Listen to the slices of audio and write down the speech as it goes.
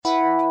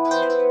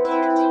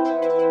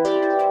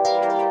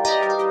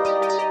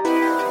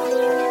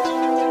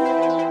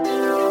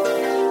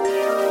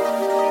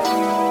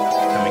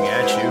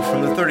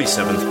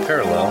37th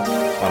parallel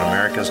on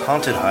America's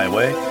haunted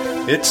highway,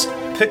 it's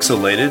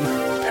Pixelated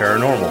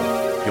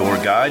Paranormal, your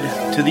guide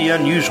to the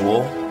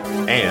unusual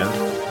and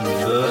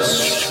the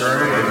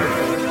strange.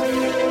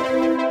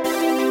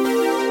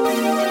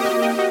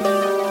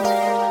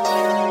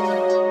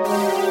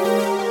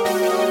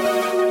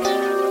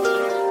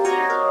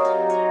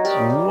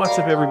 What's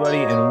up, everybody,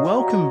 and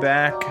welcome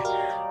back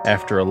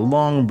after a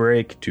long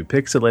break to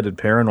Pixelated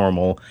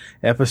Paranormal,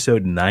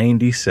 episode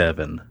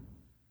 97.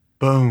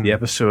 Boom. The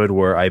episode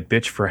where I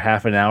bitch for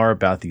half an hour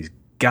about these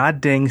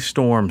goddamn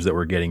storms that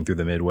we're getting through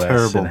the Midwest.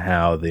 Terrible. And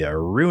how they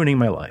are ruining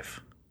my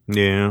life.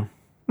 Yeah.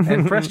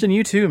 And Preston,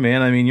 you too,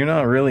 man. I mean, you're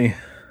not really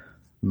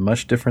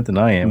much different than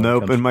I am.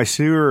 Nope, and my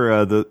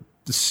sewer, the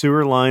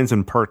sewer lines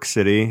in Park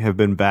City have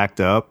been backed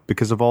up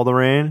because of all the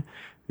rain.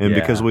 And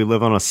because we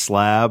live on a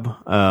slab,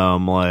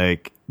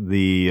 like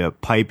the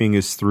piping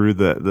is through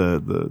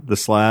the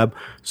slab,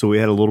 so we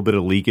had a little bit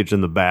of leakage in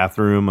the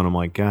bathroom, and I'm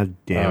like, God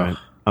damn it,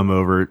 I'm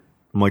over it.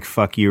 I'm like,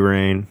 fuck you,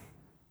 rain.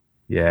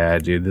 Yeah,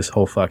 dude, this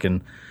whole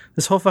fucking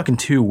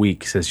 2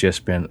 weeks has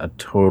just been a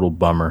total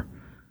bummer.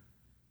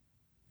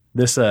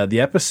 This the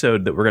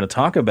episode that we're going to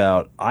talk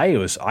about,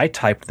 I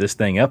typed this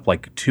thing up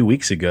like 2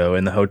 weeks ago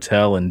in the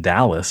hotel in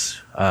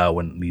Dallas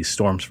when these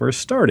storms first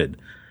started.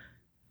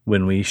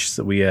 When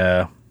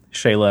Shayla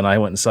and I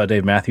went and saw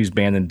Dave Matthews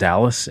Band in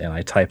Dallas, and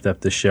I typed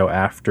up the show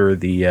after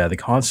the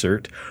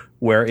concert,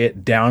 where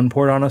it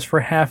downpoured on us for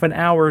half an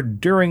hour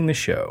during the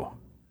show.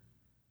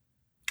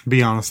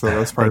 Be honest, though,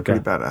 that's probably pretty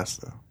badass,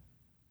 though.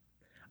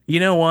 You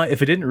know what?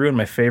 If it didn't ruin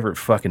my favorite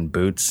fucking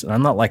boots, and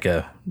I'm not like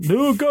I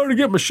gotta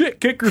get my shit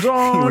kickers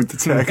on. You went to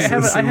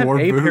Texas I have a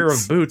boots. pair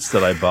of boots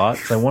that I bought.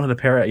 So I wanted a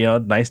pair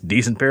of, nice,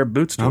 decent pair of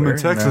boots to wear. I'm in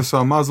Texas, so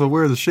I might as well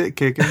wear the shit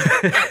kicking.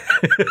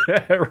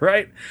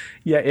 Right?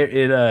 Yeah,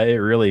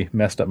 it really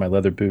messed up my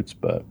leather boots,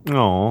 but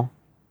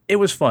it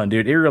was fun,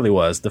 dude. It really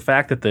was. The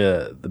fact that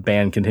the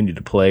band continued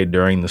to play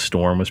during the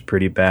storm was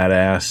pretty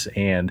badass,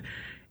 and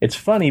it's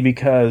funny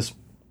because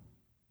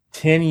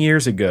 10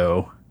 years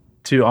ago,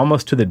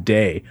 almost to the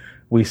day,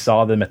 we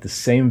saw them at the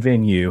same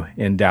venue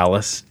in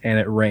Dallas, and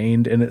it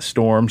rained and it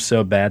stormed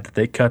so bad that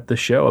they cut the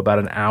show about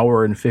an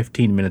hour and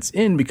 15 minutes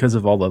in because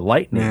of all the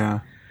lightning. Yeah.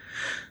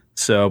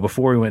 So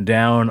before we went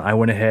down, I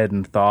went ahead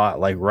and thought,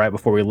 like right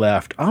before we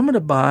left, I'm going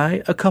to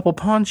buy a couple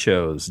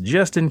ponchos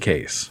just in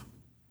case.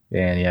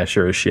 And yeah,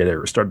 sure as shit,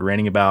 it started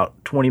raining about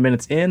 20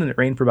 minutes in, and it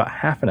rained for about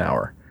half an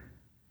hour.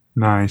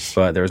 Nice.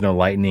 But there was no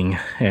lightning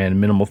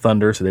and minimal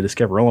thunder, so they just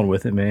kept rolling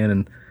with it, man,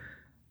 and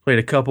played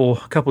a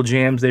couple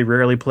jams they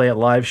rarely play at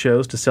live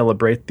shows to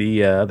celebrate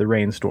the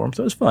rainstorm.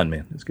 So it was fun,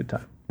 man. It was a good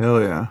time. Hell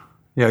yeah.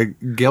 Yeah,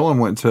 Gillum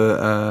went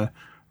to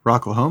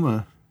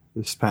Rocklahoma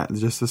this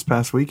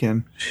past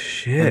weekend.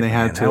 Shit, and they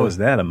had how was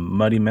that? A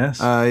muddy mess?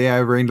 Yeah,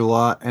 it rained a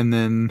lot, and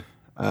then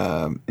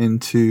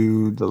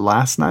into the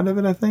last night of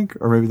it, I think,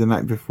 or maybe the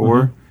night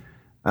before,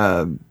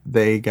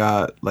 they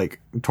got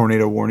like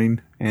tornado warning,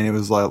 and it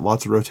was like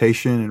lots of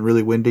rotation and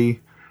really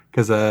windy.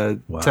 Because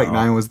Tech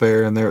Nine was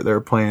there, and they were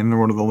playing. They're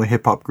one of the only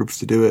hip hop groups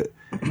to do it,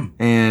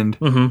 and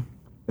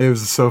it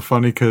was so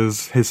funny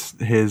because his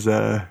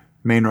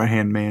main right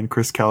hand man,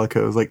 Chris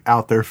Calico, was like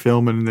out there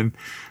filming, and then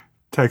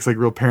Tech's like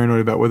real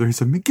paranoid about whether he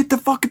said, "Man, get the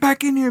fuck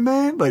back in here,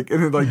 man!" Like,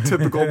 and then like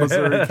typical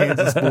Missouri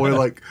Kansas boy,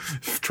 like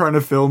trying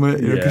to film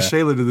it, because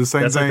Shayla did the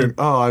same thing. Like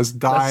I was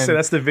dying.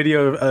 That's the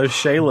video of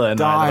Shayla and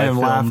dying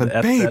laughing.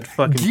 At Babe, that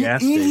fucking get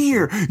gas in station.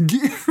 Here.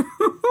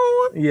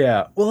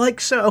 Yeah. Well, like,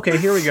 so, okay,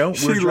 here we go.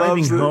 We're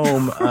driving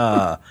home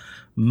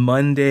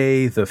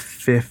Monday the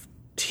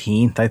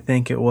 15th, I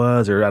think it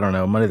was, or I don't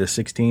know, Monday the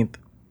 16th.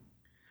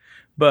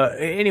 But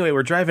anyway,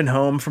 we're driving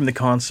home from the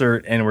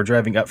concert, and we're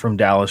driving up from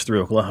Dallas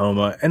through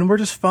Oklahoma, and we're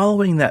just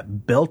following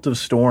that belt of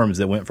storms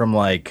that went from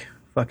like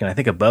fucking, I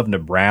think, above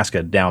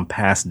Nebraska down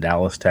past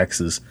Dallas,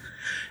 Texas.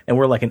 And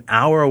we're like an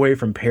hour away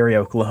from Perry,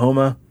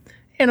 Oklahoma.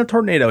 And a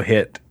tornado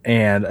hit,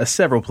 and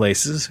several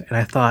places. And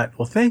I thought,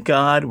 well, thank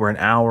God we're an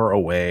hour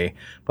away.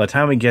 By the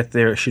time we get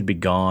there, it should be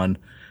gone.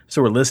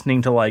 So we're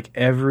listening to like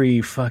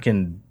every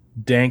fucking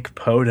dank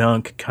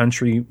podunk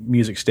country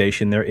music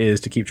station there is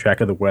to keep track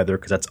of the weather,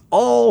 because that's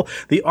all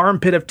the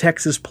armpit of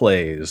Texas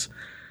plays.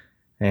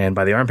 And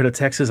by the armpit of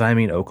Texas, I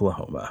mean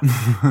Oklahoma.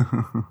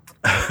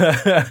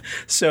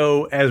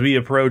 So as we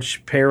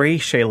approach Perry,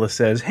 Shayla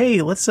says,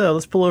 "Hey, let's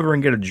pull over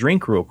and get a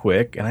drink real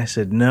quick." And I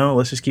said, "No,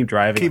 let's just keep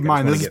driving." Keep in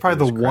mind, this is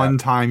probably the one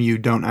time you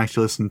don't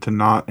actually listen to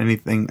not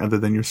anything other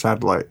than your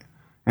satellite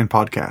and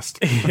podcast.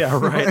 Yeah,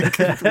 right.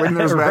 Like, when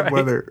there's bad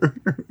weather.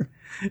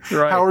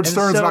 Right. Howard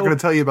Stern's not going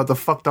to tell you about the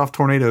fucked off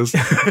tornadoes in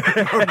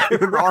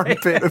the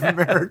armpit of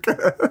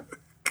America.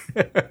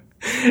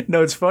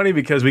 No, it's funny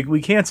because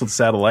we canceled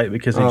satellite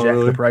because they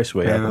jacked the price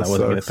way up, and I wasn't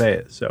going to pay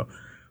it. So,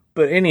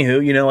 but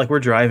anywho, like we're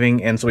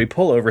driving, and so we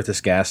pull over at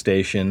this gas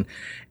station,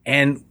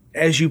 and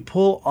as you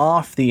pull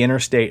off the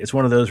interstate, it's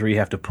one of those where you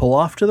have to pull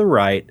off to the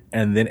right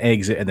and then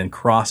exit and then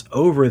cross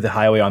over the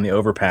highway on the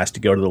overpass to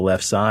go to the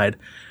left side.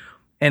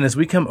 And as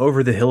we come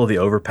over the hill of the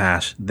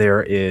overpass,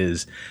 there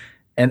is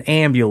an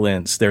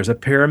ambulance, there's a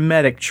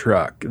paramedic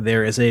truck,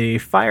 there is a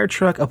fire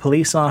truck, a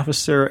police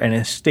officer, and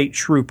a state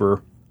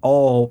trooper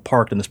all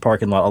parked in this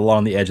parking lot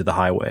along the edge of the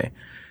highway,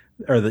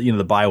 or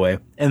the byway.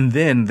 And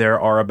then there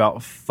are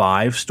about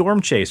 5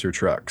 storm chaser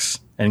trucks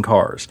and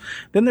cars.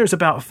 Then there's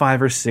about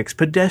 5 or 6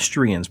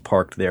 pedestrians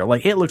parked there.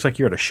 Like, it looks like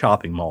you're at a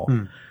shopping mall.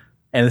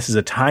 And this is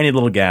a tiny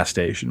little gas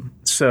station.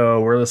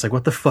 So we're just like,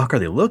 what the fuck are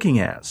they looking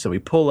at? So we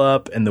pull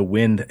up, and the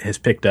wind has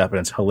picked up, and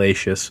it's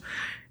hellacious.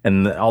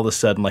 And all of a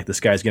sudden, like, the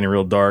sky's getting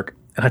real dark.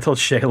 And I told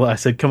Shayla, I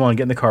said, come on,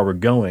 get in the car, we're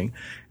going.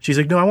 She's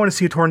like, no, I want to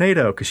see a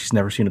tornado, because she's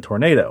never seen a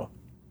tornado.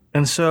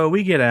 And so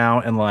we get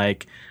out, and,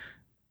 like,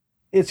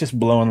 it's just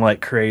blowing like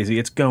crazy.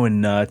 It's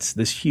going nuts.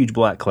 This huge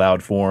black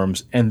cloud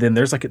forms. And then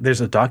there's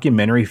a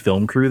documentary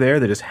film crew there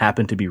that just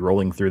happened to be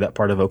rolling through that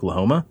part of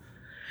Oklahoma.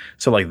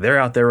 So, like, they're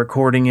out there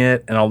recording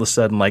it, and all of a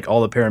sudden, like,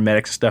 all the paramedics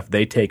and stuff,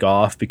 they take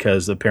off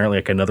because apparently,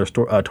 like, another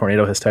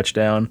tornado has touched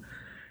down.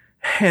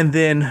 And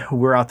then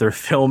we're out there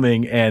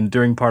filming, and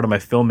during part of my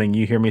filming,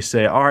 you hear me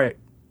say, all right,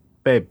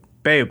 babe,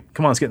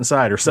 come on, let's get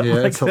inside, or something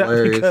like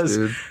that. Because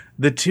dude.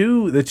 The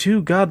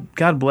two,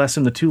 God bless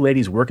them, the 2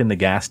 ladies working the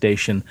gas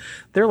station,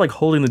 they're, like,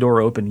 holding the door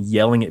open,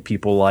 yelling at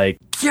people, like,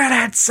 get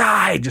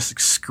outside, just, like,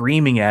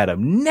 screaming at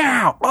them,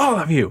 now, all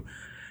of you.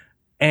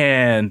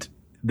 And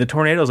the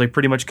tornado is, like,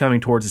 pretty much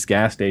coming towards this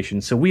gas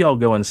station. So we all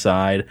go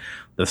inside.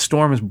 The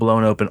storm is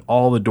blown open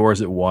all the doors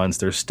at once.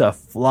 There's stuff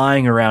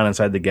flying around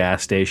inside the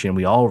gas station.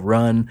 We all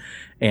run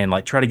and,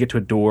 like, try to get to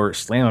a door,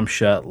 slam them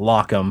shut,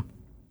 lock them.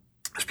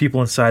 There's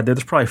people inside there.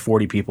 There's probably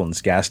 40 people in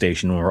this gas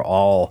station. We're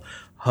all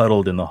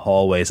huddled in the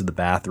hallways of the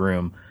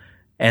bathroom.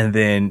 And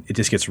then it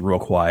just gets real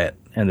quiet.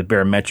 And the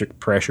barometric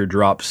pressure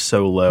drops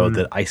so low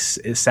that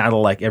it sounded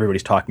like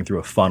everybody's talking through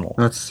a funnel.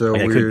 That's so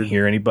weird. I couldn't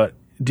hear anybody.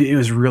 Dude, it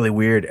was really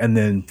weird. And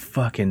then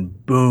fucking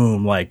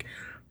boom, like,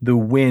 the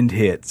wind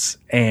hits,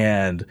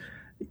 and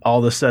all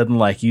of a sudden,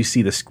 like, you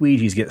see the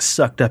squeegees get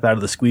sucked up out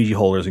of the squeegee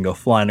holders and go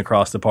flying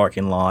across the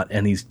parking lot,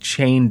 and these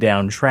chained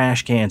down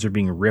trash cans are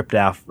being ripped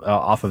off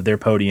of their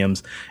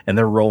podiums, and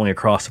they're rolling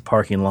across the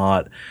parking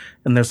lot.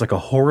 And there's, like, a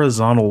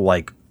horizontal,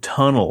 like,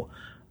 tunnel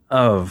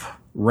of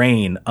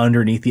rain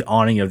underneath the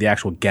awning of the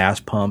actual gas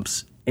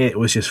pumps. It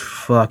was just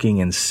fucking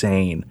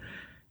insane.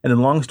 And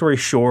then, long story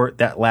short,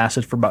 that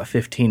lasted for about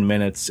 15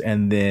 minutes.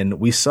 And then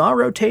we saw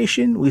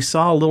rotation. We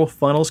saw little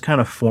funnels kind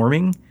of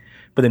forming,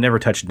 but they never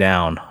touched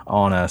down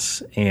on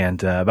us.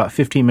 And about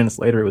 15 minutes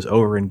later, it was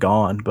over and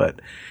gone. But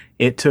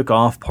it took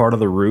off part of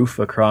the roof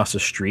across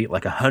the street,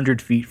 like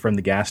 100 feet from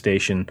the gas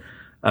station.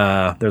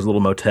 There's a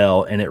little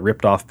motel, and it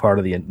ripped off part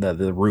of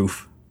the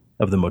roof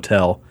of the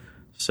motel.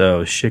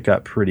 So shit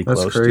got pretty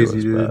close crazy, to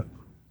us. dude. But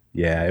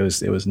yeah, it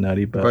was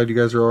nutty. But glad you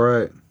guys are all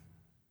right.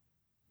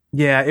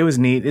 Yeah, it was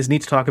neat. It's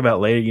neat to talk about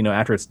later,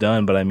 after it's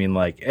done. But I mean,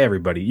 like,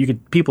 everybody,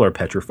 people are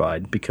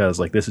petrified because,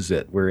 like, this is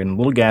it. We're in a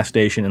little gas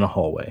station in a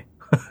hallway.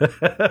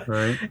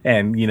 Right.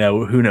 And,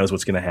 who knows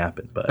what's going to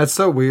happen. But that's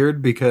so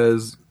weird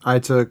because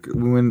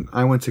when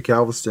I went to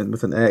Galveston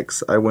with an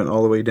ex, I went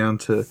all the way down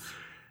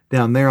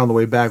there on the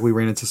way back. We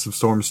ran into some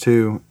storms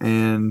too.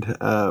 And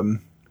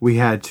we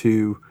had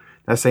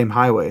that same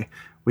highway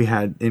we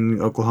had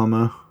in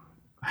Oklahoma,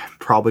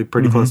 probably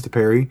pretty close to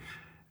Perry.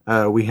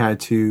 We had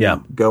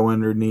to go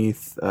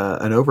underneath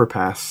an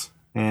overpass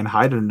and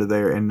hide under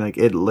there, and like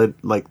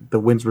the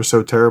winds were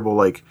so terrible,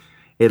 like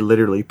it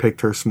literally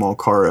picked her small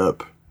car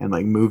up and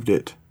like moved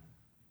it.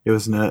 It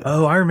was nuts.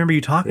 Oh, I remember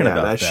you talking about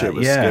that. That shit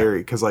was scary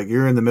because like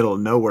you're in the middle of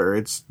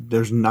nowhere.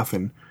 There's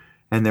nothing,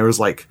 and there was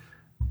like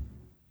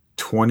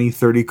 20,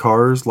 30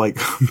 cars like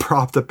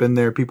propped up in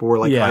there. People were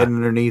like hiding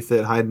underneath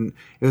it, hiding.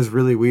 It was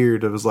really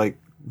weird. It was like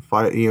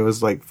fight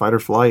or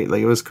flight.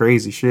 Like it was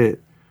crazy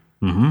shit.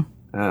 Mm-hmm.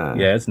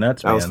 It's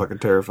nuts, man. That was fucking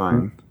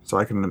terrifying. So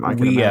I can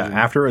imagine.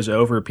 After it was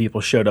over,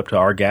 people showed up to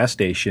our gas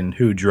station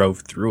who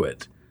drove through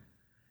it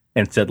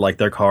and said like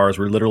their cars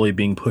were literally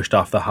being pushed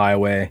off the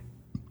highway.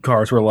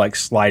 Cars were like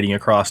sliding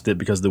across it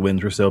because the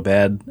winds were so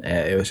bad.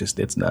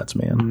 It's nuts,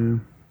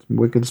 man. Some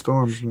wicked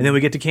storms. Man. And then we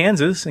get to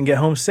Kansas and get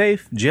home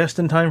safe just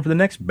in time for the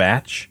next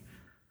batch,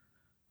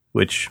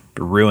 which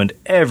ruined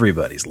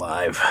everybody's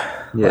life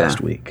last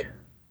week.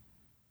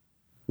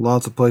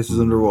 Lots of places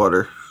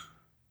underwater.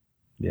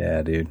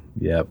 Yeah, dude.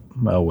 Yep.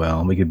 Oh,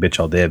 well, we could bitch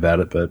all day about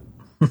it, but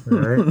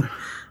right.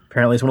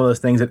 Apparently it's one of those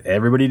things that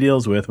everybody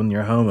deals with when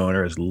you're a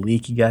homeowner is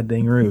leaky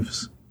goddamn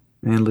roofs.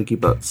 And leaky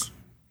butts.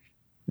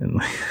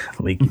 And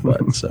leaky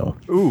butts, so.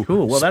 Ooh,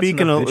 cool. Well,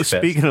 speaking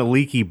of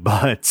leaky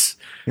butts,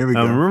 here we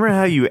go. Remember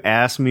how you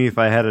asked me if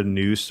I had a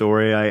news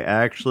story? I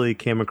actually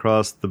came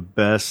across the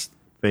best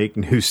fake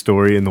news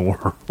story in the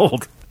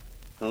world.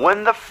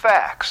 When the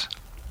facts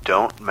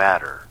don't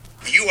matter.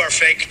 You are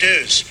fake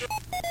news.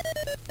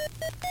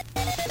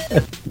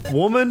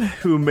 Woman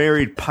who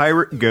married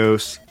pirate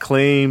ghost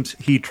claims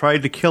he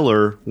tried to kill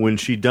her when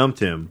she dumped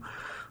him.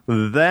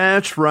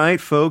 That's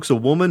right, folks. A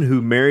woman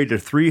who married a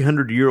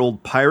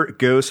 300-year-old pirate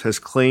ghost has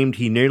claimed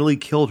he nearly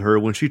killed her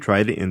when she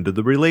tried to end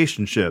the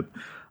relationship.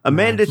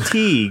 Amanda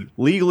Teague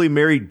legally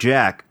married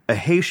Jack, a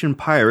Haitian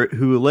pirate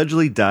who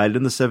allegedly died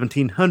in the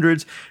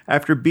 1700s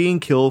after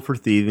being killed for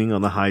thieving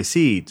on the high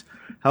seas.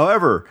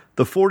 However,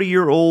 the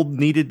 40-year-old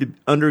needed to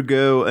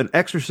undergo an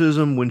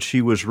exorcism when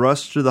she was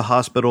rushed to the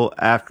hospital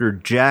after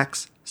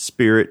Jack's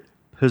spirit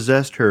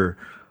possessed her.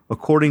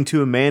 According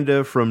to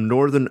Amanda from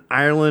Northern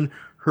Ireland,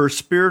 her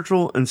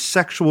spiritual and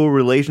sexual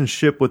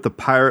relationship with the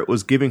pirate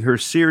was giving her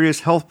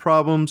serious health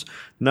problems,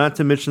 not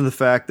to mention the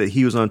fact that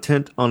he was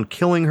intent on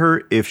killing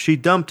her if she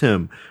dumped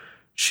him.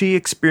 She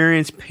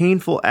experienced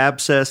painful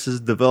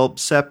abscesses, developed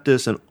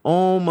sepsis, and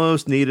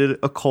almost needed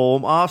a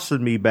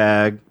colonoscopy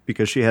bag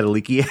because she had a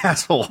leaky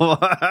asshole.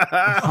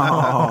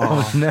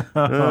 Oh,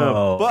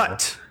 no.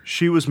 But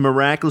she was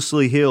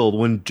miraculously healed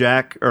when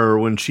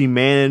she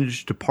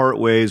managed to part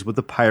ways with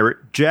the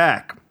pirate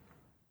Jack.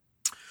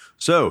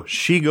 So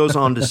she goes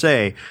on to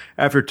say,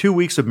 after 2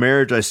 weeks of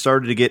marriage, I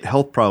started to get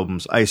health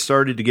problems. I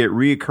started to get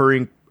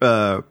reoccurring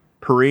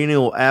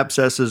perennial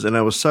abscesses, and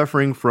I was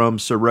suffering from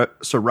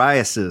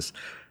psoriasis.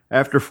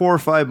 After 4 or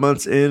 5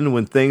 months in,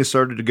 when things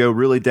started to go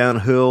really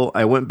downhill,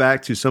 I went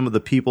back to some of the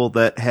people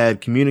that had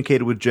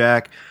communicated with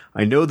Jack.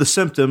 I know the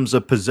symptoms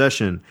of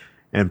possession,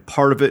 and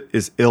part of it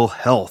is ill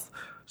health.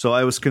 So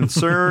I was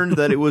concerned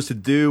that it was to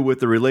do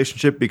with the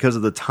relationship because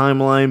of the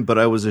timeline, but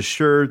I was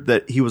assured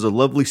that he was a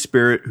lovely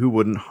spirit who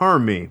wouldn't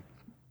harm me.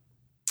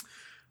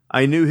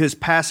 I knew his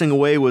passing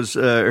was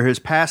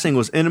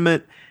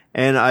intimate,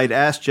 and I'd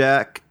asked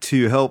Jack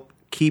to help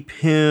keep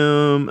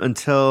him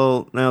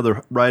until now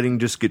the writing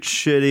just gets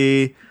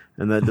shitty,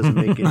 and that doesn't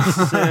make any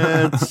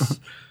sense.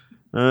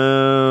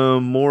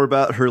 More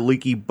about her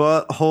leaky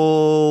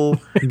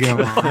butthole.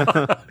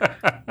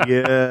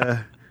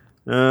 Yeah.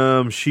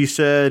 She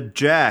said,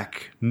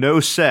 Jack, no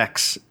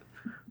sex,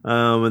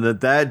 and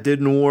that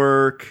didn't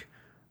work.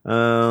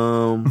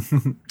 Yeah,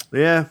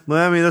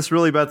 well, I mean, that's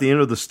really about the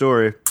end of the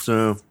story.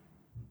 So,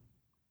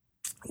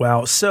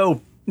 wow.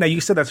 So now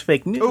you said that's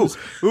fake news.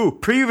 Ooh.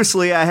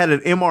 Previously, I had an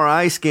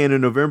MRI scan in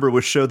November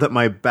which showed that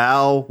my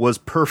bowel was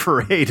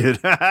perforated.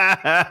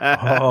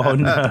 Oh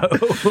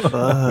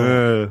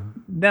no!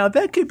 Now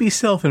that could be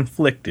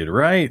self-inflicted,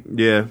 right?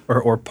 Yeah,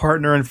 or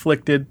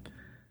partner-inflicted.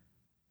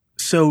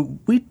 So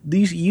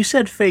you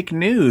said fake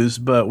news,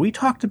 but we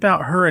talked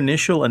about her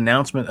initial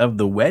announcement of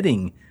the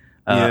wedding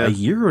a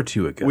year or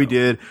two ago. We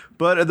did,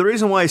 but the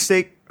reason why I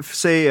say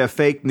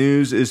fake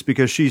news is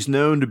because she's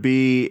known to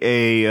be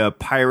a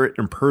pirate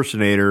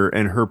impersonator,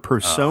 and her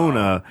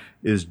persona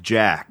is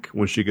Jack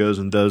when she goes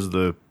and does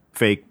the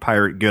fake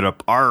pirate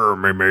get-up. Arr,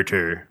 me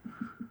matey.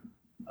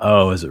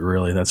 Oh, is it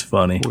really? That's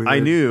funny. Weird. I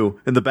knew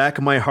in the back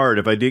of my heart,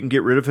 if I didn't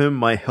get rid of him,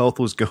 my health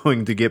was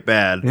going to get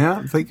bad. Yeah,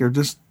 I think you're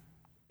just...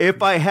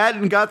 If I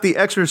hadn't got the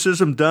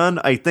exorcism done,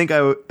 I think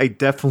I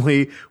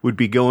definitely would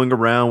be going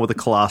around with a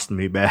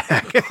colostomy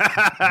bag.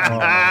 Oh,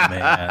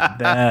 man.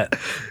 That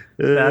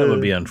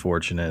would be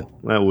unfortunate.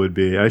 That would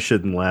be. I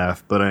shouldn't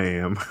laugh, but I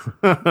am.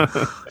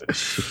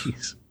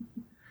 Jeez.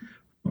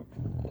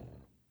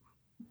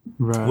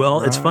 Right,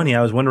 well, it's funny.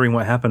 I was wondering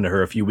what happened to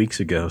her a few weeks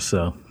ago,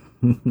 so...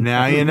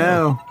 Now you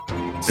know.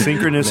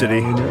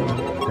 Synchronicity.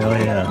 Hell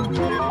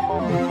yeah.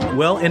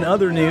 Well, in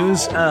other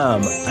news,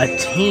 a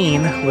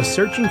teen was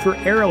searching for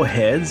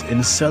arrowheads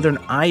in southern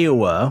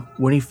Iowa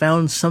when he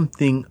found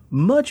something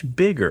much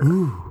bigger.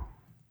 Ooh.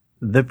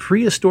 The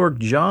prehistoric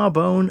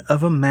jawbone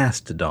of a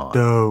mastodon.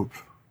 Dope.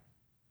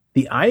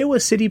 The Iowa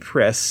City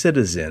Press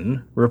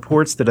Citizen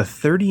reports that a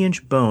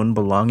 30-inch bone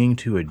belonging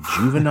to a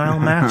juvenile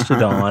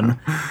mastodon,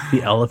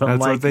 the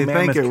elephant-like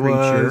mammoth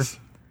creature,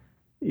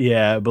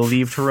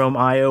 believed to roam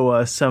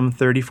Iowa some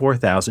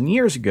 34,000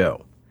 years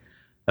ago.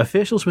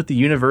 Officials with the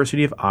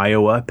University of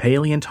Iowa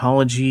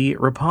Paleontology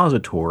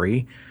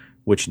Repository,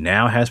 which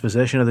now has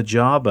possession of the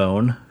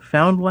jawbone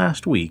found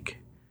last week,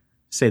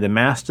 say the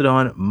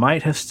mastodon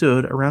might have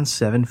stood around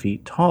 7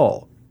 feet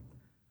tall.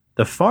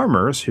 The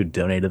farmers who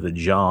donated the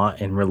jaw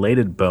and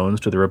related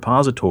bones to the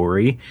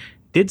repository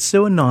did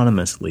so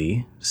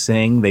anonymously,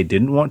 saying they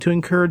didn't want to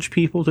encourage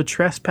people to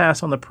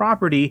trespass on the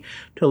property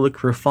to look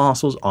for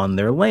fossils on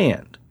their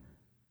land.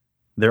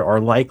 There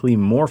are likely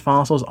more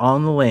fossils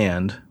on the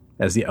land,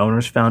 as the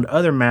owners found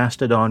other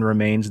mastodon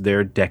remains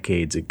there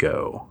decades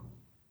ago.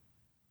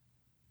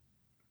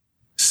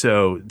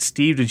 So,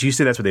 Steve, did you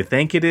say that's what they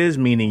think it is,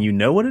 meaning you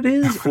know what it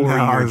is, or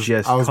No, you're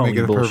just I was calling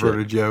making a bullshit?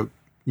 perverted joke.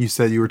 You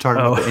said you were talking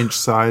about the inch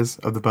size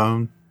of the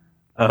bone.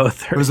 Oh,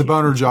 30. It was a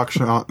boner joke,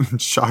 Sean.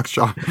 Shock.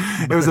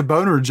 It was a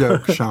boner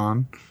joke,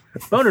 Sean.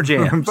 Boner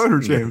jams. Boner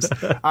jams.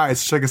 All right,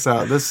 so check us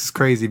out. This is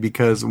crazy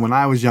because when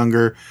I was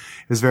younger,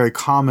 it was very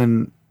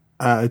common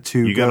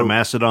to got a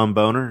mastodon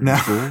boner? No,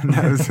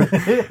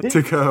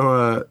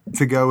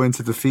 to go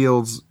into the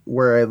fields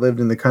where I lived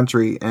in the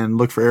country and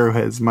look for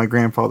arrowheads. My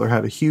grandfather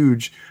had a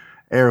huge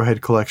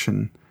arrowhead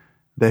collection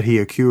that he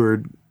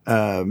accrued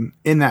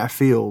in that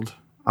field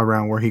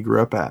around where he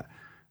grew up at.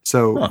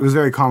 So it was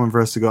very common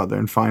for us to go out there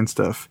and find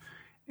stuff.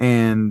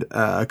 And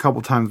a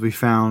couple times we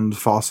found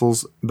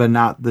fossils, but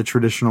not the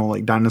traditional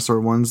like dinosaur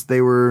ones. They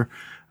were,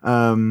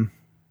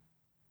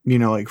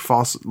 like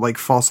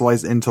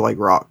fossilized into like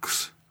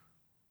rocks.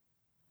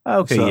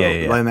 Okay, so,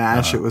 yeah. Like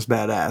that shit was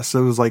badass.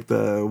 So it was like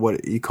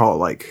what you call it,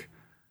 like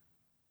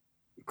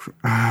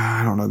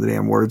I don't know the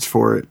damn words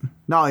for it.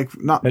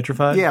 Not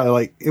petrified. Yeah,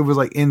 like it was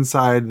like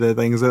inside the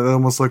things. It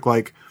almost looked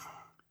like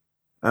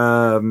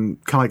kind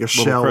of like a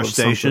shell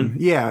crustacean. Of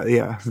something.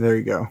 Yeah. There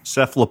you go.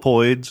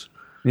 Cephalopods.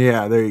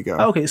 Yeah, there you go.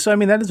 Okay, so I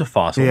mean that is a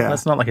fossil. Yeah.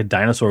 That's not like a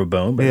dinosaur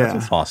bone, but it's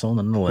a fossil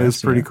nonetheless.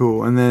 It's pretty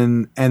cool. And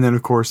then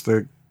of course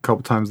the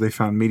couple times they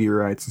found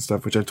meteorites and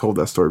stuff, which I told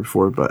that story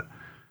before, but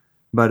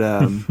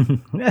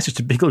that's just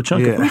a big little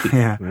chunk of poopy.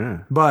 Yeah.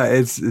 But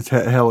it's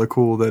hella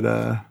cool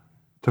that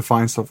to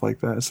find stuff like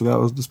that. So that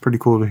was just pretty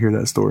cool to hear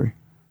that story.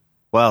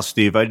 Wow,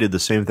 Steve, I did the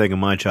same thing in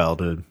my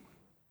childhood.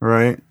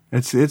 Right.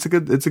 It's a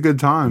good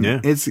time.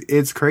 Yeah.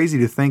 It's crazy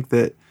to think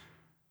that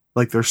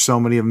like there's so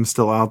many of them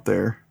still out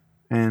there,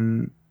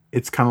 and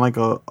it's kind of like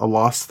a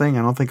lost thing.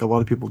 I don't think a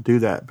lot of people do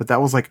that, but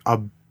that was like a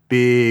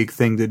big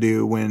thing to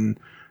do when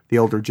the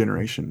older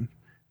generation,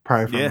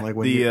 probably from like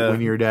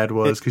when your dad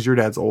was, because your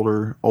dad's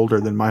older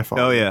than my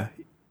father. Oh yeah.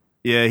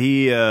 Yeah,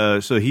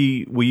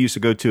 we used to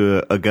go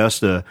to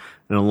Augusta,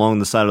 and along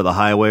the side of the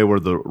highway where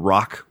the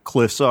rock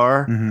cliffs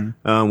are,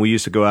 we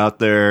used to go out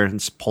there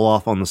and pull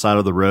off on the side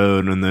of the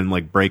road and then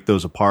like break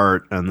those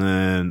apart, and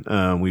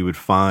then we would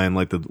find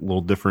like the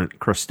little different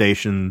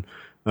crustacean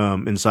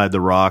inside the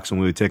rocks, and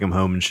we would take them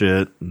home and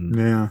shit.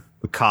 And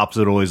the cops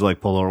would always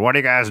like pull over. What are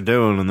you guys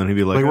doing? And then he'd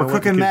be like, we're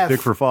cooking meth. Dig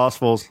for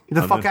fossils.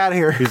 Get the fuck out of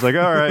here. He's like,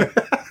 all right.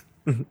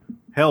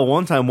 Hell,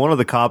 one time one of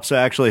the cops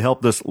actually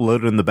helped us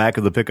load it in the back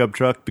of the pickup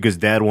truck because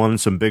Dad wanted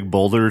some big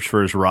boulders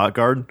for his rock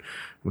garden.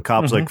 The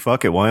cop's like,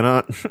 fuck it, why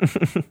not?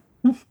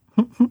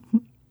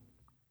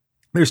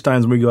 There's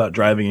times when we go out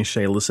driving and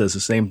Shayla says the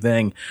same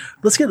thing.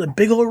 Let's get a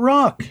big old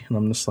rock. And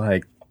I'm just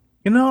like,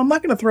 I'm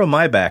not going to throw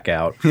my back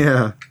out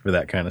for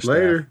that kind of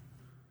Later. stuff.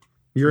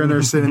 You're in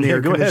there sitting in the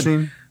air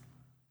conditioning.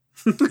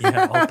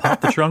 I'll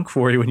pop the trunk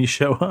for you when you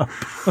show up.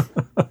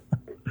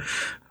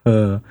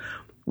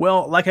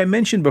 Well, like I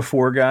mentioned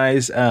before,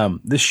 guys,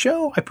 the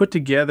show I put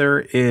together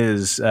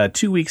is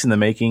 2 weeks in the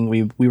making.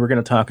 We were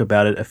going to talk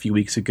about it a few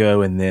weeks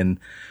ago, and then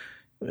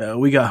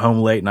we got home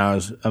late, and I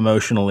was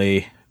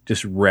emotionally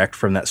just wrecked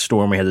from that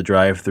storm we had to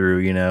drive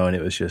through, and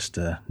it was just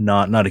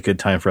not a good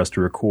time for us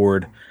to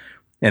record.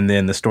 And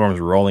then the storms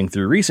rolling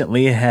through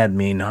recently had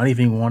me not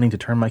even wanting to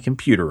turn my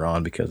computer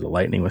on because the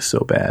lightning was so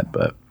bad,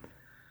 but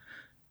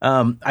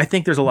I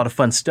think there's a lot of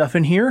fun stuff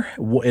in here.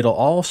 It'll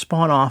all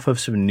spawn off of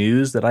some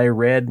news that I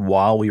read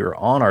while we were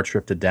on our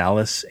trip to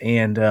Dallas.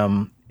 And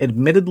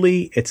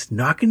admittedly, it's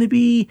not going to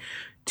be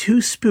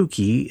too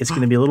spooky. It's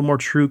going to be a little more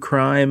true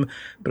crime.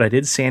 But I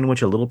did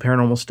sandwich a little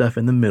paranormal stuff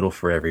in the middle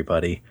for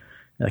everybody.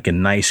 Like a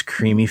nice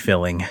creamy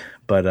filling.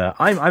 But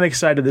I'm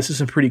excited. This is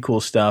some pretty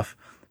cool stuff.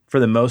 For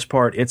the most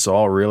part, it's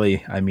all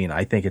really,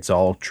 I think it's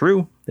all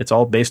true. It's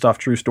all based off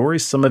true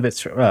stories. Some of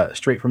it's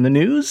straight from the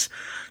news.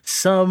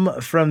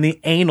 Some from the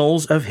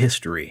annals of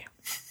history.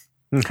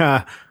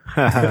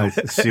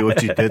 See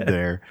what you did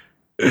there.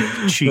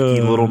 Cheeky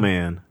little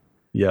man.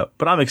 Yep,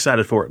 but I'm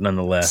excited for it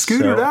nonetheless.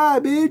 Scooter die,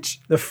 bitch.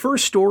 The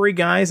first story,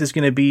 guys, is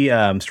going to be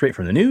straight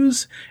from the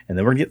news, and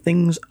then we're going to get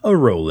things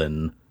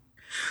a-rolling.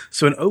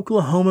 So an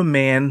Oklahoma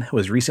man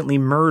was recently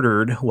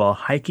murdered while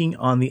hiking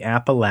on the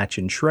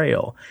Appalachian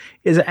Trail.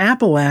 Is it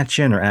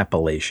Appalachian or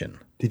Appalachian?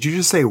 Did you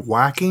just say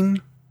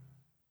whacking?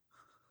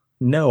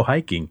 No,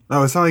 hiking.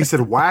 Oh, it sounded like you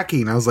said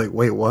whacking. I was like,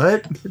 wait,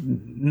 what?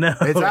 No.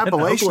 It's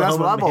Appalachian. That's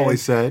what I've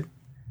always said.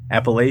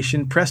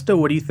 Appalachian. Presto,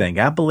 what do you think?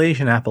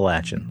 Appalachian,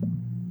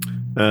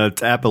 Appalachian?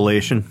 It's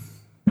Appalachian.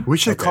 We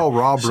should call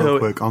Rob real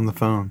quick on the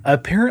phone.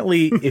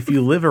 Apparently, if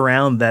you live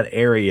around that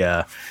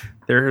area,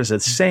 there's a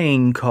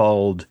saying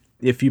called,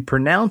 if you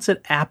pronounce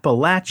it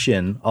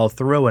Appalachian, I'll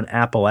throw an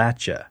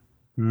Appalachia.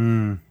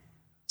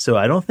 So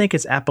I don't think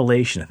it's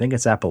Appalachian. I think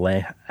it's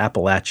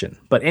Appalachian.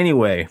 But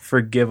anyway,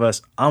 forgive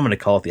us. I'm going to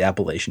call it the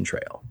Appalachian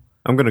Trail.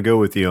 I'm going to go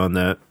with you on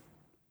that.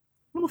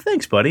 Well,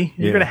 thanks, buddy.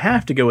 You're going to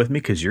have to go with me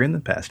because you're in the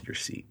passenger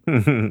seat.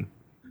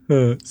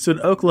 So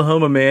an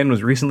Oklahoma man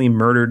was recently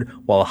murdered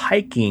while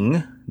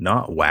hiking,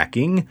 not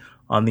whacking,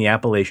 on the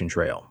Appalachian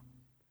Trail.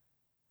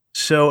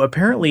 So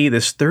apparently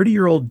this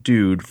 30-year-old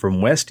dude from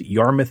West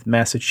Yarmouth,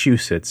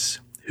 Massachusetts,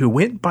 who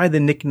went by the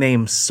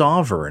nickname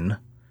Sovereign,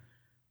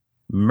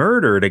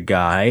 murdered a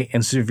guy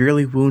and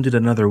severely wounded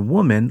another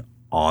woman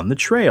on the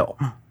trail.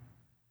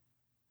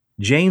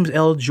 James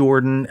L.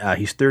 Jordan,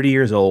 he's 30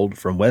 years old,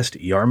 from West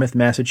Yarmouth,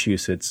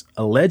 Massachusetts,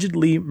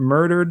 allegedly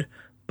murdered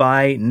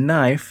by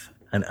knife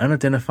an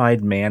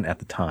unidentified man at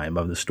the time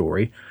of the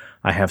story.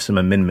 I have some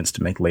amendments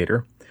to make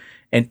later.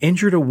 And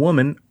injured a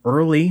woman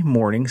early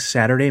morning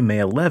Saturday, May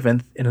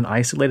 11th, in an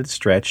isolated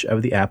stretch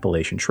of the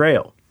Appalachian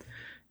Trail.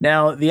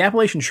 Now, the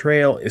Appalachian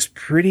Trail is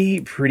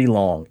pretty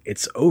long.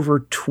 It's over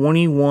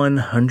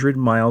 2,100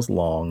 miles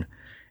long,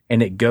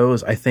 and it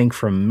goes, I think,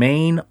 from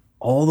Maine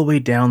all the way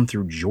down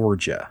through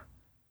Georgia.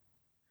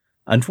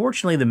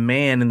 Unfortunately, the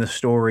man in the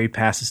story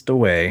passed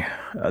away.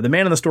 The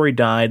man in the story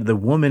died. The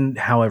woman,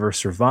 however,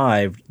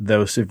 survived,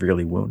 though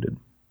severely wounded.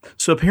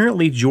 So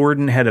apparently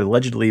Jordan had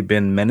allegedly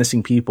been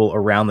menacing people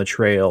around the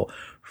trail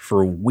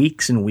for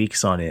weeks and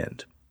weeks on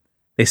end.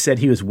 They said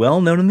he was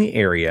well known in the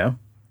area.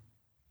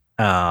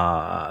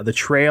 The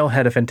trail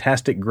had a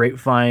fantastic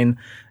grapevine,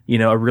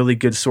 a really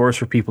good source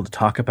for people to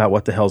talk about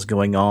what the hell's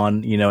going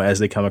on, as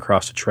they come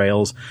across the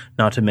trails.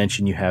 Not to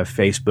mention you have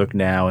Facebook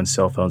now and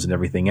cell phones and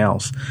everything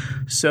else.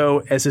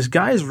 So as this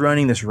guy is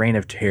running this reign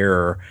of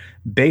terror,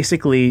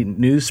 basically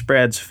news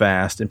spreads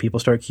fast and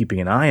people start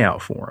keeping an eye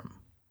out for him.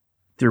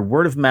 Through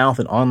word of mouth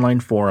and online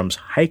forums,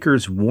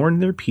 hikers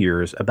warned their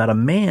peers about a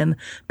man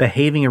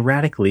behaving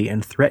erratically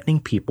and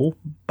threatening people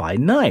by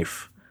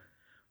knife.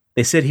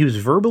 They said he was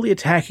verbally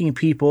attacking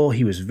people.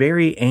 He was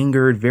very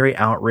angered, very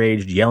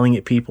outraged, yelling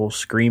at people,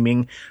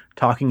 screaming,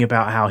 talking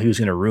about how he was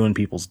going to ruin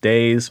people's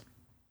days.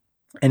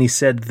 And he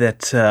said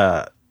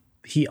that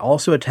he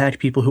also attacked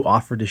people who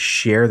offered to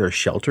share their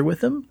shelter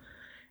with him.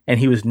 And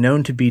he was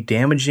known to be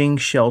damaging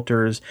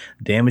shelters,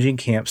 damaging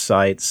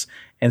campsites,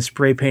 and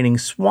spray painting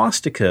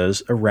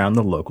swastikas around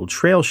the local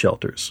trail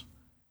shelters.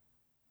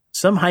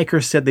 Some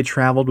hikers said they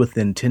traveled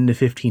within 10 to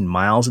 15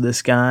 miles of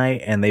this guy,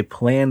 and they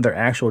planned their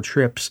actual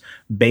trips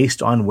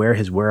based on where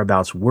his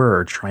whereabouts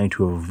were, trying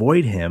to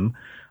avoid him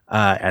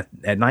at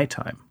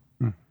nighttime.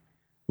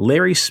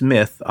 Larry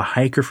Smith, a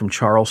hiker from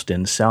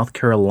Charleston, South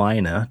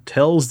Carolina,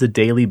 tells the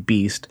Daily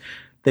Beast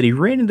that he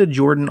ran into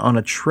Jordan on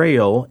a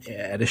trail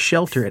at a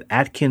shelter at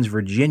Atkins,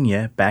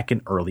 Virginia, back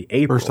in early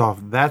April. First off,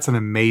 that's an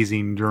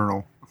amazing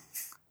journle.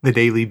 The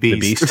Daily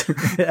Beast.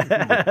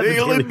 The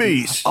Daily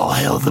Beast. All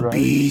hail the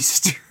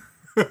Beast.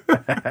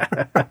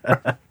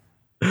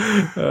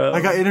 I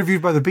got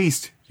interviewed by the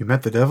Beast. You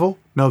met the devil?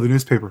 No, the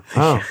newspaper.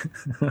 Oh.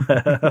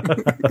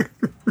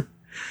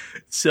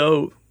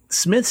 So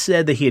Smith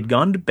said that he had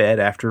gone to bed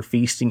after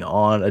feasting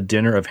on a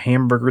dinner of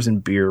hamburgers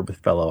and beer with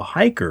fellow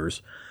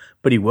hikers,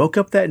 but he woke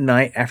up that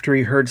night after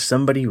he heard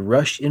somebody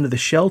rush into the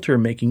shelter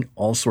making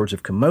all sorts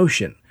of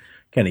commotion,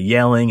 kind of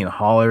yelling and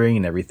hollering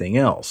and everything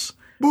else.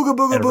 Booga,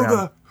 booga,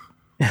 booga.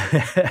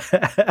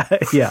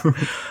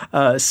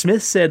 Yeah.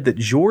 Smith said that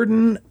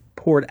Jordan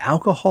poured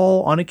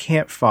alcohol on a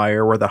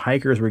campfire where the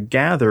hikers were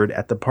gathered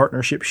at the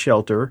partnership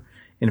shelter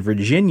in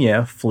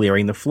Virginia,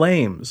 flaring the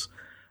flames.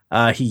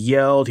 He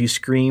yelled, he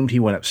screamed, he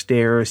went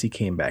upstairs, he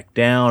came back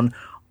down,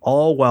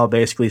 all while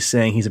basically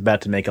saying he's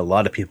about to make a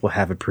lot of people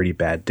have a pretty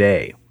bad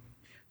day.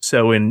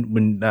 So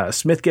when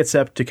Smith gets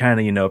up to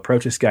kind of,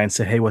 approach this guy and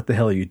say, hey, what the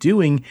hell are you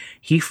doing?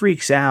 He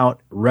freaks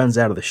out, runs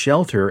out of the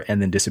shelter,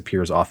 and then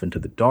disappears off into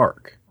the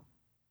dark.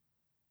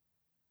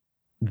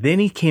 Then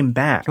he came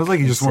back. Sounds like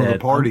he just wanted to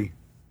party.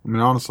 I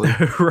mean, honestly.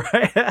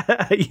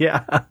 Right?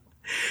 Yeah.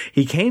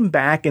 He came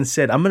back and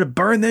said, I'm going to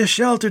burn this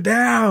shelter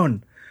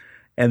down.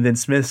 And then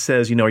Smith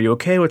says, are you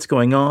okay? What's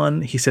going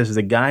on? He says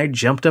the guy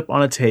jumped up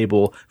on a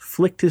table,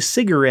 flicked his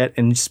cigarette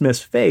in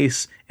Smith's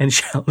face, and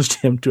challenged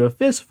him to a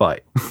fist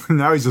fight.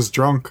 Now he's just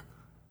drunk.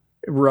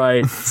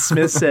 Right.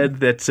 Smith said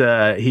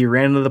that he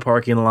ran into the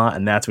parking lot,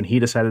 and that's when he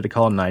decided to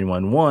call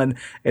 911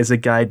 as the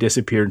guy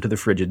disappeared into the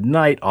frigid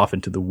night off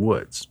into the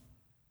woods.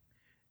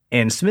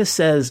 And Smith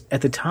says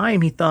at the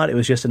time he thought it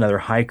was just another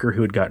hiker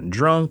who had gotten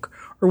drunk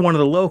or one of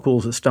the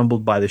locals that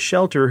stumbled by the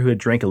shelter who had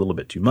drank a little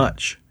bit too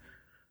much.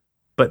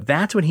 But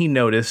that's when he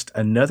noticed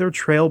another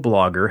trail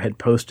blogger had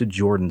posted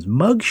Jordan's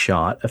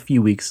mugshot a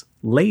few weeks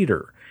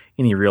later.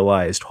 And he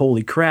realized,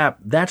 holy crap,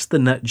 that's the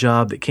nut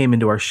job that came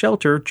into our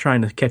shelter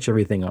trying to catch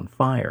everything on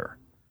fire.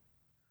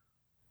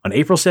 On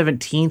April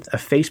 17th, a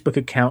Facebook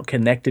account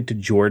connected to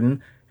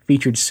Jordan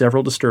featured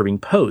several disturbing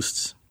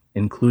posts,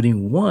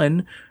 including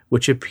one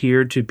which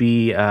appeared to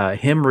be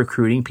him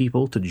recruiting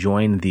people to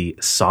join the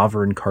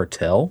Sovereign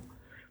Cartel,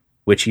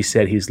 which he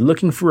said he's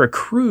looking for a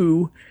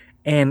crew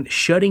and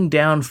shutting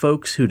down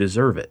folks who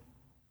deserve it.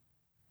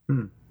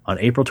 On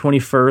April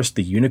 21st,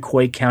 the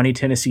Unicoi County,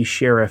 Tennessee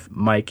Sheriff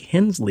Mike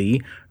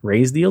Hensley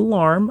raised the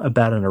alarm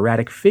about an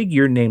erratic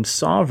figure named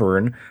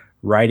Sovereign,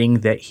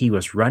 writing that he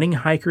was running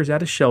hikers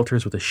out of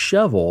shelters with a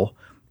shovel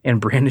and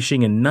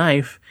brandishing a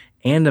knife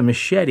and a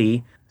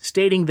machete,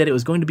 stating that it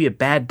was going to be a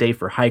bad day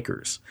for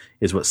hikers,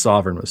 is what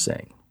Sovereign was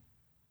saying.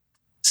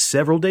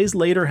 Several days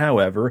later,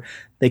 however,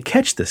 they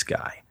catch this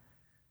guy,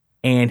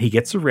 and he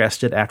gets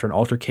arrested after an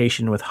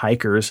altercation with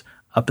hikers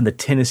up in the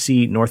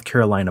Tennessee-North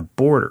Carolina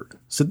border.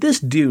 So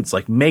this dude's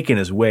like making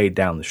his way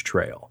down this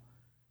trail.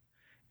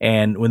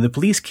 And when the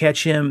police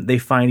catch him, they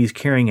find he's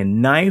carrying a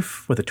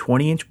knife with a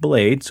 20-inch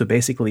blade, so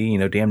basically,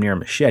 damn near a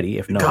machete,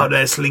 if not. God,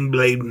 that sling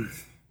blade.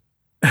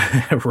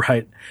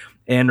 Right.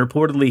 And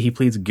reportedly, he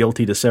pleads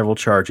guilty to several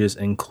charges,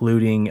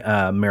 including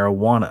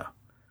marijuana.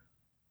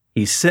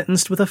 He's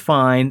sentenced with a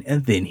fine,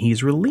 and then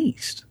he's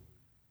released.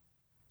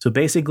 So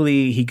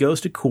basically, he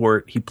goes to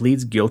court, he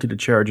pleads guilty to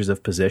charges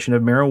of possession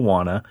of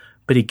marijuana,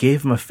 but he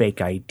gave him a fake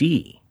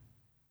ID.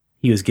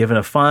 He was given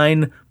a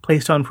fine,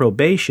 placed on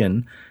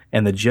probation,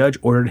 and the judge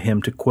ordered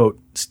him to, quote,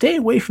 stay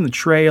away from the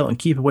trail and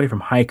keep away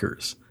from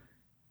hikers.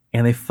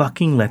 And they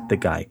fucking let the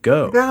guy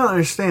go. I don't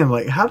understand.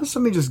 Like, how does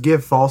somebody just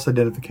give false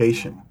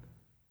identification?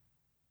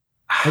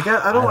 Like,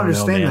 I don't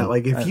understand that.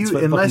 Like, if you,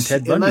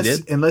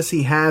 unless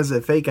he has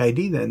a fake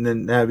ID,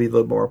 then that'd be a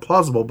little more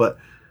plausible. But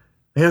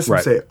he has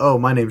to say, "Oh,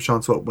 my name's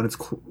Sean Swope," when it's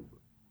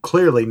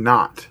clearly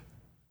not.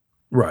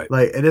 Right.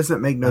 Like, it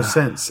doesn't make no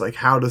sense. Like,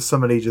 how does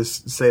somebody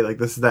just say, like,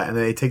 this is that, and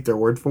then they take their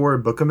word for it,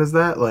 book them as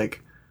that?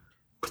 Like,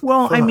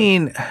 well, fuck. I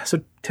mean,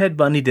 so Ted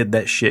Bundy did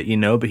that shit,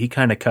 but he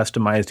kind of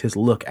customized his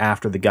look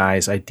after the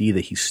guy's ID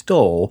that he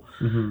stole.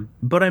 Mm-hmm.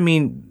 But I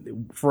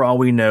mean, for all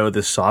we know,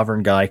 the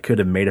Sovereign guy could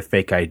have made a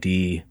fake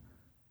ID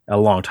a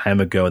long time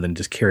ago and then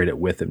just carried it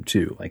with him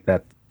too. Like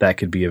that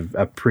could be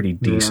a pretty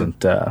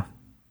decent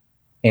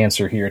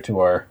answer here to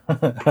our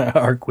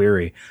our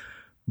query.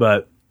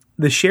 But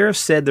the sheriff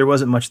said there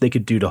wasn't much they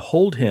could do to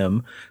hold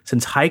him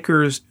since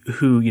hikers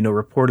who,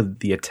 reported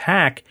the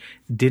attack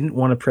didn't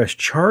want to press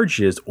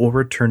charges or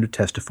return to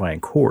testify in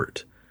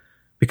court.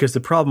 Because the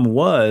problem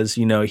was,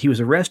 he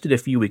was arrested a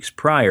few weeks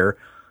prior.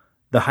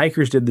 The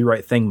hikers did the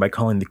right thing by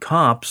calling the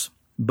cops,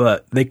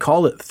 but they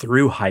call it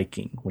through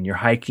hiking when you're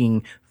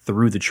hiking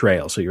through the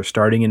trail. So you're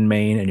starting in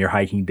Maine and you're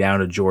hiking down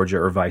to Georgia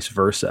or vice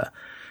versa.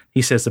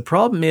 He says the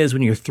problem is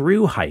when you're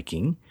through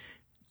hiking,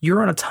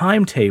 you're on a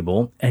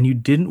timetable and you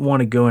didn't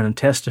want to go in and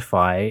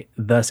testify,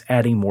 thus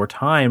adding more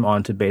time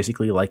onto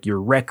basically like your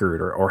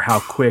record or how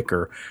quick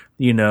or,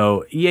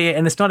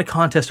 and it's not a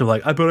contest of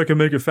like, I bet I can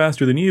make it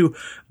faster than you,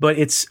 but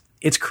it's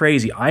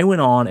crazy. I went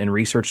on and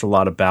researched a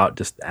lot about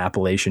just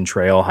Appalachian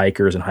Trail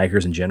hikers and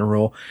hikers in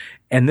general.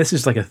 And this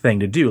is like a thing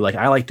to do. Like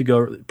I like to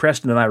go,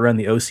 Preston and I run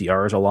the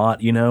OCRs a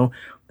lot,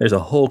 there's a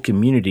whole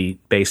community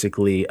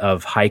basically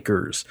of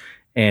hikers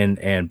and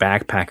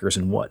backpackers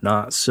and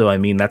whatnot. So, I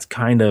mean, that's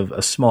kind of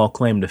a small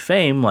claim to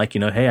fame. Like,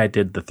 hey, I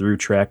did the through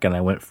trek and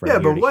I went from here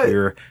to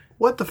here.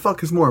 What the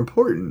fuck is more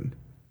important?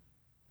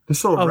 The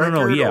sort of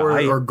record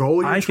or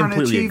goal you're trying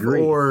to achieve? Agree.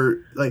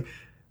 Or, like,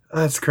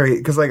 that's great.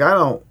 Because, like, I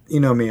don't,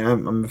 me,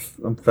 I'm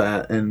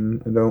fat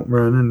and I don't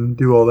run and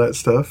do all that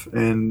stuff.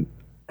 And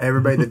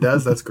everybody that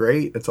does, that's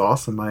great. It's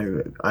awesome.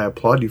 I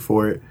applaud you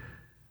for it.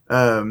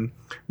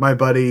 My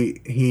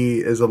buddy, he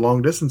is a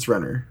long distance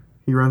runner.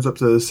 He runs up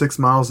to 6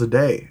 miles a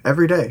day,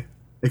 every day,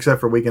 except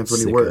for weekends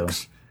when he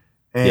works.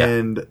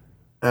 And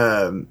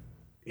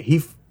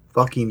he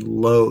fucking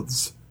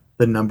loathes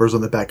the numbers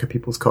on the back of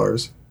people's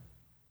cars.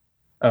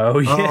 Oh,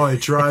 yeah. Oh,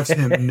 it drives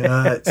him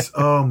nuts.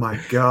 Oh, my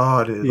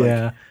God.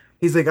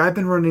 He's like, I've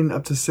been running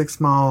up to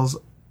 6 miles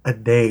a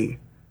day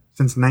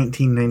since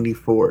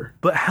 1994.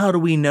 But how do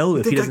we know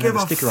if he doesn't have a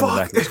sticker on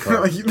the back of his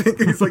car? You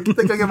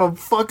think I give a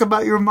fuck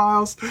about your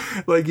miles?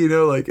 Like,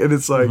 and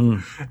it's like,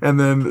 and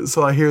then,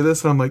 so I hear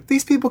this and I'm like,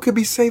 these people could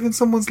be saving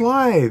someone's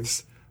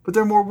lives, but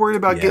they're more worried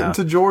about getting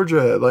to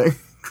Georgia. Like,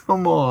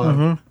 come on.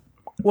 Mm-hmm.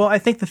 Well, I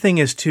think the thing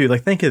is too,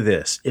 like, think of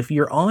this. If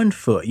you're on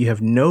foot, you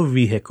have no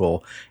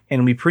vehicle,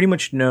 and we pretty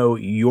much know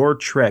your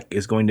trek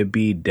is going to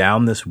be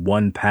down this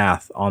one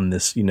path on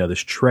this, this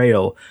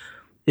trail.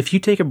 If you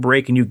take a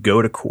break and you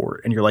go to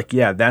court and you're like,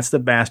 yeah, that's the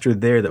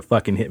bastard there that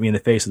fucking hit me in the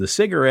face with a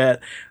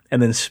cigarette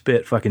and then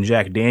spit fucking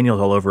Jack Daniels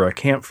all over a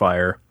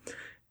campfire,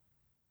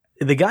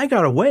 the guy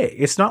got away.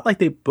 It's not like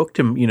they booked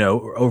him,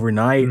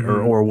 overnight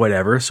or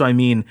whatever. So, I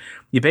mean,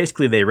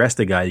 they arrest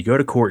the guy, you go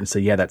to court and say,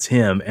 yeah, that's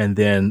him. And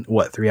then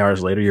 3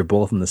 hours later, you're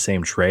both on the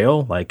same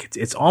trail. Like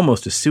it's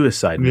almost a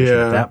suicide mission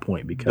at that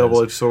point because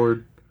double-edged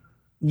sword.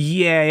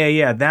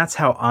 Yeah. That's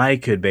how I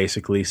could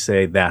basically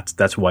say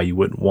that's why you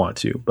wouldn't want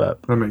to.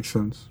 But that makes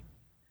sense.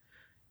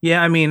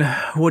 Yeah, I mean,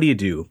 what do you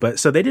do? But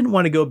so they didn't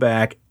want to go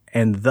back,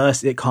 and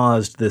thus it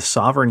caused the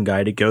Sovereign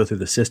guy to go through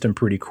the system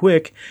pretty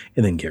quick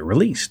and then get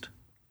released.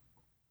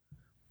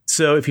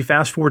 So if you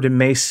fast forward to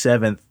May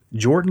 7th,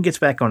 Jordan gets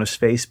back on his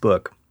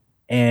Facebook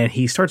and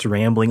he starts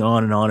rambling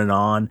on and on and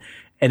on.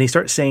 And he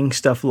starts saying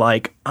stuff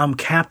like, I'm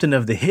captain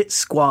of the hit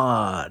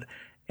squad.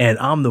 And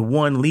I'm the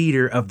one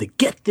leader of the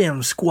Get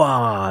Them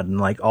Squad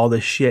and like all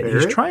this shit.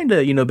 He's trying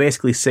to,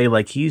 basically say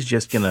like he's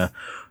just going to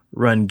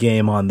run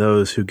game on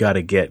those who got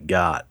to get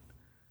got.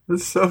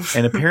 That's so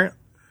and apparently,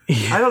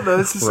 I don't know.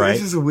 This is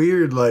This is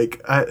weird.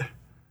 Like,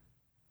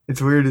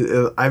 it's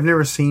weird. I've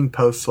never seen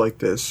posts like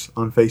this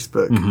on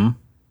Facebook. Mm-hmm.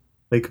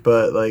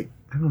 But I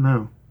don't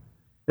know.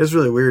 It's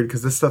really weird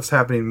because this stuff's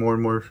happening more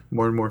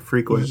and more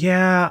frequent.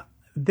 Yeah.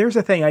 There's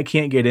a thing I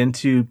can't get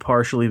into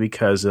partially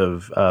because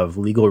of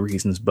legal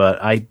reasons,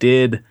 but I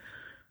did,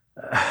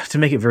 to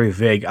make it very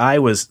vague, I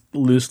was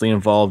loosely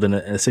involved in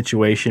a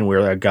situation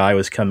where a guy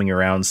was coming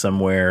around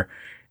somewhere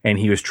and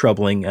he was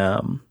troubling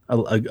a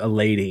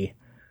lady.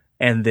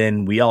 And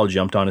then we all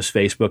jumped on his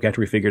Facebook after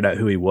we figured out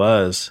who he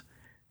was.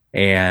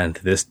 And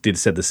this dude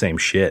said the same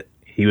shit.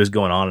 He was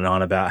going on and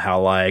on about how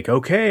like,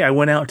 okay, I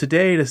went out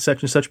today to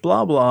such and such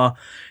blah, blah.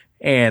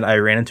 And I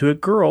ran into a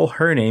girl.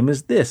 Her name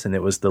is this. And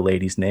it was the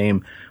lady's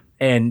name.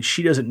 And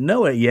she doesn't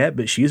know it yet,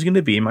 but she's going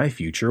to be my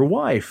future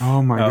wife.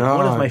 Oh, my God.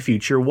 One of my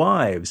future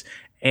wives.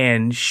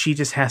 And she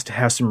just has to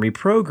have some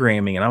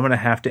reprogramming. And I'm going to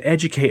have to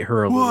educate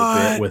her a little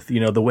bit with,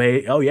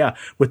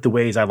 with the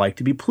ways I like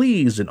to be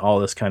pleased and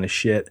all this kind of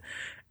shit.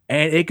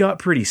 And it got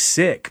pretty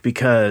sick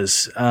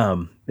because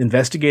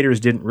investigators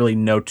didn't really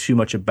know too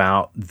much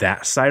about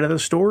that side of the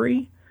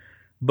story.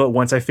 But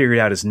once I figured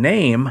out his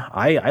name,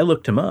 I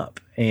looked him up,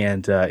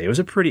 and it was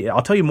a pretty.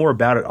 I'll tell you more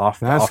about it off.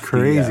 That's off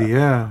crazy,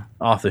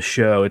 off the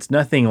show. It's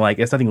nothing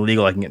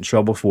legal I can get in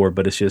trouble for,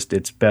 but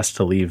it's best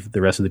to leave the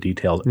rest of the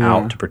details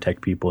out to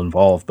protect people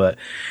involved. But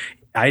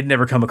I'd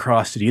never come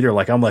across it either.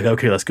 Like, I'm like,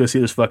 okay, let's go see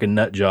this fucking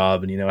nut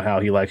job, and you know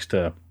how he likes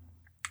to.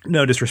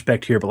 No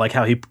disrespect here, but like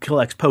how he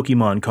collects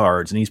Pokemon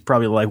cards, and he's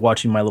probably like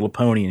watching My Little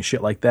Pony and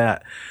shit like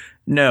that.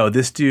 No,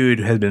 this dude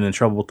has been in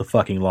trouble with the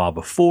fucking law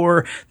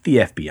before. The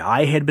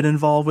FBI had been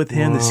involved with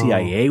him. Whoa. The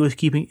CIA was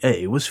keeping.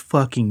 It was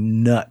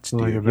fucking nuts,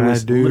 dude. Like it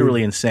was dude.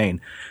 Literally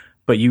insane.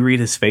 But you read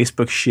his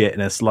Facebook shit,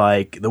 and it's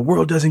like, the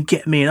world doesn't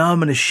get me, and I'm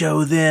going to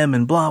show them,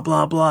 and blah,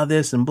 blah, blah,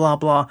 this, and blah,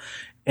 blah.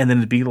 And then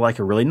it'd be like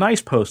a really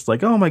nice post,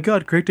 like, oh my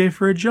God, great day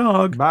for a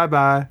jog.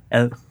 Bye-bye.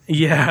 And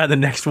yeah, the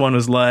next one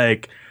was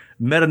like,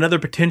 met another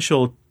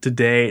potential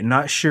today.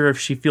 Not sure if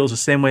she feels the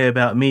same way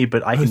about me,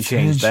 but I can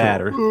change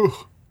that. Or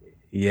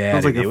yeah,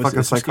 sounds like a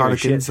fucking psychotic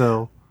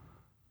incel.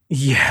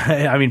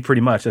 Yeah, I mean,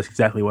 pretty much. That's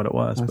exactly what it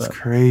was. That's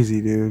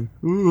crazy, dude.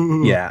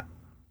 Ooh. Yeah.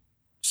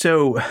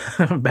 So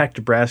back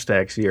to brass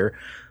tacks here.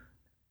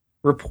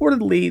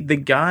 Reportedly, the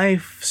guy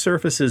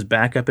surfaces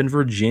back up in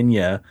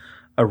Virginia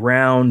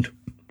around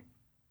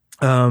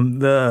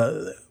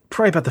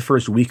probably about the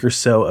first week or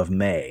so of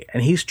May,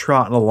 and he's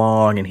trotting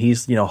along and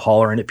he's, you know,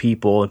 hollering at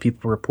people, and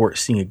people report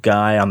seeing a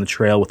guy on the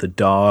trail with a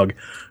dog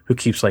who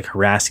keeps like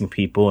harassing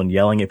people and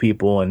yelling at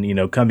people and, you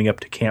know, coming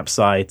up to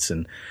campsites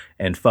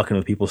and fucking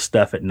with people's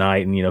stuff at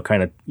night and, you know,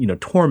 kind of, you know,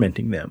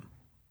 tormenting them.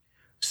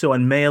 So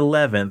on May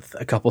 11th,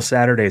 a couple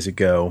Saturdays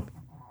ago,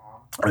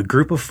 a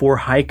group of 4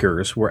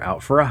 hikers were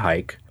out for a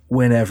hike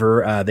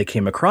whenever they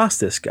came across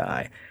this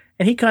guy.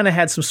 And he kind of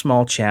had some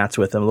small chats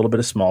with him, a little bit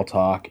of small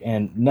talk,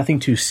 and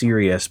nothing too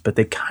serious. But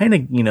they kind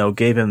of, you know,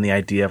 gave him the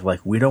idea of like,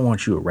 we don't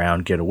want you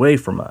around, get away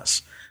from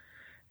us.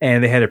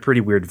 And they had a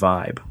pretty weird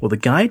vibe. Well, the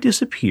guy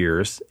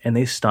disappears, and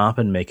they stop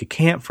and make a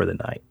camp for the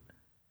night.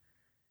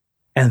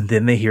 And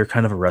then they hear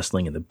kind of a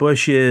rustling in the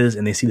bushes,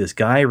 and they see this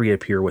guy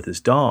reappear with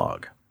his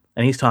dog.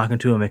 And he's talking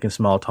to him, making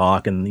small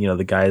talk, and, you know,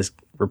 the guys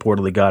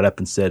reportedly got up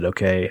and said,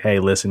 okay, hey,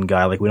 listen,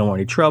 guy, like, we don't want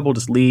any trouble,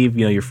 just leave,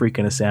 you know, you're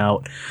freaking us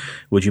out,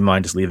 would you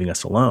mind just leaving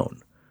us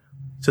alone?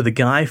 So the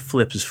guy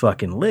flips his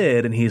fucking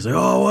lid, and he's like,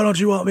 oh, why don't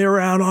you want me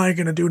around, I ain't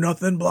gonna do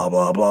nothing, blah,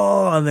 blah,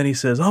 blah, and then he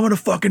says, I'm gonna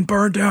fucking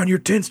burn down your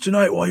tents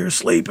tonight while you're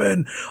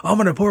sleeping, I'm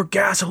gonna pour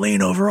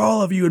gasoline over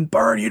all of you and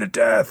burn you to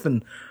death,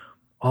 and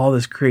all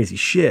this crazy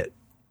shit.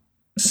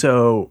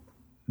 So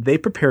they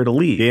prepare to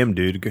leave. Damn,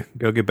 dude,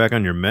 go get back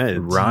on your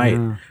meds. Right.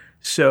 Yeah.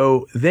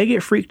 So they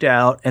get freaked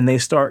out, and they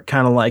start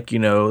kind of like, you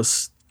know,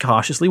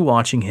 cautiously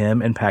watching him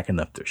and packing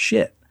up their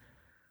shit.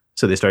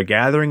 So they start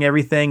gathering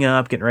everything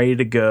up, getting ready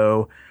to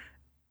go.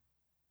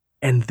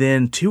 And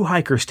then 2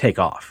 hikers take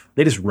off.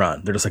 They just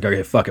run. They're just like,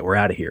 okay, fuck it, we're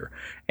out of here.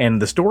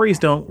 And the stories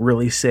don't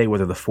really say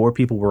whether the 4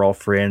 people were all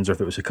friends or if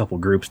it was a couple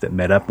groups that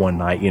met up one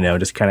night, you know,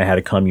 just kind of had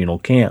a communal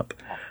camp.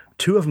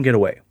 2 of them get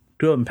away.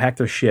 2 of them pack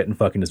their shit and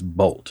fucking just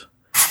bolt.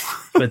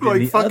 But then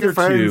like the other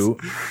friends. 2...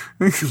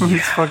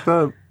 It's fucked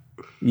up.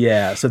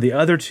 Yeah, so the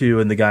other 2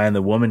 and the guy and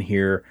the woman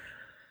here,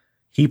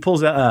 he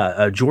pulls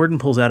out, Jordan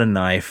pulls out a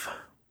knife.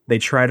 They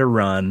try to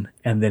run,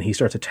 and then he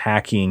starts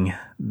attacking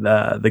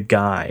the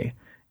guy.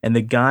 And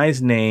the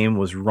guy's name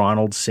was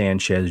Ronald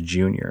Sanchez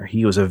Jr.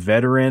 He was a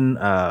veteran,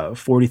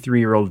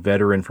 43-year-old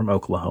veteran from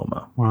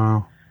Oklahoma.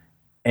 Wow.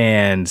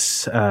 And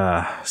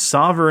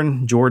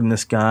Sovereign Jordan,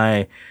 this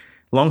guy,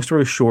 long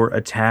story short,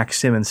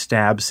 attacks him and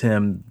stabs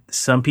him.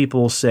 Some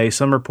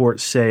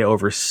reports say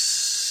over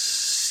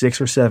 6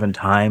 or 7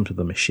 times with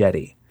a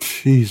machete.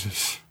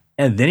 Jesus.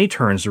 And then he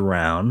turns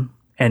around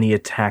and he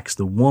attacks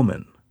the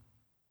woman.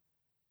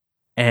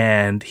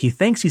 And he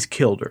thinks he's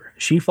killed her.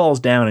 She falls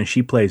down and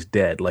she plays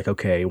dead. Like,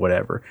 okay,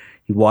 whatever.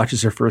 He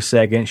watches her for a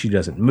second. She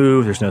doesn't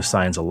move. There's no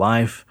signs of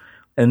life.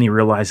 And then he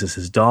realizes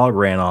his dog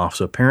ran off.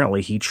 So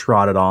apparently he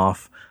trotted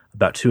off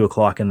about 2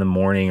 o'clock in the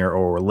morning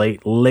or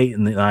late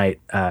in the night.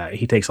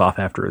 He takes off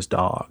after his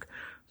dog.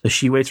 So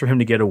she waits for him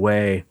to get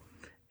away.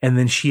 And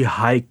then she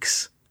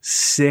hikes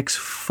 6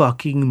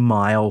 fucking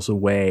miles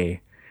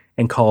away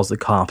and calls the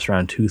cops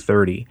around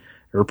 2:30.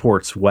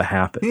 Reports what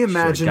happened. Can you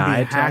imagine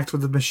being hacked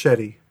with a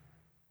machete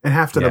and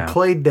have to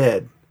play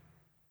dead,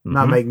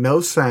 not make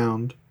no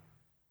sound,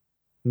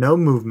 no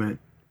movement,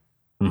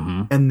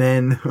 and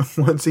then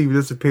once he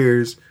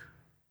disappears,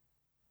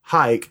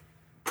 hike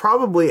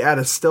probably at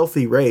a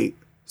stealthy rate,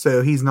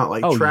 so he's not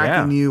like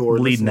tracking you or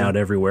bleeding out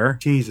everywhere.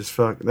 Jesus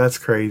fuck, that's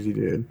crazy,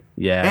 dude.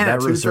 Yeah, and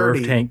that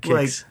reserve tank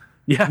kicks.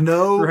 Like,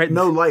 no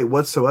light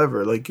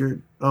whatsoever. Like you're,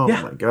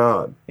 my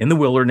God. In the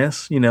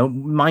wilderness, you know,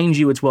 mind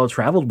you, it's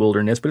well-traveled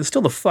wilderness, but it's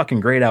still the fucking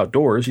great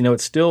outdoors. You know,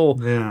 it's still,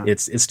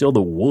 it's still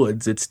the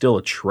woods. It's still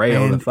a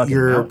trail. And the fucking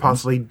you're mountains.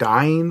 possibly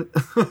dying.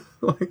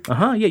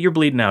 Yeah, you're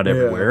bleeding out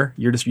everywhere.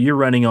 You're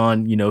running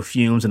on, you know,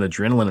 fumes and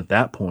adrenaline at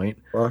that point.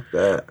 Fuck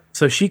that.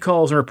 So she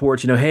calls and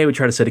reports, you know, hey, we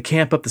tried to set a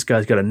camp up. This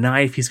guy's got a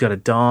knife. He's got a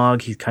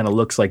dog. He kind of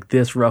looks like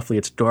this roughly.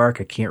 It's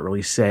dark. I can't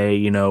really say,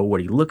 you know,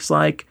 what he looks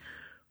like.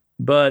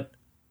 But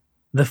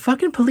the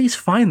fucking police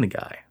find the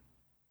guy.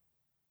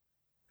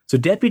 So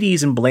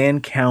deputies in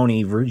Bland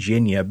County,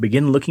 Virginia,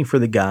 begin looking for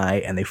the guy,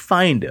 and they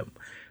find him.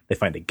 They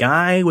find a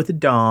guy with a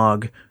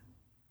dog,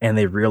 and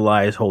they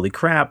realize, holy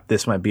crap,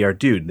 this might be our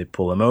dude. They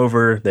pull him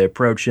over. They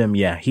approach him.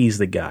 Yeah, he's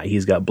the guy.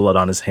 He's got blood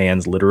on his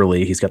hands,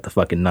 literally. He's got the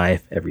fucking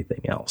knife,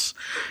 everything else.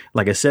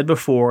 Like I said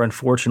before,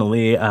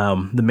 unfortunately,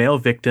 the male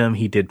victim,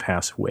 he did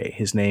pass away.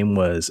 His name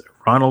was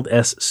Ronald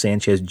S.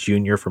 Sanchez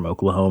Jr. from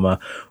Oklahoma,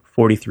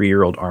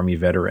 43-year-old Army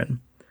veteran.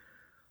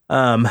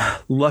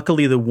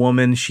 Luckily, the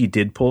woman, she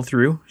did pull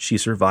through. She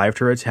survived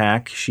her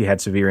attack. She had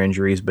severe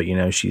injuries, but,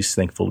 she's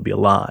thankful to be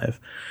alive.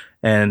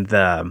 And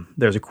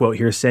there's a quote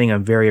here saying,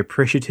 "I'm very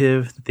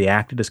appreciative that they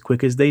acted as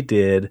quick as they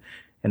did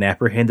and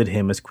apprehended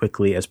him as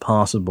quickly as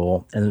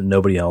possible and that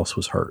nobody else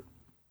was hurt."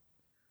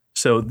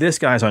 So this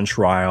guy's on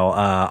trial.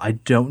 I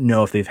don't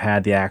know if they've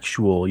had the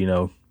actual,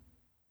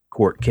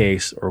 court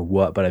case or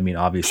what, but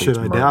obviously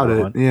I doubt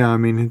it.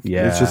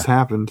 Yeah, it's just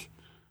happened.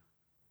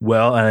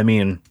 Well,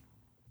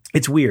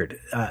 it's weird.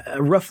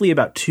 Roughly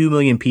about 2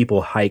 million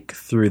people hike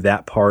through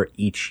that part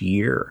each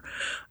year.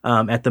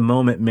 At the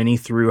moment, many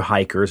through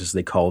hikers, as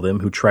they call them,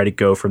 who try to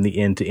go from the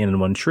inn to inn in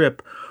one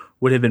trip,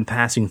 would have been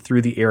passing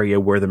through the area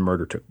where the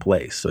murder took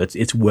place. So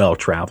it's well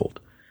traveled.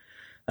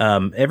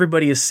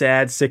 Everybody is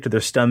sad, sick to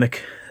their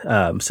stomach,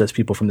 says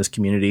people from this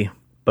community.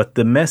 But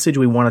the message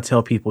we want to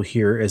tell people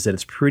here is that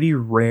it's pretty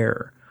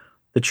rare.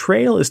 The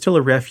trail is still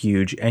a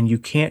refuge, and you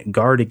can't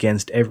guard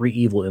against every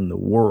evil in the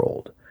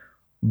world.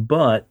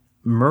 But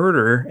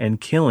murder and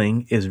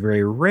killing is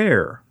very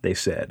rare, they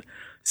said.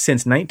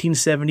 Since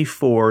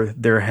 1974,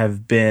 there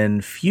have been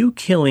few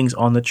killings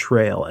on the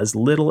trail, as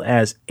little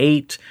as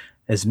 8,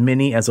 as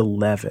many as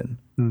 11.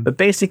 But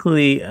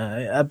basically,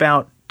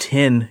 about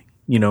 10,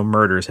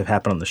 murders have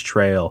happened on this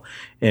trail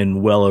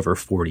in well over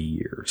 40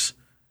 years.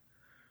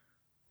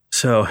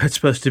 So it's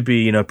supposed to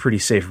be, a pretty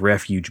safe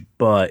refuge,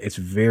 but it's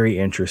very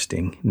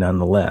interesting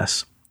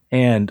nonetheless.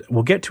 And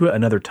we'll get to it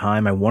another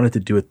time. I wanted to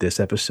do it this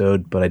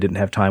episode, but I didn't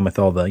have time with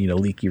all the,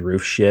 leaky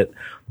roof shit.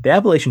 The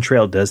Appalachian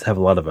Trail does have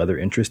a lot of other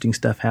interesting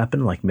stuff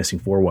happen, like missing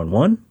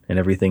 411 and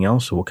everything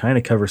else. So we'll kind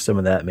of cover some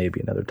of that maybe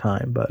another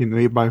time. But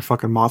maybe by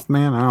fucking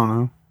Mothman? I don't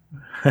know.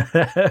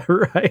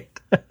 Right.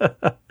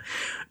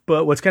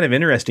 But what's kind of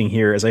interesting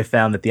here is I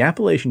found that the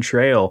Appalachian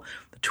Trail,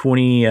 the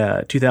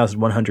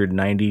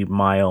 2,190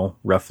 mile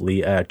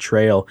roughly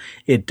trail,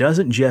 it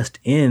doesn't just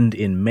end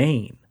in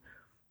Maine.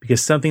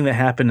 Because something that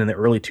happened in the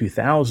early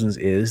 2000s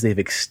is they've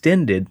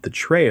extended the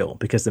trail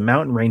because the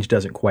mountain range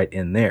doesn't quite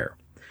end there.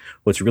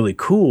 What's really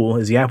cool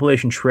is the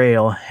Appalachian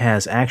Trail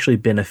has actually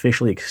been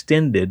officially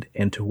extended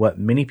into what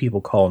many people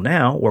call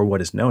now, or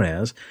what is known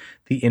as,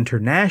 the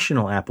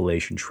International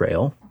Appalachian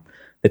Trail,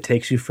 that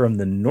takes you from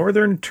the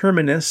northern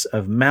terminus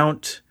of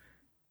Mount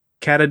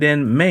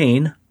Katahdin,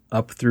 Maine,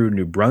 up through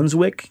New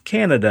Brunswick,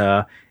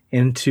 Canada,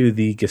 into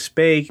the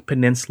Gaspé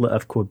Peninsula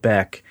of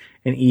Quebec,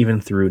 and even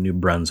through New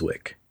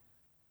Brunswick.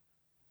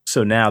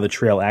 So now the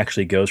trail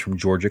actually goes from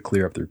Georgia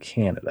clear up through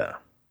Canada.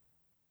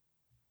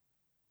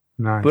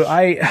 Nice. But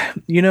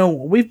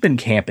we've been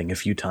camping a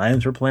few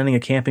times. We're planning a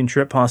camping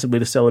trip possibly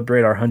to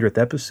celebrate our 100th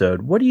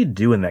episode. What do you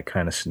do in that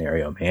kind of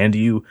scenario, man? Do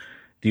you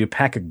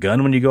pack a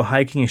gun when you go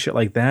hiking and shit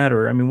like that?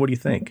 Or, what do you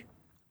think?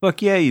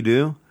 Fuck yeah, you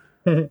do.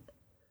 I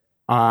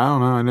don't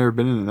know. I've never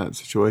been in that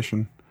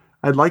situation.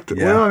 I'd like to.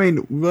 Yeah.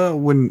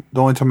 When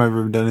the only time I've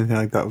ever done anything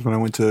like that was when I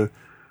went to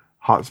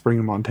Hot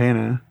Spring,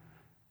 Montana,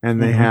 and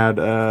they had,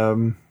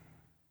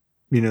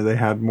 they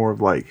had more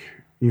of like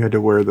you had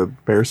to wear the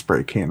bear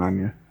spray can on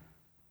you.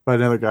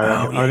 But another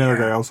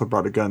guy also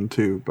brought a gun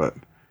too, but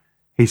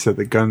he said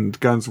the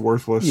gun's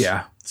worthless.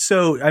 Yeah.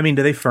 So, do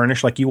they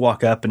furnish, like you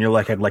walk up and you're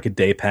like, I'd like a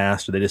day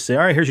pass, or they just say,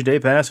 all right, here's your day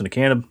pass and a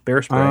can of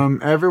bear spray?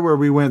 Everywhere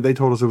we went, they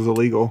told us it was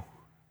illegal.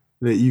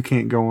 That you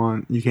can't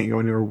go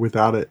anywhere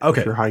without it.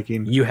 Okay. If you're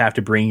hiking. You have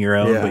to bring your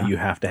own, but you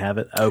have to have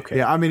it. Okay.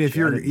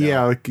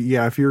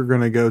 Yeah. If you're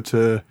going to go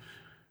to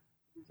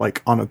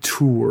like on a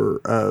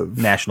tour of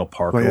national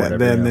park or whatever,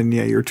 then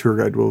your tour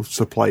guide will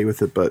supply you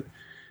with it. But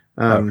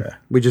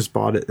we just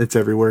bought it. It's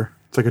everywhere.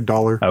 It's like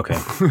 $1.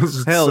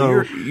 Okay.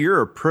 Hell,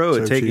 you're a pro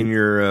at taking cheap.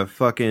 Your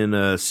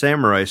fucking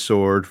samurai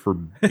sword for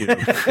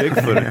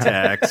Bigfoot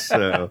attacks.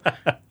 So,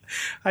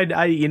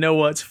 you know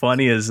what's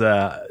funny is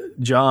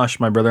Josh,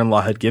 my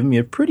brother-in-law, had given me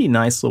a pretty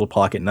nice little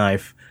pocket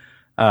knife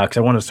because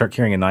I wanted to start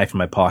carrying a knife in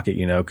my pocket.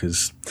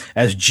 Because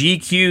as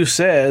GQ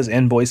says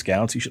in Boy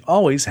Scouts, you should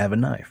always have a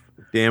knife.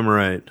 Damn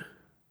right.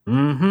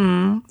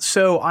 Mm-hmm.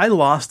 So I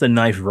lost the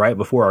knife right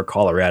before our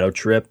Colorado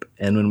trip,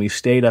 and when we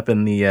stayed up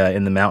in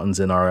the mountains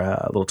in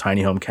our little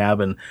tiny home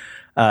cabin,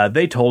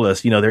 they told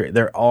us,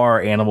 there are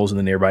animals in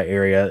the nearby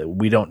area.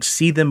 We don't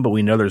see them, but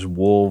we know there's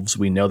wolves.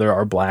 We know there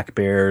are black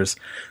bears.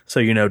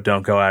 So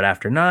don't go out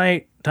after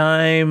night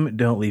time.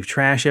 Don't leave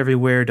trash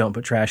everywhere. Don't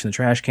put trash in the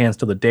trash cans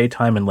till the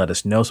daytime, and let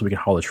us know so we can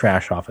haul the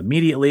trash off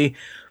immediately.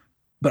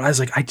 But I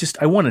was like,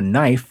 I want a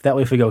knife. That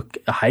way, if we go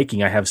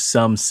hiking, I have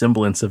some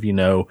semblance of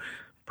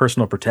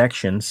personal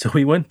protection. So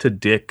we went to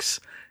Dick's,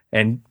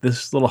 and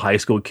this little high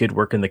school kid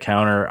working the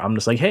counter, I'm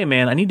just like, hey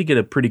man, I need to get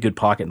a pretty good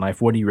pocket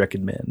knife. What do you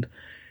recommend?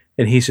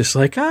 And he's just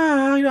like,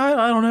 I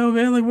don't know,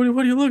 man. Like,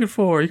 what are you looking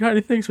for? You got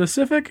anything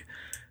specific?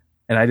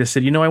 And I just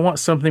said, I want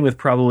something with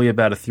probably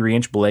about a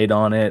 3-inch blade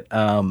on it.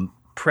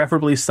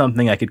 Preferably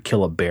something I could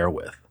kill a bear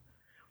with.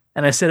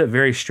 And I said it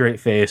very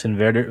straight face and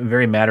very,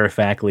 very matter of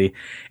factly.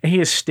 And he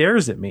just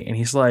stares at me and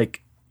he's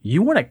like,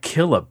 you want to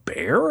kill a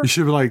bear? You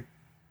should be like,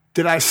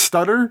 did I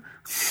stutter?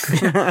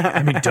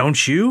 I mean,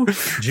 don't you,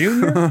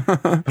 Junior?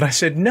 But I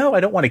said, no,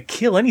 I don't want to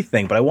kill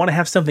anything, but I want to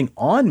have something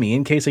on me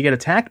in case I get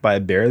attacked by a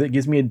bear that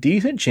gives me a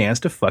decent chance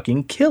to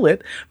fucking kill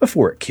it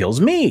before it kills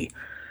me.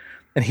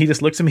 And he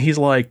just looks at me. He's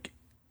like,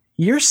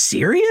 you're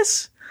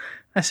serious?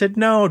 I said,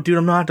 no, dude,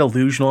 I'm not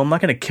delusional. I'm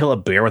not going to kill a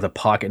bear with a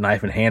pocket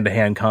knife in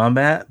hand-to-hand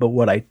combat. But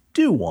what I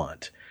do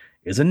want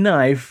is a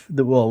knife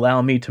that will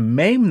allow me to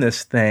maim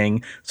this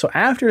thing. So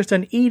after it's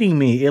done eating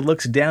me, it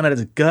looks down at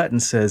its gut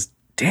and says,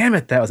 damn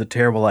it, that was a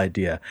terrible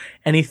idea.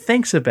 And he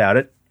thinks about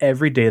it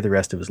every day the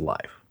rest of his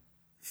life.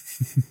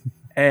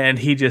 And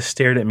he just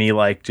stared at me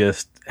like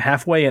just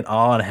halfway in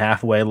awe and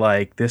halfway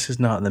like, this is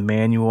not in the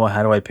manual.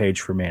 How do I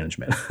page for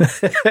management?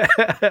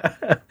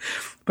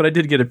 But I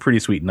did get a pretty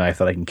sweet knife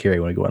that I can carry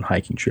when I go on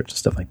hiking trips and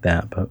stuff like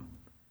that. But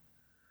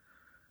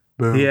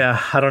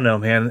yeah, I don't know,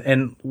 man.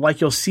 And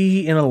like you'll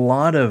see in a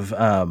lot of,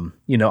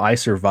 I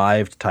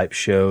survived type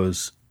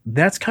shows,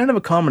 that's kind of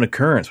a common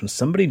occurrence when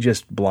somebody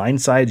just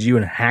blindsides you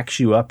and hacks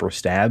you up or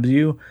stabs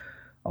you.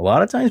 A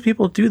lot of times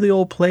people do the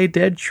old play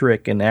dead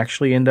trick and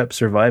actually end up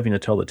surviving to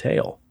tell the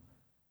tale.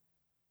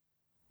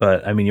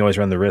 But, I mean, you always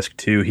run the risk,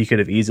 too. He could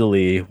have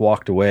easily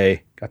walked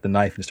away, got the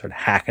knife, and started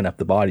hacking up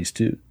the bodies,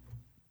 too.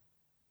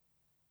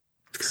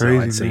 It's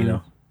crazy, so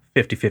I'd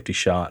say, 50-50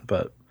 shot.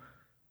 But,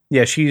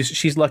 yeah,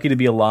 she's lucky to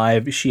be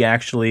alive. She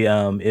actually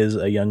is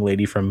a young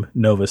lady from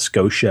Nova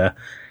Scotia,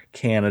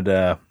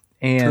 Canada.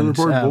 And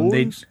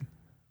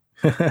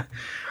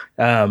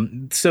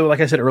so, like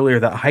I said earlier,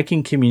 the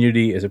hiking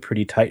community is a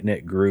pretty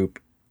tight-knit group.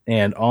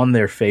 And on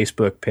their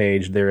Facebook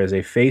page, there is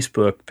a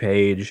Facebook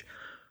page.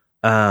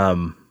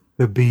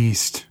 The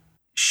Beast.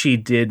 She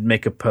did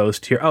make a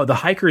post here. Oh, the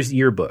Hiker's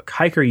Yearbook.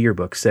 Hiker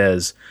Yearbook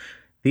says,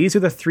 these are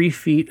the 3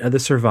 feet of the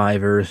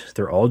survivors.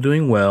 They're all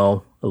doing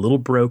well, a little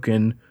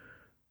broken,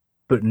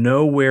 but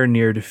nowhere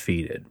near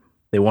defeated.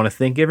 They want to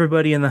thank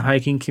everybody in the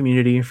hiking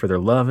community for their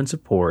love and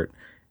support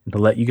and to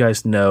let you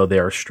guys know they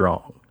are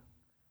strong.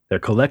 Their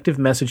collective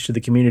message to the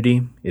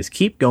community is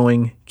keep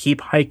going, keep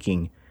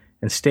hiking,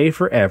 and stay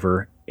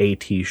forever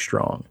AT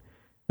strong.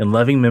 In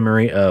loving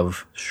memory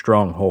of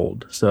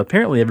Stronghold. So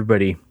apparently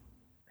everybody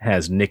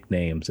has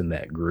nicknames in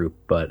that group,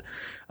 but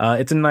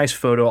it's a nice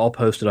photo. I'll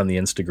post it on the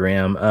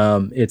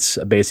Instagram. It's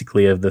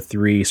basically of the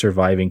 3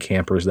 surviving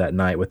campers that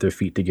night with their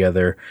feet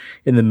together.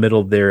 In the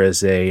middle, there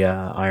is a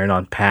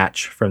iron-on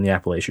patch from the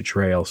Appalachian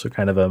Trail, so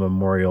kind of a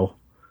memorial.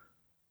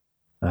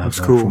 That's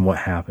cool. From what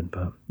happened,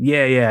 but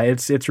yeah,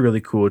 it's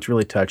really cool. It's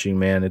really touching,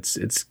 man.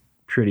 It's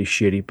pretty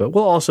shitty, but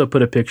we'll also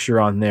put a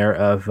picture on there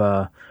of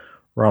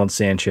Ronald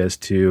Sanchez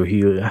too.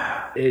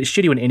 It's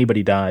shitty when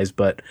anybody dies,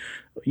 but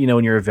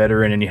when you're a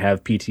veteran and you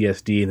have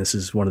PTSD, and this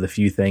is one of the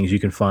few things you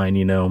can find,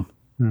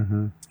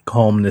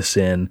 calmness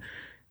in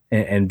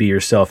and be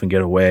yourself and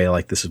get away.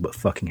 Like, this is what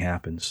fucking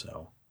happens.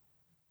 So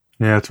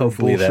yeah, it's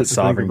hopefully that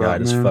sovereign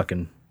god is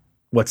fucking.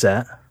 What's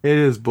that? It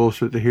is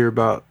bullshit to hear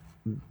about.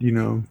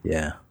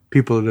 Yeah.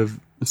 People that have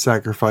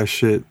sacrificed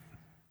shit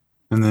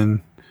and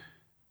then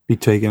be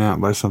taken out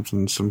by some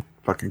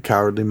fucking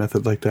cowardly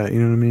method like that.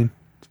 You know what I mean?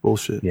 It's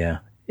bullshit. Yeah,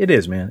 it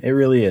is, man. It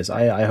really is.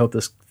 I hope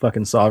this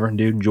fucking sovereign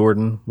dude,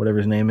 Jordan, whatever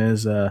his name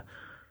is,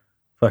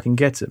 fucking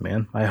gets it,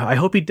 man. I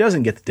hope he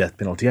doesn't get the death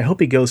penalty. I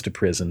hope he goes to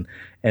prison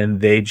and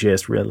they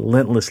just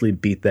relentlessly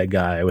beat that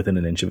guy within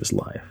an inch of his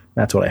life.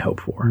 That's what I hope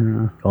for.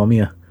 Yeah. Call me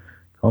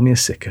a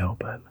sicko,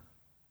 but.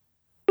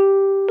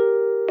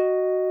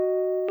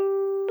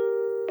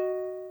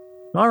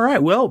 All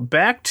right, well,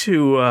 back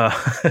to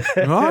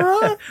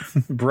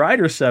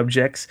brighter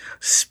subjects.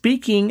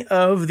 Speaking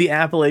of the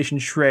Appalachian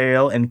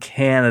Trail and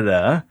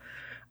Canada,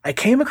 I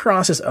came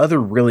across this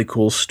other really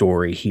cool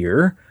story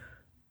here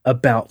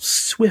about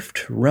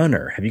Swift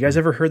Runner. Have you guys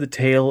ever heard the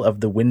tale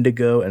of the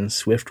Wendigo and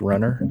Swift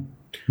Runner?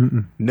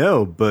 Mm-mm.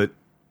 No, but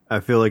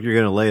I feel like you're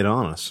going to lay it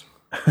on us.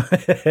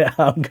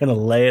 I'm going to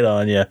lay it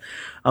on you.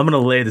 I'm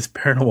going to lay this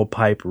paranormal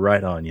pipe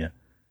right on you.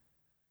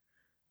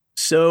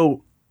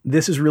 So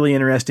this is really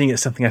interesting.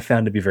 It's something I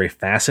found to be very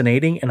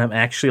fascinating, and I'm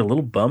actually a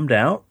little bummed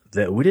out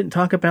that we didn't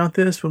talk about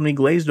this when we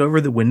glazed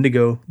over the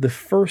Wendigo the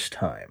first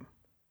time.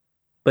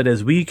 But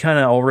as we kind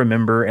of all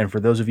remember, and for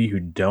those of you who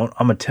don't,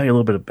 I'm going to tell you a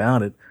little bit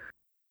about it.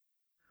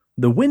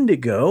 The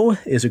Wendigo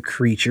is a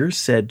creature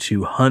said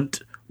to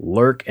hunt,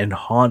 lurk, and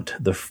haunt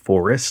the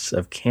forests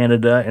of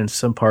Canada and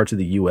some parts of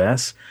the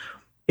U.S.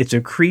 It's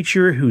a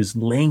creature who's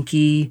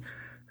lanky,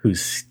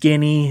 who's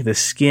skinny. The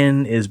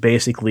skin is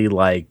basically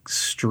like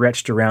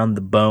stretched around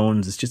the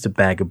bones. It's just a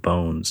bag of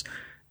bones.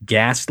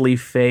 Ghastly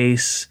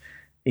face,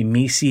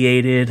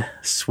 emaciated,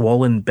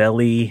 swollen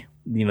belly,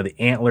 the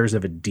antlers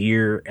of a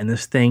deer, and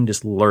this thing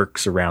just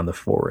lurks around the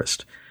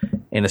forest.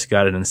 And it's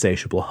got an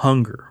insatiable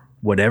hunger.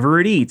 Whatever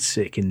it eats,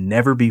 it can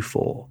never be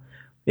full.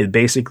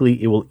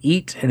 It will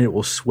eat and it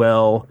will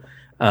swell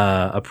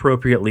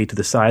appropriately to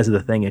the size of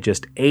the thing it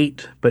just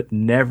ate, but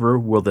never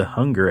will the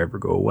hunger ever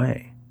go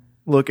away.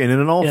 Look, and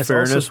in all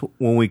fairness,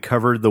 when we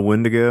covered the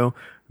Wendigo,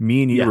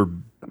 me and you were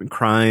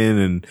crying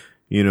and,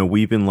 you know,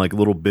 weeping like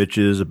little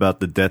bitches about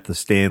the death of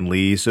Stan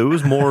Lee. So it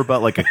was more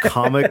about like a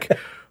comic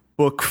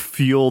book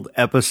fueled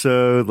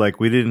episode. Like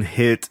we didn't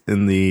hit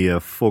in the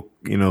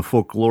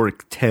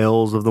folkloric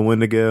tales of the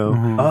Wendigo.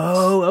 Mm-hmm.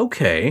 Oh,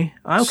 okay.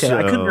 So,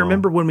 I couldn't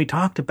remember when we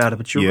talked about it,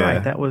 but you're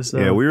right. That was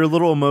we were a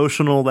little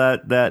emotional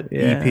that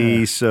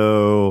EP.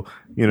 So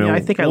I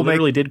think I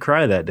literally did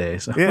cry that day.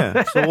 So.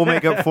 So we'll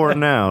make up for it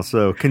now.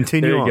 So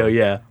continue. There you go.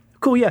 Yeah.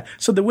 Cool, yeah.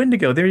 So the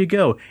Wendigo, there you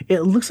go. It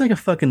looks like a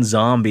fucking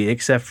zombie,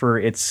 except for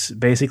it's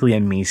basically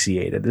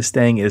emaciated. This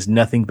thing is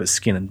nothing but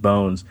skin and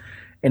bones,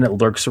 and it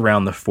lurks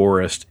around the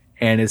forest.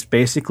 And it's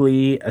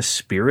basically a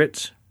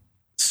spirit,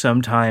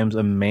 sometimes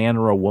a man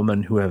or a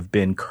woman who have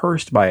been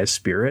cursed by a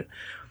spirit,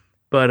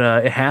 but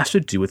it has to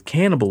do with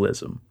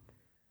cannibalism.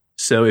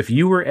 So if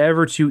you were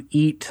ever to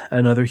eat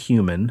another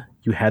human,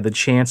 you had the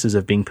chances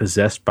of being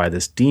possessed by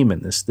this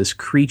demon, this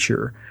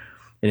creature.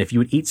 And if you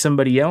would eat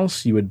somebody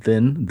else, you would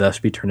then thus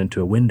be turned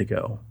into a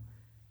Wendigo.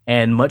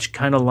 And much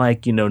kind of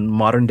like,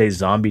 modern day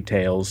zombie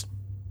tales,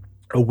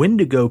 a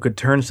Wendigo could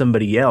turn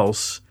somebody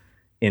else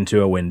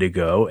into a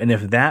Wendigo. And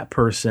if that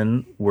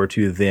person were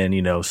to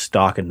then,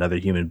 stalk another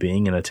human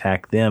being and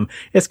attack them,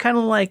 it's kind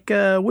of like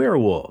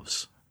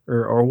werewolves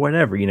or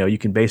whatever. You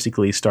can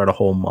basically start a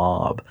whole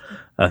mob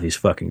of these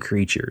fucking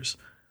creatures.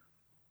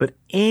 But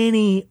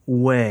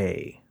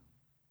anyway,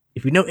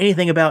 if you know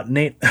anything about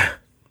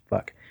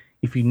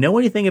If you know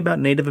anything about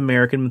Native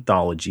American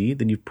mythology,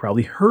 then you've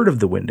probably heard of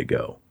the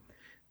Wendigo.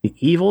 The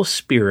evil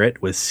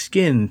spirit with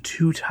skin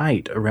too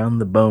tight around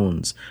the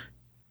bones,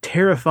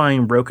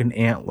 terrifying broken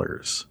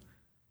antlers.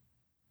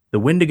 The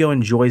Wendigo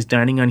enjoys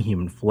dining on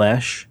human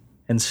flesh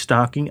and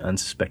stalking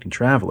unsuspecting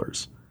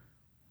travelers.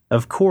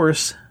 Of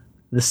course,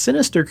 the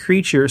sinister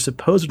creature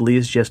supposedly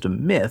is just a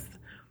myth,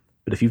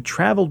 but if you've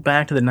traveled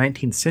back to the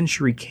 19th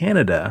century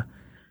Canada,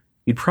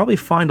 you'd probably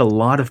find a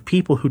lot of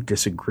people who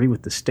disagree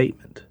with the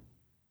statement.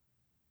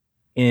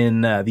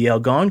 In the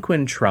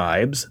Algonquin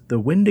tribes, the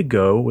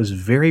Wendigo was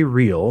very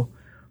real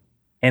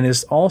and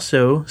is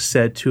also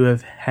said to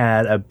have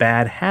had a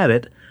bad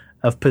habit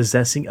of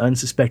possessing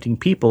unsuspecting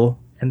people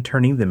and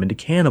turning them into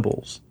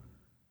cannibals.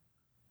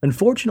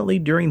 Unfortunately,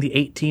 during the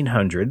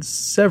 1800s,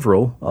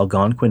 several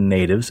Algonquin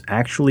natives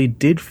actually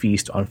did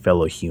feast on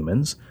fellow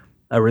humans,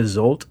 a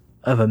result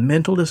of a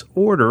mental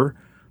disorder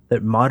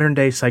that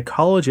modern-day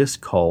psychologists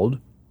called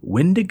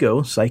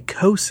Wendigo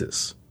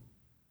psychosis.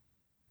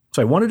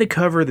 So I wanted to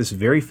cover this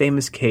very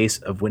famous case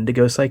of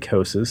Wendigo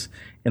psychosis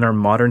in our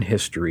modern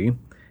history,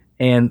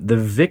 and the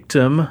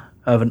victim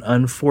of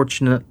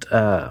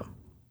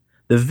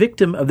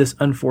this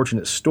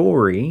unfortunate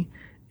story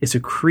is a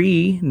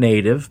Cree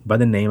native by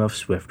the name of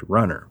Swift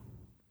Runner.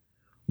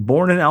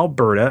 Born in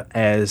Alberta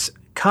as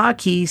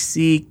Kaki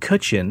C.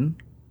 Kutchin,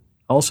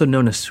 also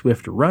known as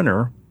Swift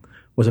Runner,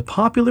 was a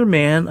popular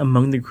man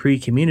among the Cree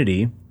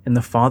community and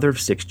the father of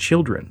 6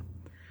 children.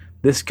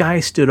 This guy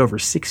stood over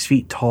 6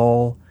 feet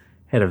tall,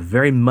 had a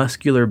very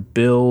muscular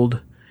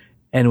build,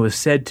 and was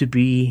said to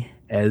be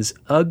as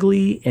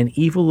ugly and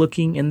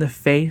evil-looking in the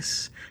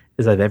face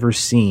as I've ever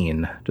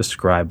seen,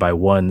 described by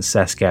one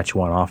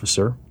Saskatchewan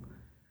officer.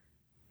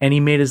 And he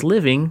made his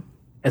living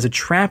as a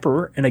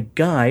trapper and a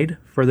guide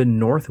for the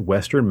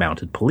Northwestern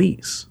Mounted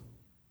Police.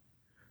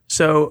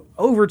 So,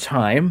 over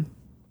time,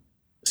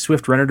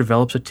 Swift Runner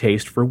develops a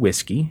taste for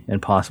whiskey,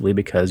 and possibly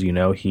because,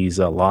 he's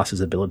lost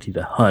his ability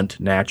to hunt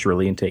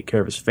naturally and take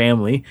care of his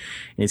family, and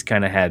he's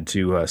kind of had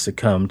to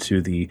succumb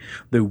to the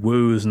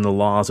woos and the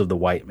laws of the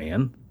white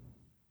man.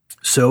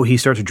 So he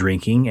starts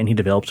drinking, and he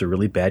develops a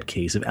really bad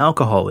case of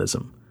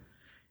alcoholism.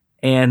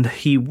 And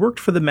he worked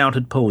for the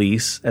mounted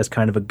police as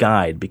kind of a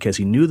guide because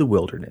he knew the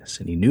wilderness,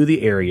 and he knew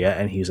the area,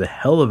 and he's a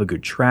hell of a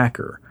good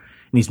tracker.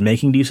 And he's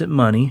making decent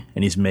money,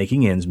 and he's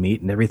making ends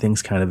meet, and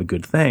everything's kind of a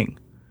good thing.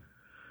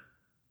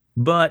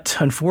 But,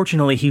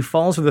 unfortunately, he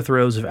falls to the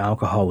throes of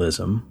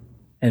alcoholism,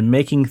 and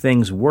making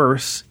things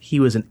worse, he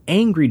was an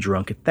angry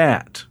drunk at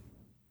that.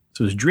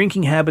 So his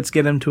drinking habits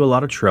get him to a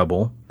lot of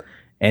trouble,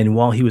 and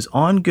while he was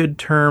on good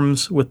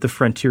terms with the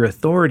frontier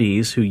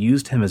authorities who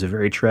used him as a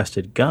very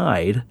trusted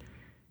guide,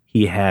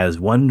 he has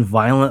one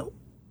violent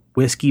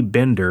whiskey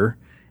bender,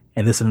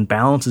 and this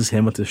unbalances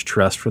him with his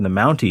trust from the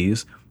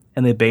Mounties,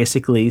 and they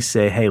basically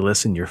say, hey,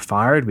 listen, you're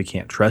fired, we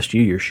can't trust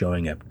you, you're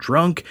showing up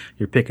drunk,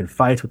 you're picking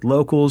fights with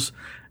locals,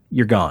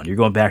 you're gone. You're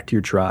going back to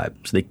your tribe.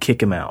 So they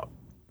kick him out.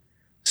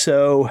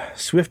 So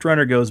Swift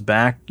Runner goes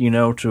back,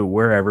 to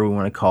wherever we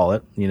want to call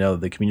it,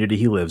 the community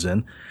he lives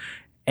in.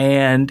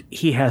 And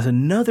he has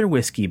another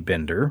whiskey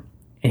bender,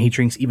 and he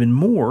drinks even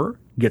more,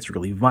 gets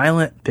really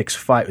violent, picks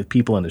fight with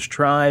people in his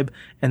tribe,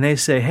 and they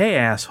say, hey,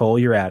 asshole,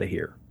 you're out of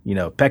here.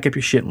 Pack up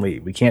your shit and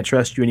leave. We can't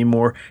trust you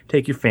anymore.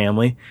 Take your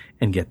family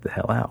and get the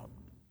hell out.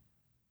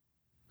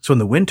 So in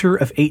the winter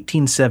of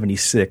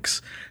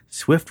 1876,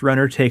 Swift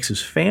Runner takes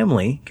his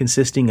family,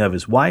 consisting of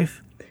his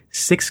wife,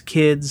 6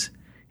 kids,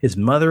 his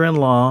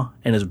mother-in-law,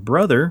 and his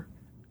brother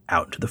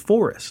out into the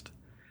forest.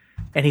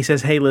 And he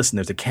says, hey, listen,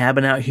 there's a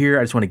cabin out here.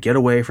 I just want to get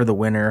away for the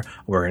winter.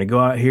 We're going to go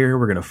out here.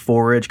 We're going to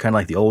forage, kind of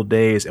like the old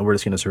days, and we're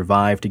just going to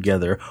survive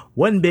together.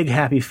 One big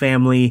happy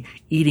family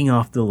eating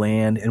off the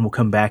land, and we'll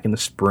come back in the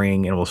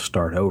spring and we'll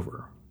start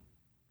over.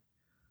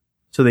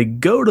 So they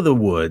go to the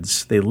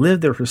woods. They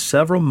live there for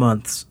several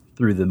months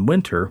through the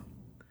winter,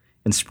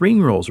 and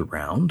spring rolls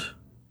around,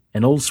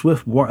 and old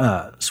Swift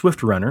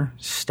Runner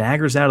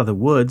staggers out of the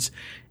woods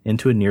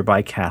into a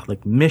nearby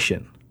Catholic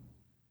mission.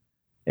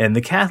 And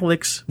the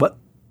Catholics, what?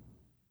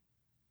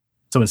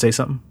 Someone say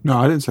something? No,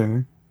 I didn't say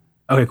anything.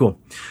 Okay, cool.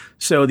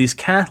 So these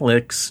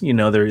Catholics,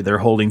 they're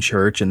holding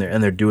church and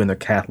they're doing their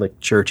Catholic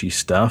churchy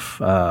stuff.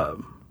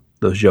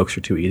 Those jokes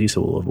are too easy,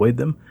 so we'll avoid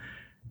them.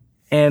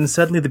 And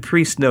suddenly the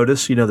priest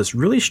notice, this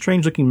really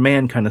strange looking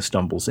man kind of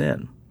stumbles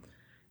in.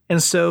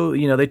 And so,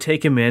 they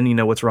take him in,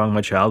 what's wrong,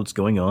 my child? What's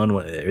going on?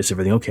 Is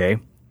everything okay?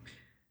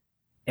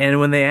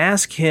 And when they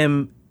ask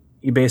him,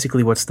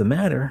 basically, what's the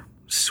matter?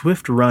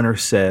 Swift Runner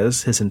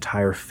says his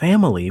entire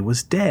family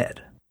was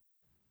dead.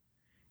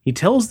 He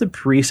tells the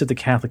priest at the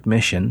Catholic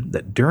mission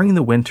that during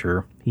the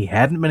winter, he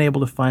hadn't been able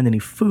to find any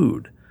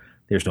food.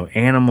 There's no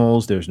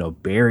animals, there's no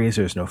berries,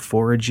 there's no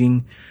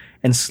foraging.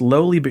 And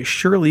slowly but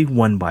surely,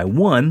 one by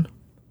one,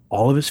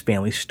 all of his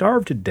family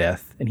starved to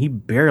death and he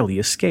barely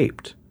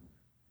escaped.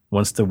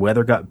 Once the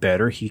weather got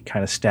better, he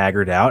kind of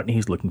staggered out and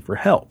he's looking for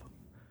help.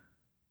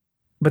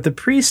 But the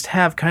priests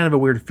have kind of a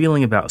weird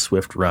feeling about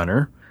Swift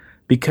Runner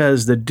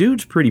because the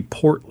dude's pretty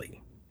portly.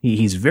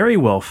 He's very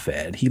well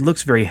fed. He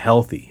looks very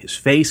healthy. His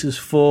face is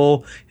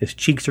full. His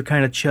cheeks are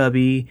kind of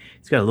chubby.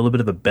 He's got a little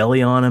bit of a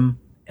belly on him.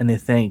 And they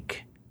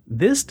think,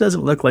 this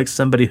doesn't look like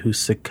somebody who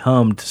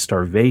succumbed to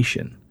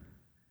starvation.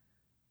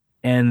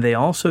 And they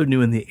also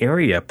knew in the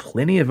area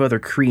plenty of other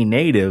Cree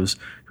natives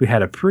who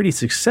had a pretty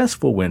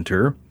successful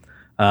winter,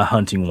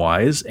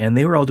 hunting-wise, and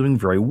they were all doing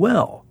very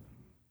well.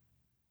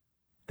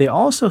 They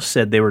also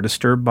said they were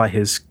disturbed by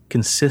his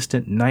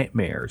consistent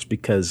nightmares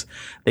because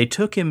they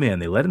took him in.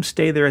 They let him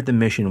stay there at the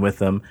mission with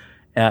them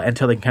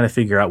until they can kind of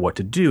figure out what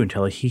to do,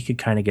 until he could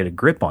kind of get a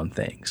grip on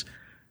things.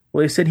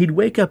 Well, they said he'd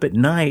wake up at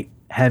night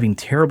having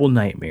terrible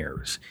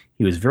nightmares.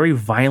 He was very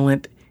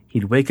violent.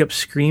 He'd wake up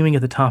screaming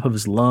at the top of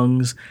his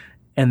lungs,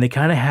 and they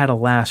kind of had a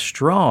last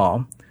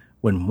straw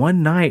when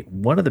one night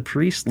one of the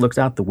priests looked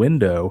out the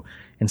window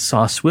and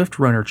saw Swift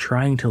Runner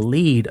trying to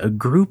lead a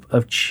group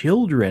of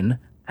children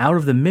out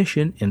of the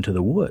mission into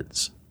the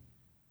woods.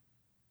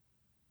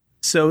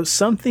 So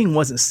something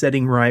wasn't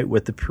setting right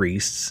with the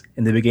priests,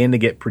 and they began to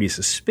get pretty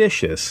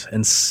suspicious,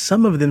 and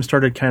some of them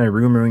started kind of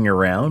rumoring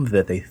around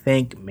that they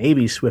think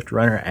maybe Swift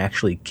Runner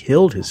actually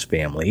killed his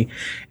family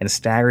and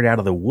staggered out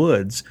of the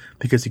woods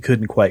because he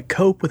couldn't quite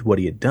cope with what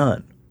he had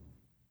done.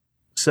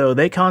 So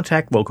they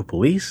contact local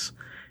police,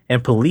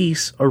 and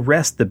police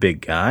arrest the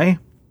big guy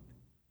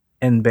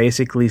and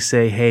basically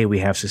say, hey, we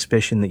have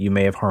suspicion that you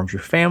may have harmed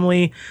your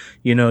family.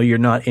 You're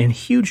not in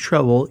huge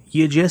trouble.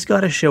 You just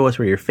got to show us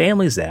where your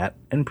family's at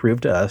and prove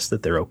to us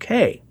that they're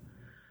okay.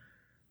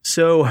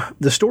 So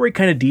the story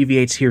kind of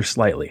deviates here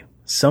slightly.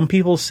 Some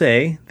people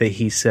say that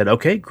he said,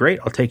 okay, great,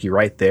 I'll take you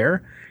right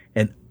there.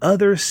 And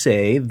others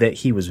say that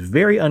he was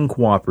very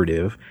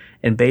uncooperative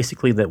and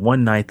basically that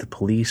one night the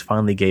police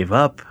finally gave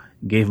up,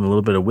 gave him a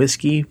little bit of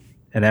whiskey,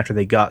 and after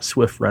they got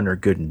Swift Runner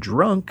good and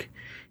drunk,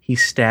 he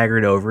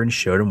staggered over and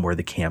showed him where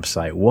the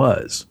campsite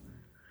was.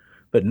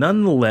 But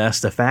nonetheless,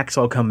 the facts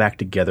all come back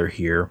together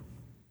here.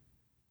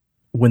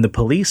 When the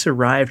police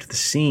arrived at the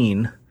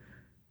scene,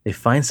 they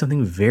find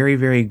something very,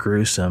 very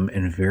gruesome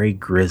and very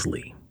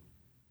grisly.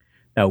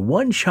 Now,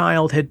 one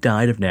child had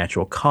died of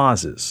natural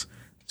causes.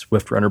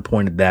 Swift Runner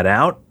pointed that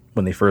out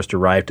when they first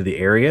arrived to the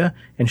area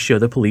and showed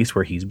the police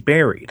where he's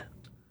buried.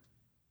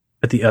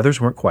 But the others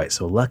weren't quite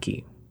so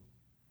lucky,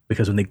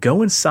 because when they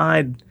go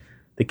inside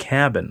the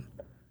cabin,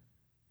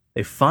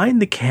 they find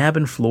the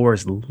cabin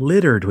floors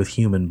littered with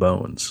human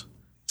bones.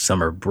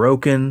 Some are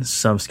broken,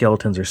 some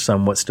skeletons are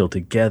somewhat still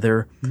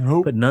together,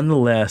 but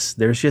nonetheless,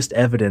 there's just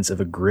evidence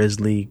of a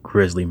grisly,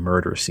 grisly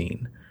murder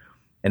scene.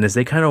 And as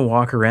they kind of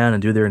walk around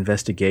and do their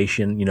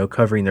investigation,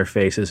 covering their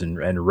faces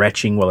and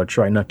retching while they're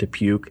trying not to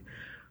puke,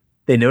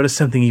 they notice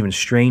something even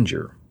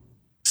stranger.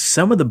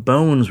 Some of the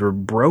bones were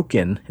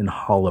broken and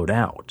hollowed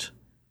out.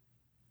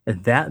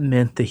 And that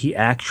meant that he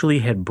actually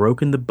had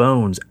broken the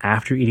bones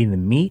after eating the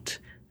meat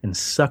and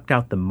sucked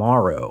out the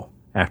marrow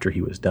after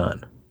he was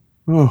done.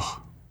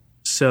 Oh.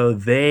 So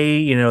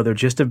they, they're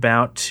just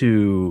about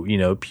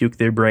to, puke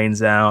their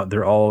brains out.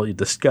 They're all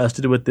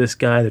disgusted with this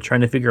guy. They're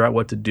trying to figure out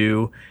what to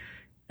do.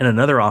 And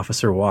another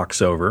officer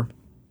walks over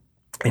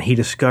and he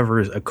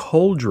discovers a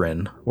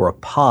cauldron or a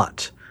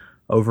pot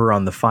over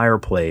on the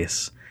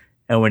fireplace.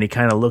 And when he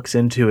kind of looks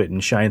into it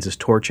and shines his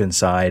torch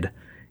inside,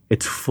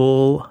 it's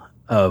full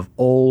of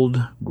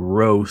old,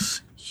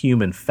 gross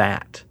human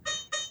fat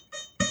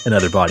and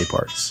other body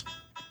parts.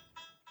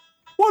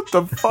 What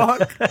the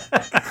fuck?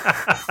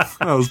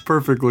 That was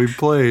perfectly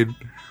played.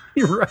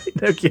 You're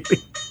right. No kidding.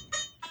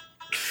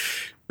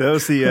 That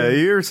was the.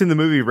 You ever seen the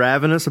movie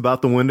Ravenous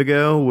about the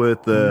Wendigo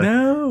with the?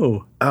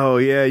 No. Oh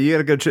yeah, you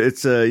gotta go.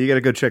 You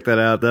gotta go check that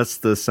out. That's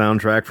the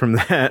soundtrack from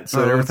that.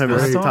 So every time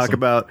they talk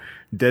about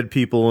dead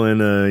people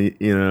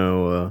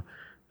and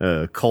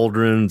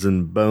cauldrons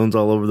and bones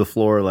all over the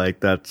floor, like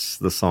that's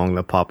the song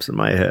that pops in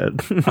my head.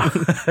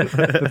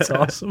 That's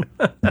awesome.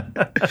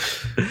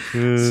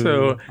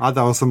 So I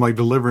thought it was some like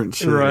deliverance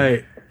shit.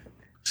 Right.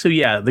 So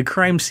yeah, the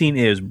crime scene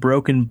is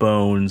broken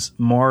bones,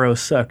 marrow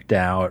sucked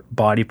out,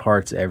 body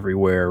parts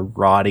everywhere,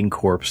 rotting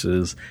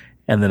corpses,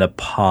 and then a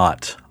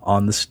pot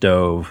on the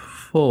stove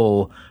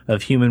full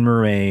of human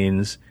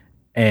remains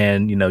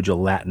and,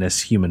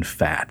 gelatinous human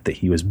fat that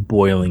he was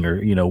boiling or,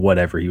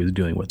 whatever he was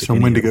doing with it. Some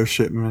Wendigo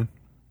shit, man.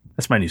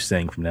 That's my new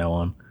saying from now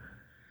on.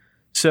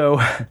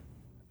 So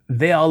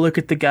they all look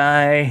at the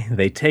guy,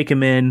 they take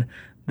him in,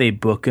 they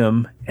book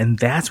him, and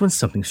that's when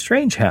something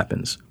strange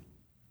happens.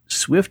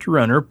 Swift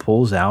Runner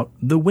pulls out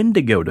the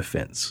Wendigo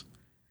defense.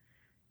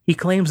 He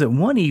claims that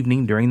one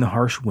evening during the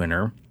harsh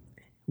winter,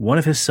 one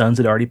of his sons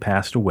had already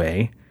passed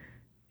away,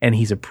 and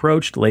he's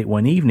approached late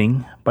one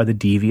evening by the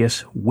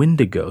devious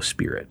Wendigo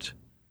spirit.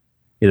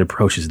 It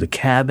approaches the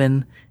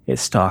cabin, it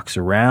stalks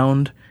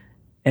around,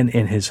 and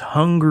in his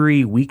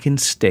hungry,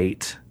 weakened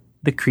state,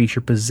 the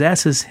creature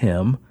possesses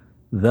him,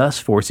 thus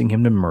forcing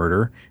him to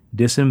murder,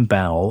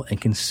 disembowel,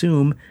 and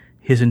consume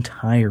his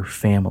entire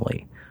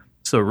family.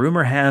 So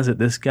rumor has it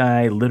this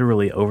guy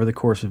literally, over the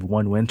course of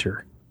one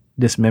winter,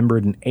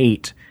 dismembered and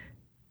ate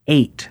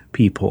 8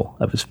 people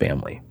of his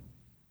family.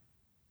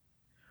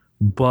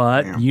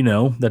 But,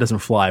 that doesn't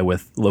fly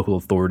with local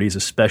authorities,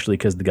 especially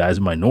because the guy's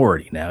a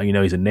minority now.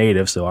 He's a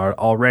native, so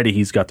already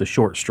he's got the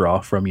short straw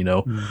from,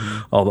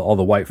 all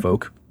the white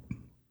folk.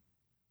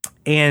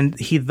 And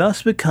he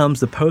thus becomes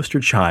the poster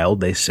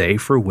child, they say,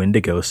 for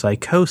Wendigo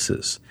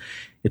psychosis.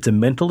 It's a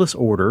mental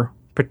disorder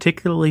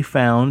particularly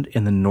found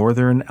in the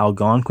northern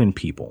Algonquin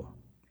people.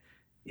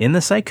 In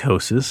the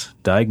psychosis,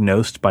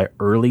 diagnosed by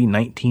early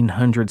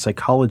 1900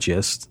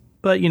 psychologists,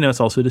 but, it's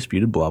also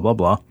disputed, blah, blah,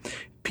 blah,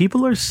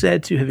 people are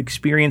said to have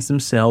experienced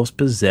themselves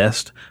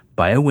possessed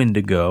by a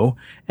Wendigo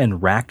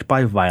and racked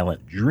by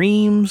violent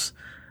dreams,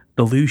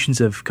 delusions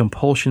of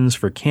compulsions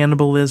for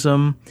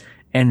cannibalism,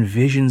 and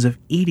visions of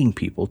eating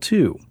people,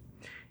 too.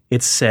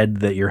 It's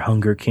said that your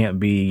hunger can't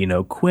be,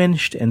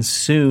 quenched, and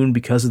soon,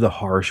 because of the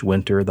harsh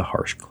winter, the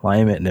harsh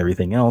climate, and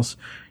everything else,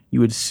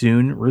 you would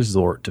soon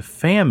resort to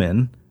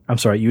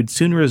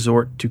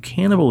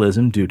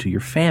cannibalism due to your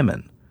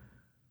famine.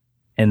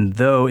 And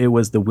though it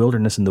was the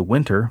wilderness in the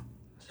winter,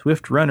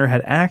 Swift Runner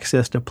had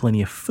access to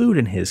plenty of food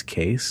in his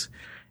case,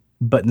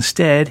 but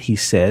instead, he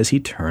says he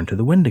turned to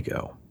the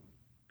Wendigo.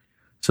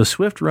 So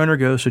Swift Runner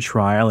goes to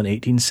trial in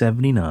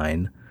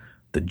 1879.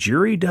 The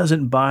jury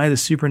doesn't buy the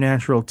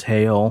supernatural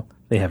tale.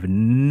 They have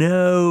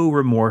no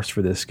remorse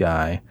for this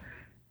guy.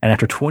 And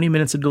after 20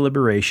 minutes of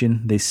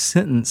deliberation, they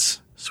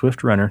sentence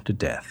Swift Runner to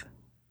death.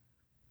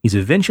 He's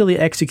eventually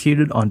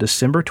executed on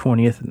December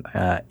 20th,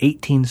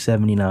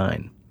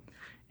 1879.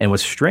 And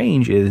what's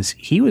strange is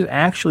he was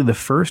actually the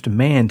first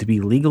man to be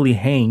legally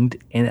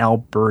hanged in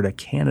Alberta,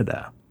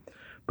 Canada.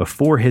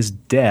 Before his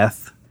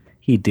death,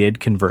 he did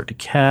convert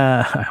to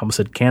I almost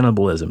said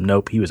cannibalism.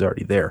 Nope, he was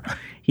already there.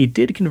 He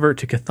did convert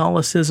to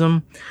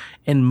Catholicism,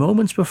 and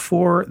moments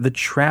before the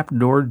trap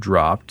door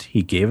dropped,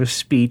 he gave a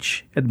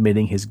speech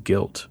admitting his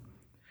guilt.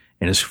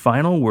 And his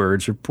final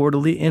words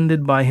reportedly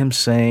ended by him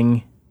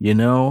saying,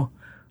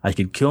 I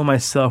could kill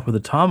myself with a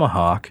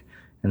tomahawk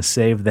and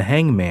save the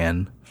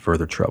hangman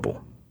further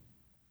trouble.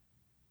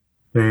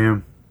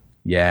 Damn.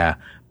 Yeah,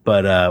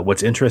 but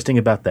what's interesting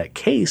about that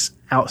case,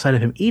 outside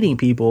of him eating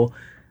people,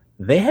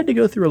 they had to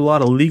go through a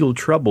lot of legal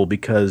trouble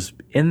because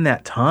in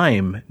that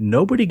time,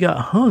 nobody got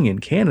hung in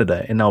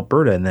Canada, in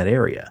Alberta, in that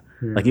area.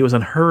 Yeah. Like, it was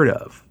unheard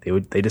of.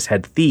 They just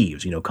had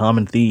thieves,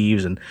 common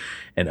thieves and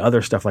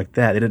other stuff like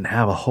that. They didn't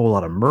have a whole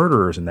lot of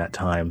murderers in that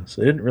time,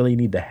 so they didn't really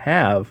need to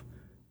have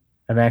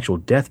an actual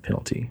death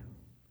penalty.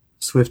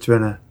 Swift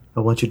Runner,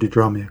 I want you to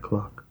draw me a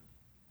clock.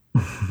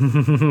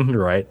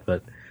 Right,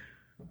 but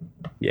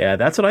yeah,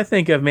 that's what I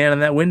think of, man, in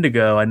that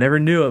Wendigo. I never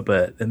knew it,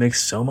 but it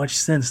makes so much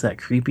sense, that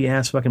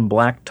creepy-ass fucking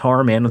black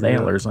tar man with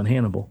antlers on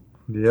Hannibal.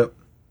 Yep.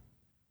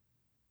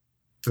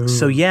 Ooh.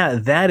 So yeah,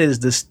 that is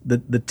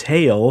the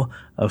tale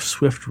of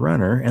Swift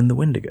Runner and the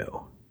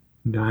Wendigo.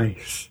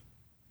 Nice.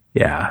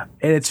 Yeah,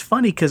 and it's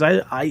funny because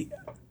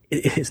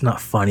it's not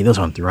funny, those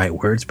aren't the right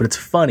words, but it's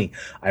funny.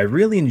 I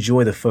really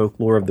enjoy the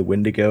folklore of the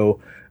Wendigo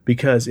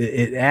because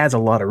it adds a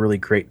lot of really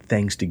great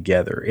things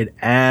together. It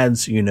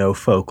adds,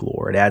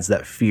 folklore. It adds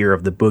that fear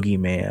of the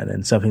boogeyman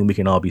and something we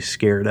can all be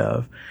scared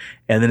of.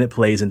 And then it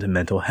plays into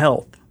mental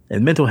health.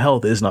 And mental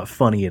health is not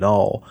funny at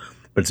all,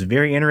 but it's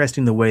very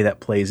interesting the way that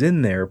plays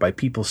in there by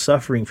people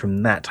suffering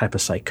from that type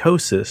of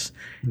psychosis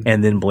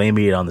and then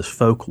blaming it on this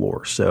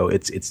folklore. So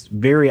it's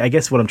very, I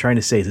guess what I'm trying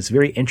to say is it's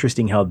very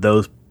interesting how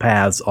those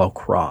paths all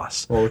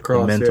cross. All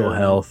across, mental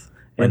health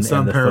and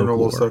some the paranormal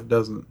folklore. Stuff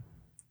doesn't.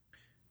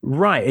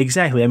 Right,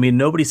 exactly. I mean,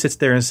 nobody sits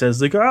there and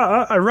says, like,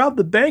 I robbed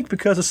the bank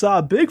because I saw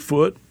a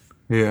Bigfoot.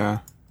 Yeah.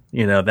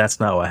 That's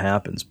not what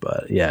happens.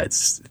 But yeah,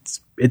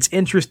 it's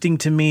interesting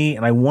to me,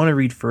 and I want to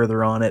read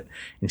further on it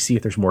and see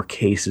if there's more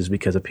cases,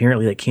 because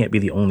apparently that can't be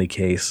the only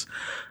case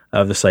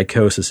of the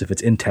psychosis if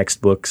it's in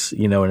textbooks,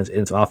 and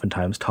it's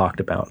oftentimes talked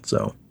about.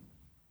 So,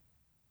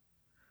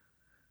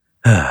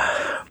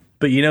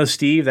 but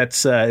Steve,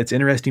 that's it's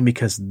interesting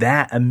because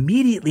that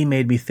immediately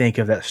made me think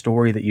of that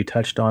story that you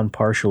touched on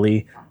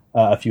partially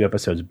a few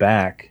episodes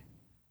back.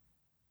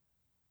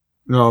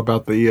 No,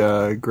 about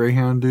the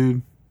Greyhound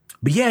dude.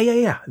 But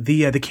yeah.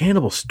 The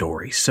cannibal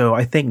story. So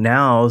I think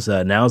now's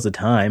the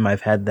time.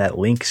 I've had that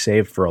link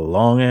saved for a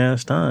long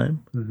ass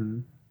time. Mm-hmm.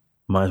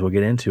 Might as well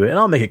get into it, and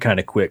I'll make it kind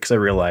of quick because I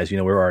realize we're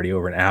already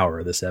over an hour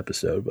of this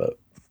episode. But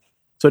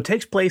so it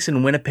takes place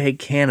in Winnipeg,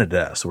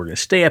 Canada. So we're going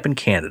to stay up in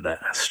Canada.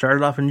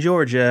 Started off in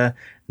Georgia.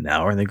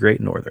 Now we're in the Great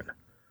Northern.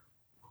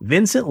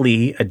 Vincent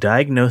Lee, a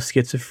diagnosed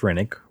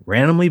schizophrenic,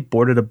 randomly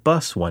boarded a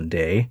bus one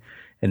day,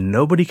 and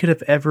nobody could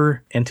have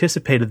ever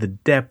anticipated the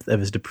depth of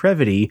his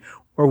depravity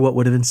or what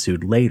would have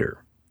ensued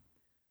later.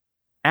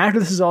 After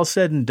this is all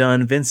said and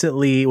done, Vincent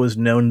Lee was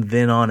known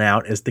then on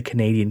out as the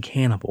Canadian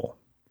Cannibal,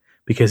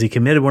 because he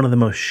committed one of the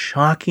most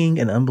shocking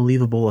and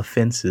unbelievable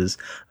offenses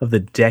of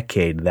the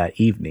decade that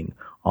evening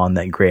on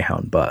that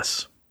Greyhound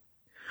bus.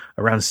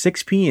 Around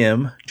 6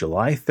 p.m.,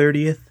 July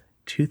 30th,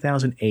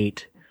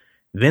 2008,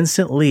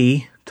 Vincent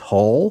Lee,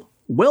 tall,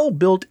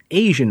 well-built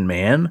Asian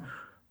man,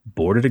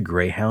 boarded a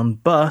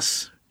Greyhound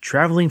bus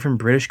traveling from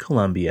British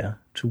Columbia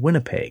to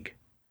Winnipeg.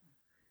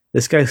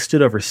 This guy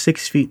stood over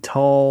 6 feet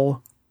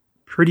tall,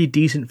 pretty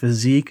decent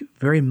physique,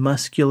 very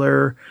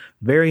muscular,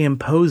 very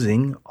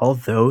imposing,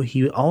 although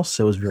he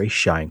also was very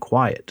shy and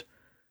quiet.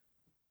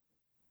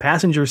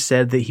 Passengers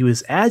said that he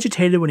was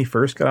agitated when he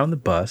first got on the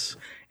bus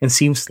and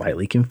seemed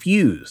slightly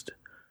confused.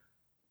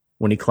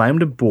 When he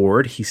climbed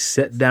aboard, he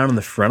sat down in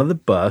the front of the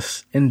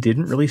bus and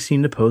didn't really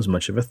seem to pose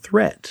much of a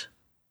threat.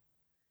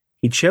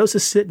 He chose to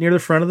sit near the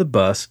front of the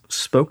bus,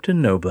 spoke to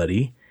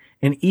nobody,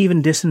 and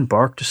even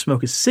disembarked to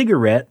smoke a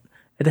cigarette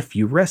at a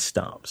few rest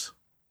stops.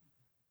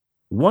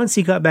 Once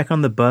he got back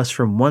on the bus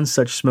from one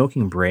such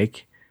smoking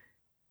break,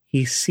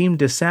 he seemed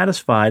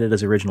dissatisfied at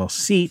his original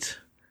seat,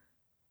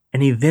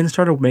 and he then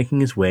started making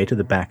his way to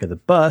the back of the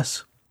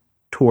bus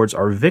towards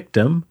our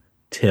victim,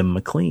 Tim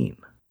McLean.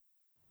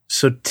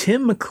 So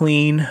Tim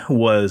McLean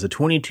was a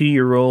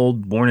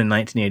 22-year-old born in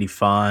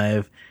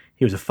 1985.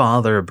 He was a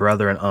father, a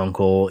brother, an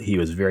uncle. He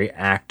was very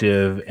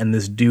active, and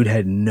this dude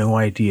had no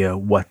idea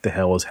what the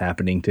hell was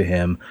happening to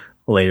him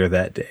later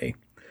that day.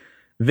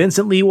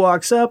 Vincent Lee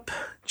walks up,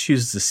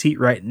 chooses a seat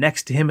right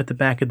next to him at the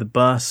back of the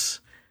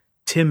bus.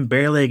 Tim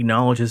barely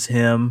acknowledges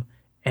him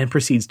and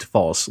proceeds to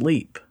fall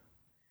asleep.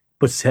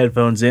 Puts his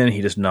headphones in,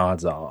 he just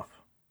nods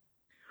off.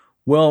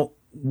 Well,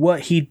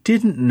 what he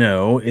didn't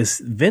know is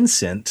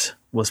Vincent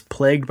was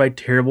plagued by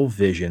terrible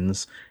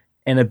visions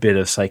and a bit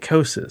of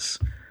psychosis.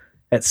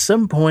 At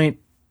some point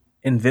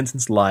in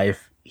Vincent's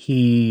life,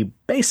 he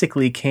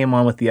basically came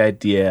on with the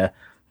idea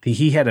that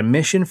he had a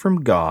mission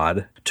from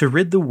God to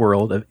rid the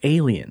world of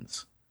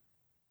aliens.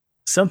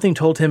 Something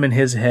told him in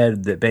his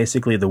head that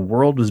basically the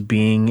world was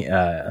being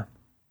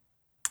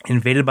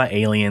invaded by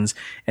aliens,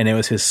 and it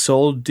was his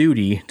sole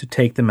duty to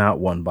take them out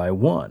one by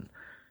one.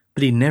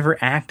 But he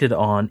never acted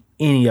on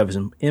any of his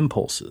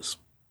impulses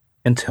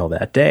until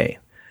that day.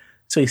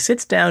 So he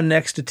sits down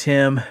next to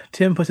Tim.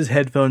 Tim puts his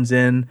headphones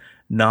in,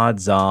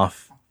 nods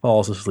off,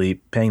 falls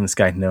asleep, paying this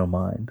guy no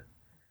mind.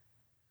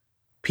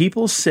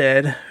 People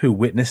said who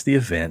witnessed the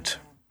event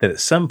that at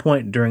some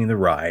point during the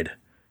ride,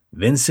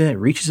 Vincent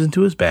reaches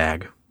into his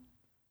bag,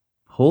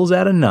 pulls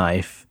out a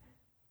knife,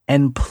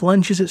 and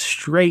plunges it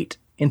straight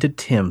into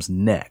Tim's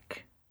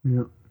neck.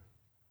 Yep.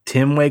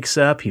 Tim wakes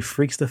up, he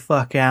freaks the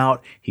fuck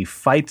out, he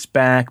fights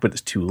back, but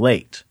it's too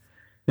late.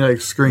 He like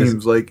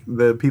screams, like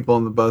the people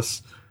on the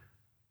bus,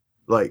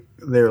 like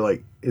they're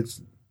like,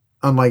 it's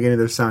unlike any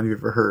other sound you've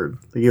ever heard.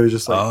 Like it was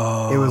just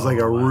like, it was like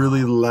a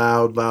really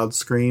loud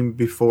scream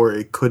before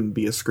it couldn't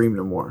be a scream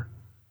no more.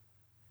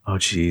 Oh,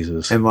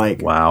 Jesus. And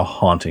like, wow,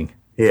 haunting.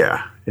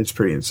 Yeah, it's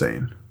pretty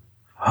insane.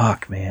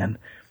 Fuck, man.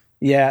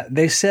 Yeah,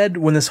 they said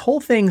when this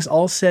whole thing's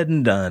all said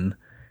and done,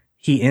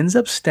 he ends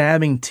up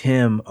stabbing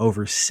Tim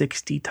over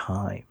 60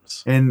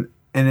 times. And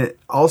it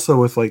also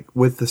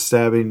with the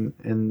stabbing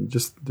and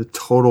just the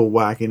total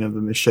whacking of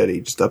the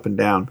machete just up and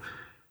down,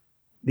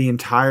 the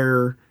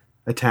entire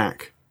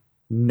attack,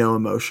 no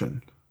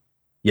emotion.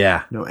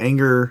 Yeah. No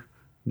anger,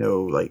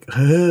 no like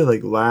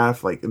like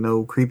laugh, like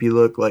no creepy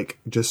look, like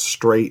just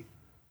straight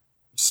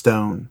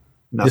stone.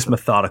 Nothing. Just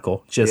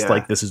methodical. Just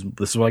like this is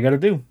what I got to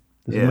do.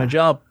 This is my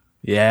job.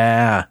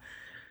 Yeah.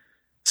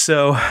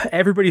 So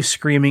everybody's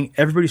screaming,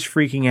 everybody's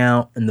freaking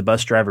out, and the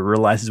bus driver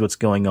realizes what's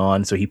going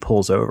on, so he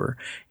pulls over.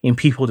 And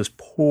people just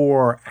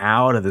pour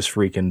out of this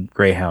freaking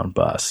Greyhound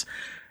bus.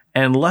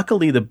 And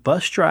luckily, the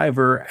bus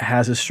driver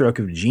has a stroke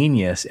of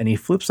genius, and he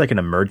flips like an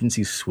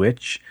emergency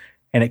switch,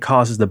 and it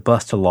causes the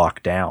bus to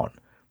lock down.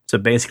 So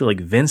basically,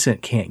 like,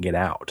 Vincent can't get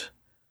out.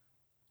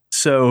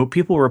 So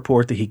people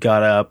report that he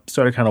got up,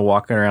 started kind of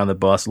walking around the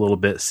bus a little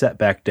bit, sat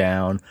back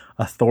down.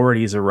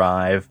 Authorities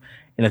arrive.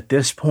 And at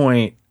this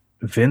point,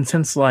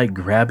 Vincent's like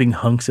grabbing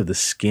hunks of the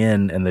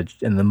skin and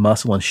the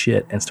muscle and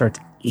shit and starts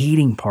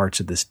eating parts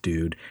of this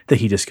dude that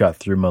he just got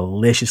through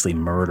maliciously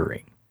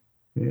murdering.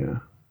 Yeah.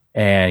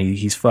 And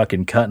he's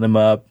fucking cutting them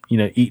up,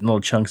 eating little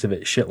chunks of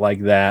it, shit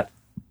like that.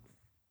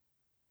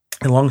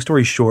 And long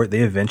story short,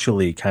 they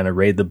eventually kind of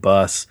raid the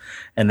bus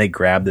and they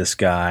grab this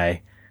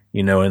guy,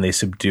 and they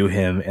subdue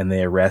him and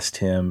they arrest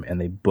him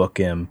and they book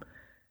him.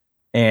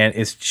 And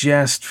it's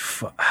just,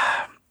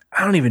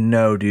 I don't even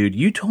know, dude.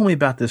 You told me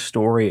about this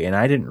story and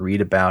I didn't read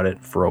about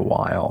it for a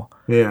while.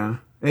 Yeah.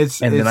 It's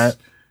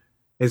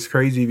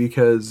crazy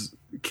because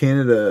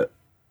Canada's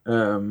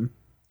a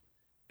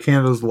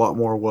lot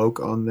more woke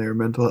on their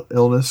mental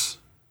illness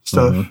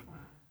stuff.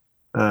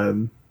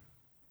 Mm-hmm.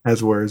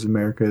 Whereas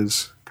America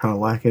is kind of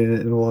lacking in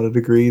it in a lot of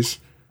degrees.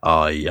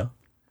 Yeah.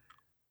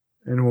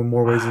 In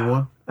more ways than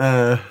one.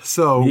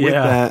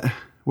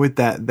 With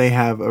that, they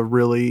have a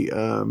really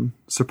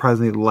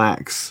surprisingly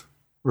lax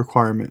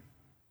requirement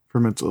for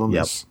mental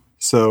illness. Yep.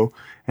 So,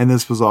 and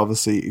this was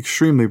obviously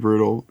extremely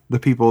brutal. The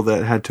people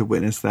that had to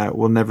witness that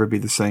will never be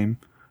the same.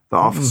 The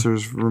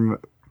officers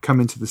come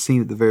into the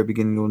scene at the very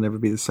beginning will never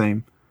be the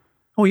same.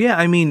 Oh yeah,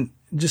 I mean,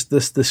 just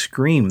the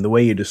scream, the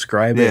way you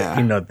describe it,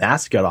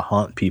 that's got to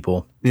haunt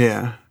people.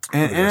 Yeah,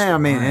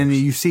 and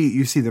you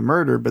see the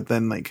murder, but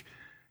then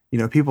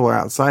people are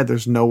outside.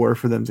 There's nowhere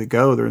for them to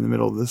go. They're in the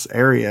middle of this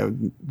area,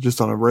 just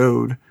on a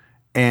road,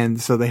 and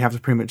so they have to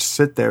pretty much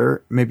sit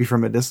there, maybe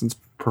from a distance,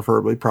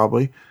 preferably,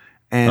 probably.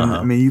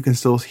 And you can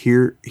still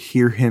hear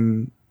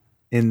him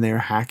in there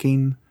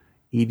hacking,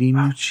 eating.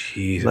 Oh,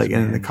 Jesus!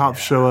 And the cops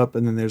show up,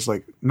 and then there's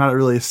not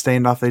really a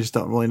standoff. They just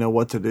don't really know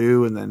what to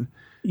do, and then.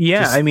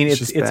 Yeah,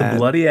 it's a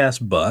bloody ass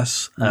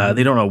bus. Mm-hmm.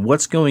 They don't know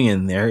what's going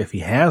in there, if he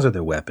has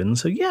other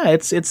weapons. So yeah,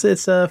 it's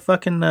a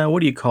fucking what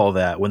do you call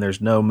that when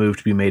there's no move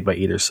to be made by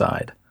either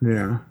side?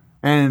 Yeah,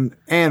 and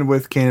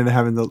with Canada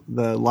having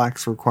the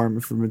lax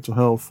requirement for mental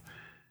health,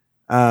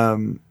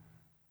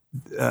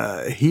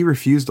 he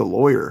refused a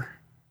lawyer,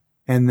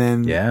 and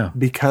then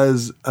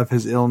because of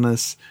his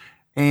illness,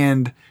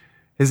 and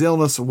his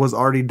illness was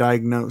already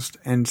diagnosed,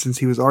 and since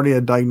he was already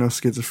a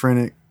diagnosed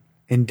schizophrenic.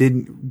 And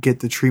didn't get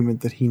the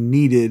treatment that he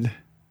needed,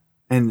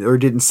 or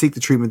didn't seek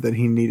the treatment that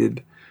he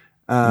needed.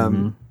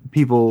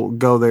 People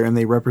go there and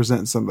they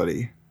represent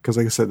somebody because,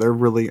 like I said, they're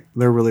really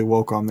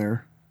woke on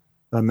their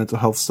mental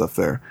health stuff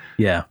there.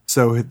 Yeah.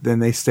 So then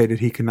they stated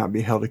he could not be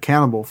held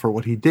accountable for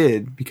what he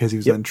did because he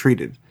was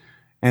untreated,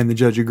 and the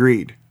judge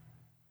agreed.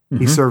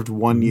 Mm-hmm. He served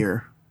 1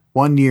 year,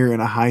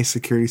 in a high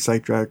security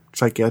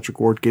psychiatric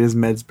ward. Get his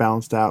meds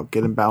balanced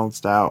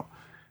out.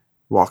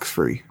 Walks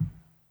free.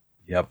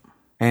 Yep.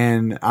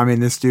 And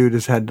this dude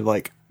has had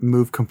to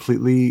move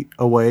completely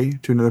away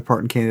to another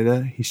part in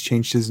Canada. He's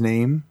changed his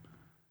name.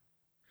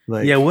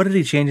 What did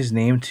he change his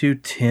name to?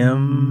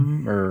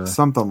 Tim or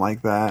something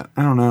like that?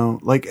 I don't know.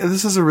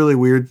 This is a really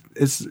weird,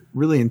 it's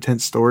really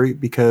intense story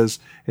because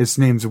his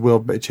name's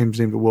changed his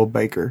name to Will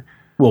Baker.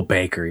 Will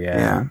Baker, yeah.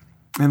 Yeah.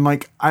 And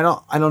I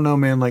don't know,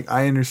 man.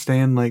 I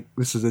understand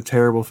this is a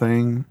terrible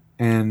thing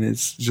and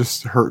it's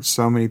just hurt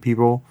so many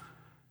people.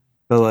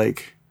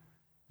 But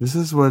this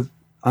is what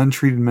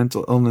untreated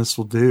mental illness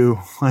will do.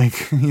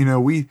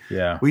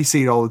 We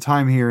see it all the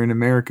time here in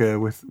America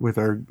with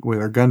our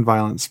gun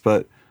violence,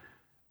 but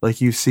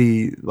you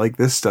see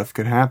this stuff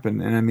could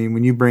happen. And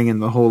when you bring in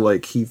the whole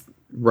he's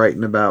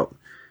writing about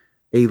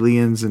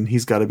aliens and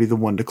he's got to be the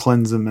one to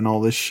cleanse them and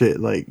all this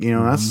shit,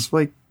 that's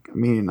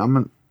I'm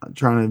not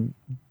trying to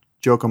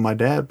joke on my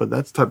dad, but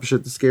that's the type of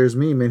shit that scares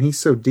me, man. He's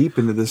so deep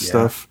into this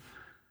stuff,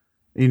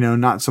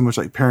 not so much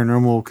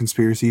paranormal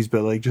conspiracies,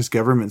 but just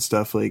government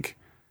stuff.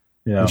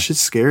 Yeah, it's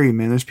just scary,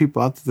 man. There's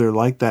people out there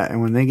like that,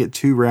 and when they get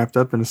too wrapped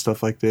up into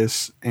stuff like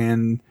this,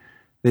 and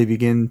they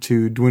begin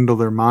to dwindle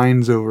their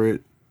minds over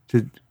it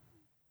to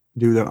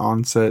do that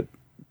onset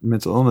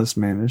mental illness,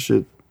 man, this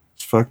shit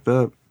is fucked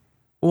up.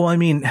 Well,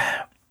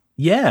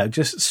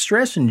 just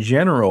stress in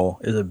general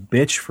is a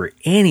bitch for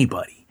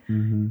anybody.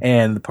 Mm-hmm.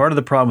 And part of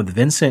the problem with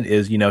Vincent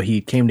is,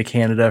 he came to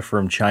Canada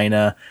from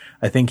China.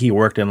 I think he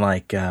worked in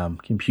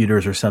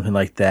computers or something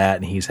like that,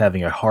 and he's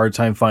having a hard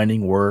time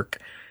finding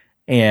work.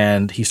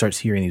 And he starts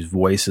hearing these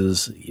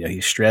voices.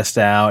 He's stressed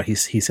out. He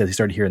says he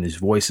started hearing these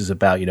voices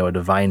about, a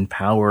divine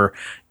power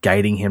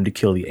guiding him to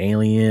kill the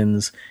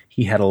aliens.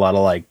 He had a lot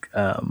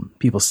of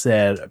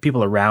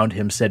people around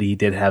him said he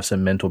did have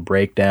some mental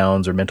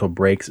breakdowns or mental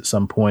breaks at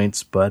some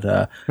points.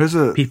 But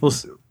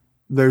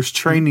there's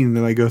training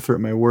that I go through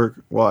at my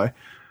work. Why?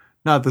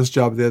 Not this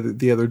job,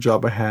 the other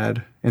job I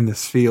had in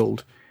this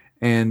field.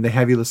 And they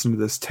have you listen to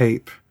this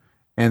tape,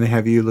 and they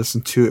have you listen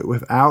to it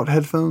without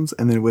headphones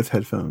and then with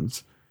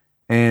headphones.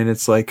 And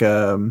it's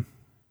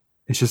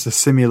it's just a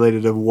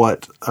simulated of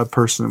what a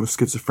person with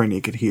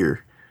schizophrenia could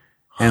hear.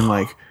 And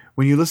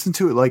when you listen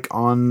to it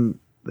on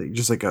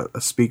just a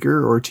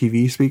speaker or a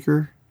TV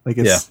speaker,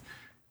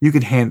 you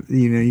can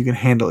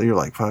handle it. You're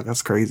like, fuck,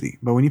 that's crazy.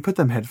 But when you put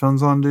them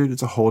headphones on, dude,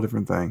 it's a whole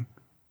different thing.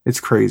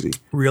 It's crazy.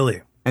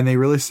 Really? And they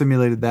really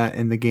simulated that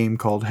in the game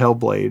called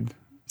Hellblade,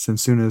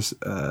 Sensuna's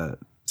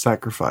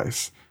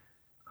Sacrifice.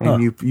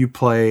 And you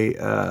play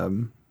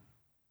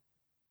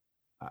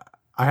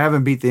I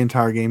haven't beat the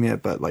entire game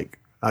yet, but like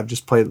I've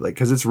just played like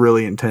because it's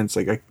really intense.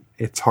 Like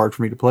it's hard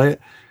for me to play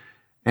it.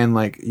 And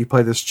like you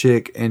play this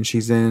chick, and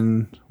she's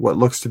in what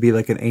looks to be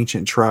like an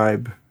ancient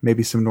tribe,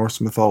 maybe some Norse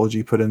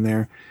mythology put in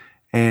there,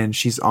 and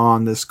she's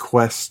on this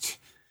quest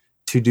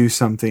to do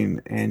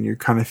something, and you're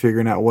kind of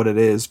figuring out what it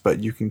is,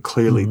 but you can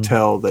clearly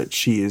tell that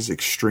she is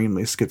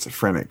extremely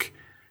schizophrenic.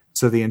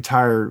 So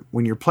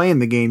when you're playing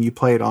the game, you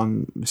play it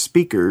on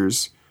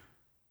speakers.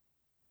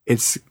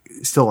 It's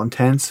still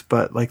intense,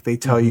 but like they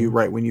tell you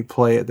right when you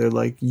play it, they're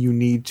like, you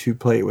need to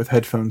play it with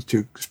headphones to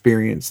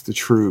experience the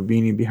true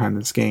meaning behind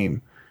this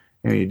game.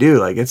 And you do,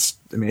 like, it's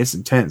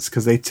intense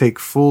because they take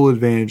full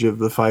advantage of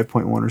the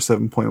 5.1 or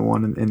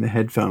 7.1 in the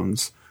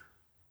headphones.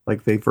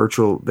 Like they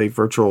virtual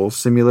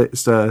simulate it.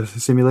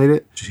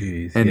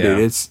 Jeez, and dude,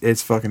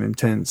 it's fucking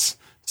intense.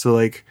 So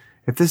like,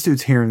 if this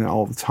dude's hearing that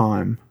all the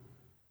time,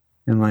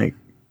 and like,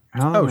 I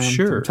don't know, man,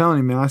 sure, I'm telling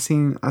you, man,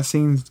 I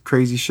seen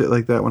crazy shit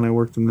like that when I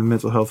worked in the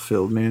mental health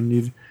field,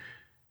 man.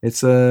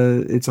 It's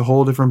a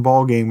whole different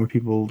ball game where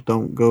people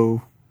don't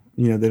go,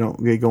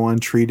 they go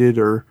untreated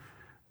or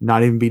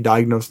not even be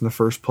diagnosed in the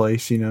first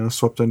place,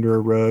 swept under a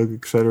rug,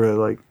 etc.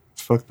 Like,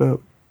 it's fucked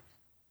up.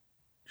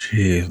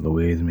 Jeez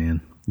Louise,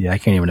 man. Yeah, I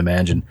can't even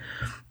imagine.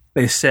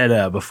 They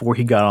said before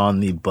he got on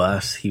the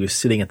bus, he was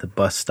sitting at the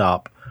bus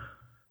stop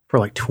for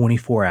like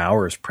 24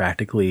 hours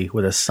practically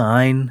with a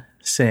sign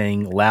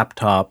saying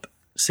laptop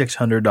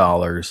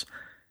 $600.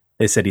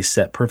 They said he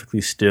sat perfectly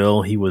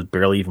still. He was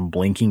barely even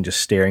blinking, just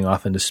staring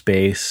off into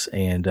space.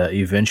 And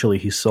eventually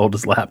he sold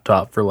his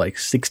laptop for like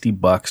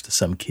 $60 to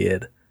some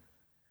kid.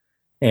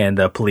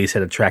 And police had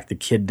to track the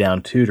kid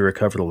down too to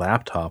recover the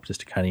laptop,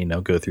 just to kind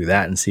of, go through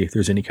that and see if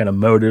there's any kind of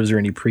motives or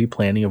any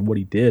pre-planning of what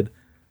he did,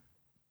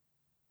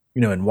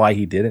 and why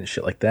he did it and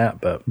shit like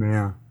that. But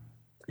yeah,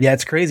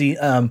 it's crazy.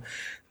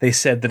 They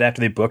said that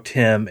after they booked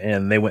him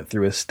and they went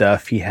through his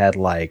stuff, he had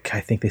like, I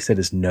think they said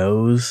his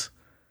nose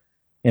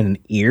and an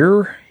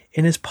ear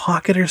in his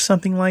pocket or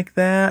something like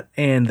that.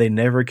 And they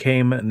never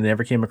came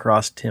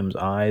across Tim's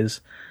eyes.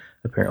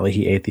 Apparently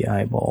he ate the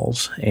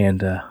eyeballs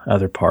and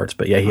other parts.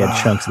 But yeah, he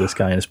had chunks of this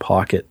guy in his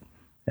pocket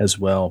as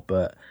well.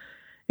 But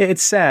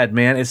it's sad,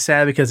 man. It's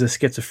sad because of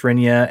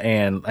schizophrenia.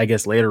 And I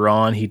guess later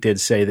on he did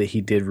say that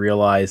he did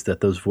realize that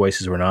those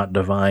voices were not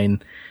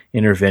divine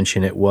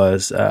intervention. It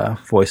was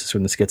voices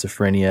from the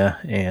schizophrenia.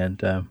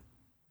 And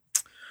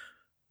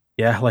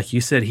yeah, like you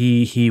said,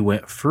 he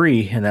went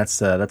free. And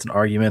that's an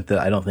argument that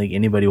I don't think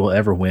anybody will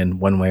ever win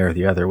one way or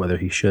the other, whether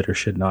he should or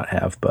should not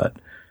have. But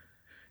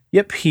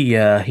yep,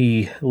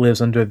 he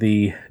lives under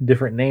the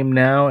different name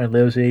now and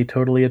lives a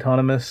totally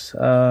autonomous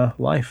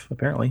life,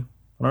 apparently.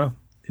 I don't know.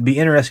 It'd be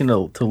interesting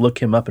to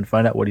look him up and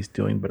find out what he's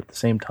doing, but at the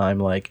same time,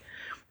 like,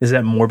 is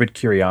that morbid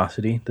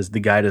curiosity? Does the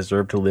guy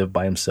deserve to live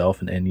by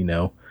himself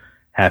and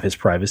have his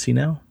privacy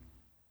now?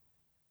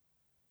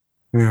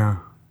 Yeah.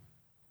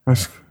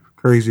 That's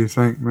crazy to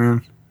think,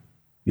 man.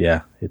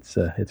 Yeah, it's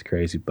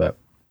crazy, but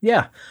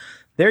yeah.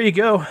 There you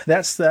go.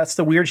 That's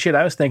the weird shit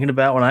I was thinking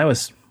about when I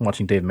was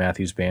watching Dave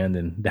Matthews Band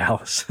in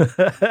Dallas.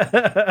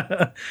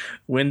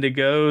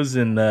 Wendigos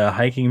and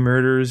hiking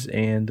murders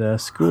and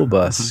school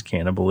bus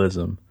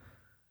cannibalism.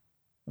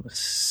 I'm a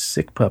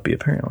sick puppy,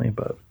 apparently,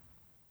 but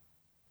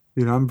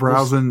I'm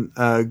browsing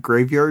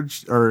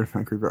Graveyards or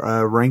not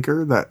Graveyard,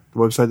 Ranker, that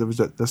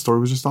website that story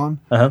was just on,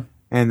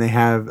 and they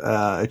have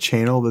a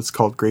channel that's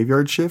called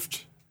Graveyard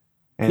Shift.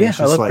 And yeah,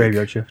 I love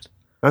Graveyard Shift.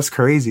 That's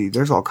crazy.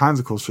 There's all kinds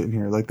of cool shit in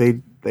here. Like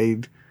they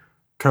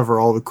cover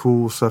all the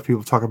cool stuff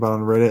people talk about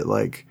on Reddit,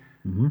 like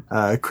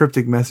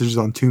cryptic messages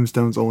on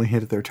tombstones only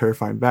hint at their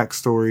terrifying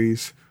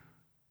backstories.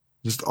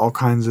 Just all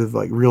kinds of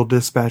like real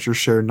dispatchers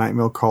share night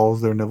mail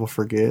calls they'll never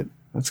forget.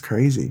 That's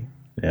crazy.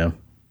 Yeah.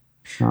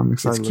 I'm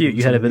excited. It's cute.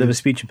 You had a bit of a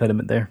speech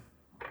impediment there.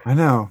 I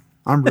know.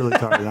 I'm really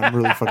tired. I'm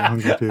really fucking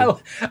hungry too.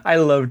 I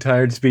love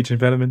tired speech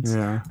impediments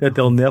that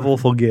they'll never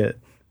forget.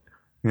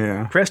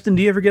 Yeah. Preston,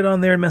 do you ever get on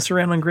there and mess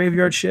around on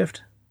Graveyard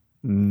Shift?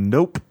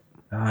 Nope.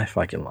 I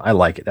like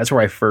it. That's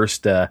where I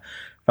first found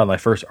my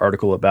first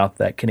article about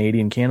that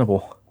Canadian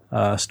cannibal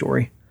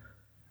story.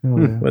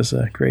 Was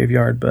a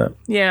Graveyard, but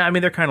yeah, I mean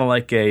they're kind of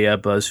like a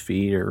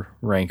BuzzFeed or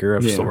Ranker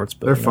of sorts,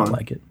 but they're fun. I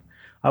like it.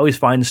 I always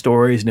find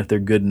stories, and if they're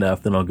good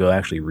enough, then I'll go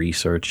actually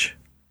research,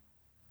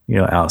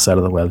 outside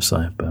of the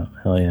website. But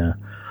hell yeah,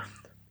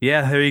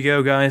 yeah. There you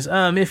go, guys.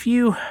 If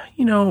you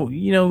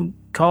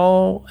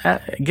call,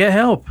 get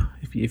help.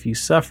 If you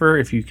suffer,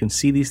 if you can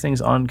see these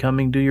things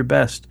oncoming, do your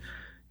best.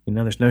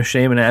 There's no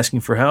shame in asking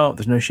for help.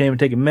 There's no shame in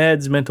taking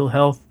meds. Mental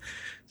health,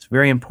 it's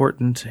very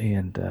important,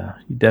 and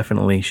you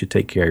definitely should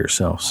take care of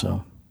yourself.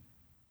 So,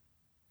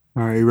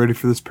 all right, you ready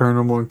for this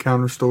paranormal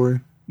encounter story?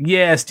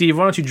 Yeah, Steve,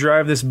 why don't you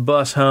drive this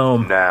bus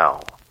home?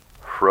 Now,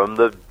 from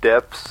the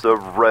depths of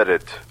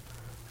Reddit,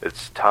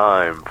 it's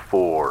time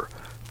for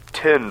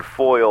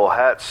Tinfoil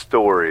Hat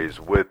Stories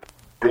with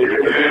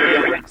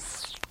Big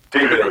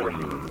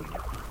Steven.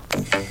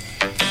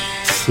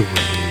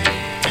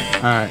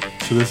 Alright,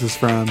 so this is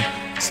from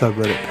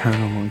subreddit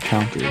Paranormal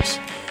Encounters.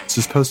 This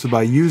is posted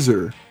by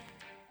user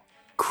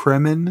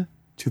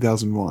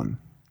Kremen2001.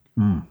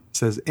 It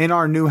says, in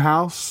our new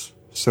house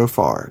so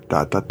far, ...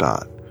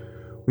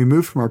 We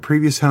moved from our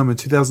previous home in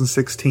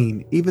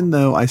 2016, even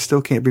though I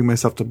still can't bring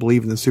myself to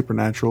believe in the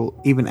supernatural,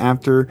 even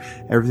after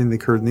everything that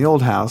occurred in the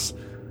old house.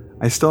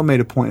 I still made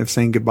a point of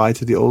saying goodbye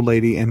to the old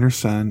lady and her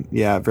son.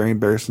 Yeah, very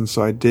embarrassing,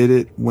 so I did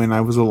it when I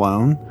was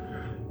alone.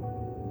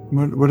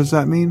 What does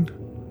that mean?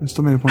 I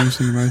still made a point of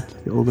saying goodbye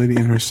to the old lady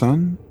and her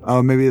son?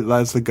 Oh, maybe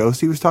that's the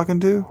ghost he was talking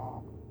to?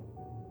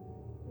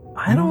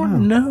 I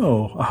don't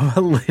know. I'm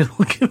a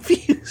little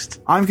confused.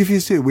 I'm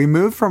confused too. We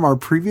moved from our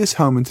previous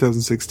home in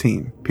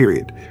 2016,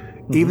 period.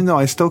 Even though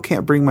I still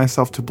can't bring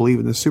myself to believe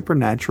in the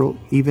supernatural,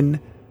 even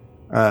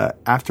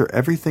after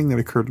everything that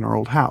occurred in our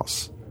old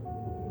house,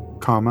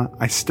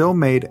 I still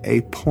made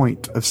a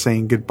point of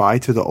saying goodbye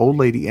to the old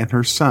lady and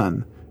her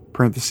son,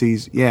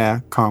 parentheses,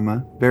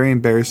 very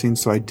embarrassing,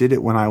 so I did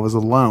it when I was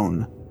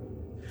alone,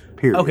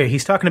 period. Okay,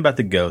 he's talking about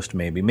the ghost,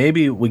 maybe.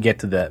 Maybe we get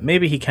to that.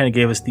 Maybe he kind of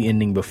gave us the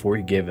ending before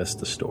he gave us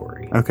the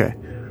story. Okay.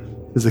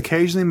 Because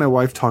occasionally my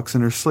wife talks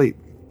in her sleep.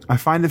 I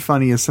find it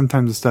funny as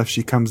sometimes the stuff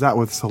she comes out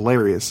with is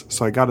hilarious,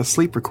 so I got a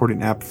sleep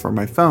recording app for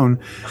my phone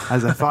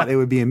as I thought it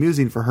would be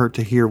amusing for her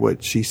to hear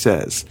what she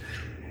says.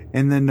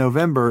 And then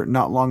November,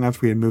 not long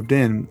after we had moved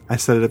in, I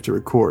set it up to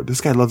record.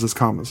 This guy loves his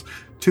commas.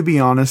 To be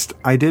honest,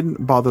 I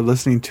didn't bother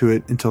listening to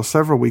it until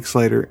several weeks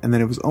later, and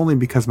then it was only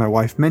because my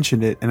wife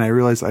mentioned it and I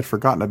realized I'd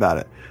forgotten about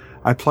it.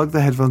 I plugged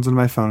the headphones into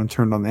my phone and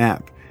turned on the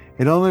app.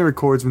 It only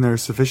records when there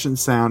is sufficient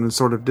sound and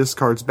sort of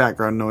discards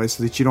background noise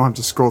so that you don't have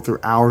to scroll through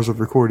hours of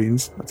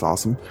recordings. That's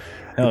awesome.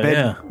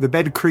 The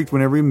bed creaked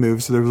whenever we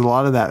moved, so there was a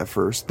lot of that at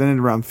first. Then at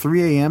around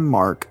 3 a.m.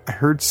 mark, I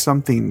heard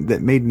something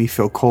that made me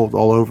feel cold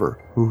all over.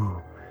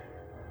 Ooh.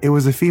 It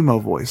was a female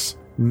voice,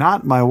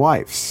 not my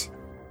wife's.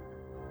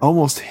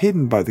 Almost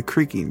hidden by the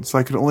creaking, so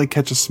I could only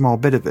catch a small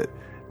bit of it.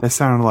 That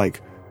sounded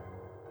like,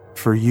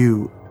 for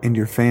you and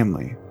your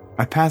family.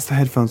 I passed the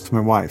headphones to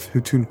my wife,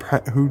 who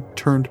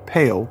turned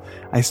pale.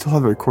 I still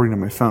have a recording on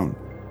my phone.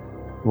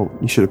 Well,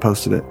 you should have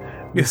posted it.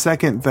 The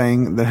second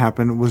thing that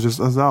happened was just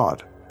as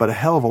odd, but a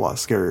hell of a lot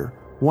scarier.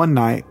 One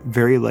night,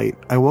 very late,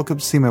 I woke up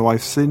to see my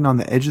wife sitting on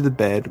the edge of the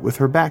bed with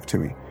her back to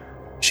me.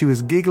 She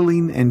was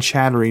giggling and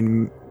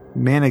chattering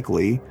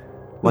manically,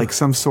 like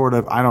some sort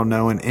of, I don't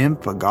know, an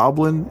imp, a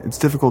goblin. It's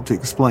difficult to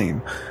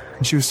explain.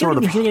 And she was sort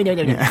of,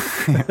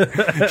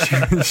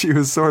 she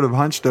was sort of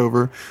hunched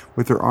over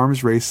with her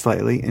arms raised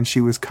slightly, and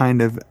she was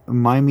kind of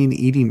miming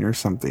eating or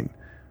something,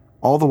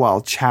 all the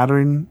while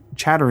chattering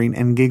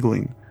and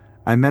giggling.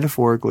 I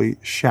metaphorically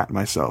shat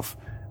myself.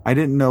 I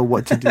didn't know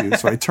what to do,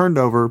 so I turned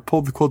over,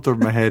 pulled the quilt over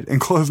my head,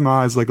 and closed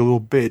my eyes like a little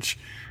bitch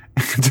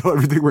until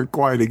everything went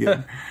quiet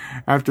again.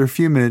 After a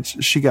few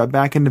minutes, she got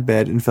back into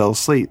bed and fell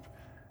asleep.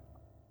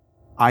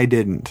 I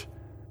didn't.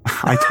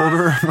 I told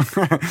her,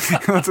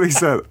 that's what he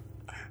said.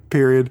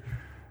 Period.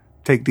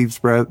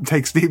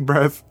 Takes deep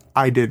breath.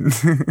 I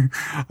didn't.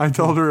 I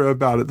told her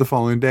about it the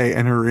following day,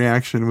 and her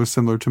reaction was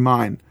similar to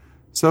mine.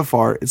 So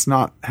far, it's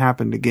not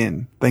happened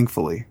again,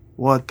 thankfully.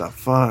 What the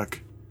fuck?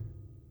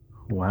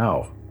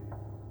 Wow.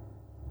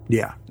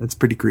 Yeah, it's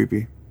pretty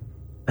creepy.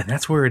 And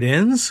that's where it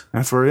ends?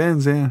 That's where it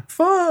ends, yeah.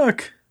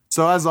 Fuck.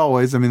 So as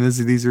always, I mean,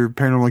 these are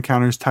paranormal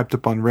encounters typed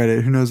up on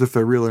Reddit. Who knows if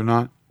they're real or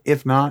not?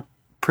 If not,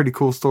 pretty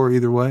cool story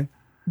either way.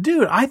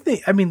 Dude, that's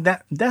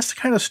the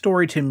kind of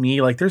story to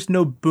me. Like, there's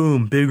no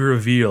boom, big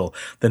reveal.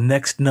 The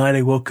next night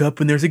I woke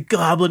up and there's a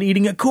goblin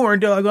eating a corn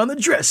dog on the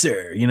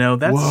dresser. You know,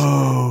 that's...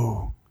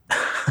 Whoa.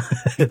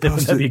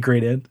 That'd be a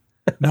great end.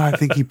 No, I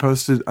think he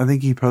posted,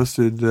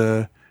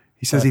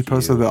 he says he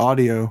posted the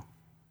audio.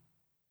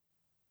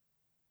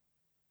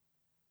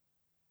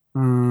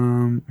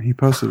 He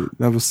posted it.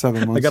 That was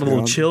 7 months ago. I got a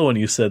little chill when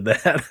you said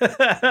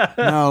that.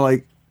 No,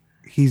 like,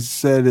 he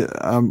said,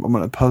 I'm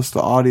going to post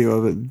the audio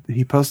of it.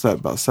 He posted that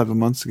about 7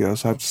 months ago,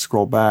 so I have to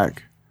scroll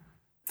back.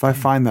 If I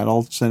find that,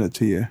 I'll send it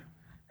to you.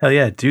 Hell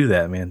yeah, do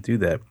that, man. Do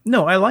that.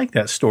 No, I like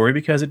that story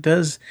because it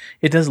does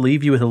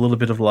leave you with a little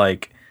bit of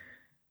like,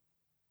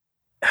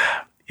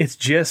 it's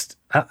just,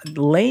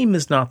 lame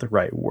is not the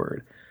right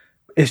word.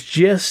 It's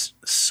just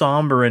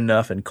somber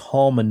enough and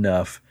calm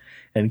enough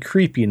and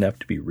creepy enough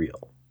to be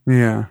real.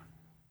 Yeah.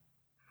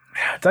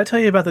 Did I tell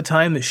you about the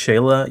time that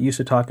Shayla used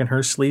to talk in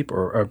her sleep,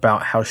 or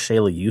about how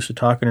Shayla used to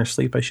talk in her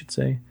sleep, I should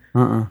say?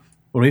 When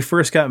we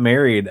first got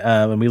married,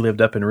 and we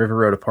lived up in River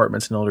Road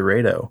Apartments in El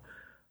Dorado,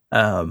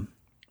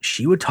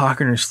 she would talk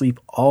in her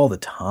sleep all the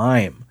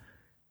time.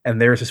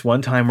 And there was this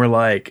one time where,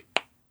 like,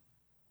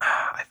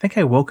 I think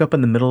I woke up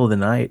in the middle of the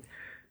night,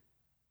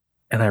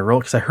 and I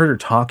rolled, because I heard her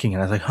talking,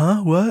 and I was like,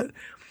 huh, what?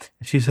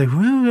 And she's like,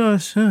 well,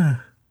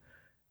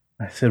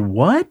 I said,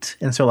 what?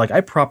 And so, like,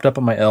 I propped up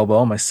on my elbow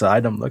on my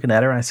side. I'm looking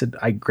at her, and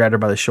I grabbed her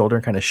by the shoulder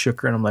and kind of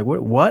shook her. And I'm like,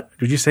 what?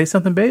 Did you say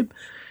something, babe?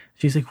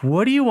 She's like,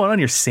 what do you want on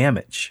your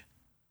sandwich?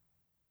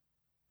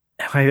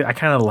 And I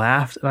kind of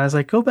laughed, and I was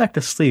like, go back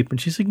to sleep.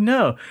 And she's like,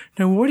 no,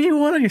 what do you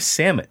want on your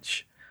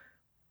sandwich?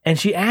 And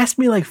she asked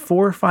me like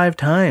 4 or 5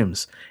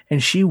 times,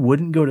 and she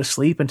wouldn't go to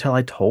sleep until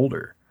I told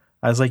her.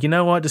 I was like, you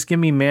know what? Just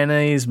give me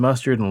mayonnaise,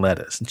 mustard, and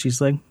lettuce. And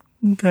she's like,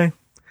 okay.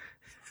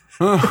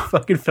 I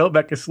fucking fell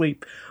back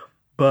asleep.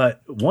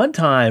 But one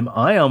time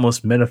I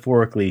almost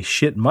metaphorically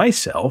shit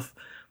myself.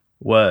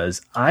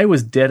 I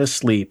was dead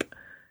asleep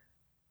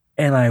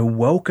and I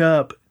woke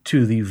up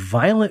to the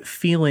violent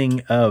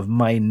feeling of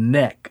my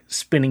neck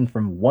spinning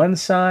from one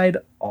side,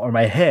 or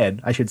my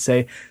head, I should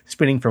say,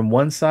 spinning from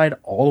one side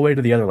all the way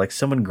to the other, like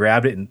someone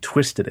grabbed it and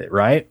twisted it,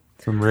 right?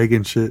 Some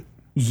Reagan shit.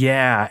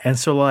 Yeah, and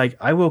so like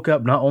I woke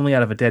up not only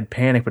out of a dead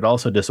panic, but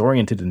also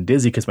disoriented and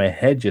dizzy because my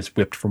head just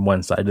whipped from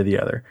one side to the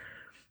other.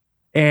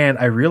 And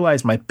I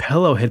realized my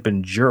pillow had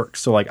been jerked.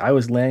 So like I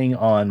was laying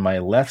on my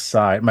right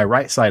side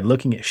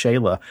looking at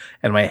Shayla,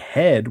 and my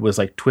head was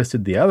like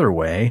twisted the other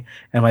way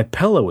and my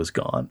pillow was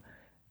gone.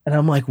 And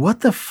I'm like,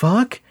 what the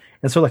fuck?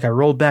 And so like I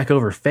rolled back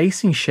over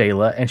facing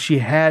Shayla, and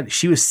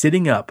she was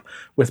sitting up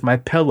with my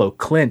pillow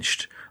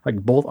clenched,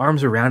 like both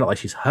arms around it, like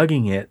she's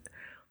hugging it.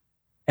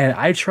 And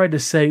I tried to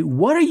say,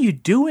 what are you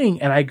doing?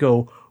 And I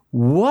go,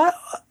 what?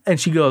 And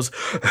she goes,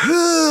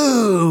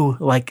 who?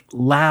 Like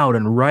loud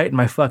and right in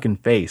my fucking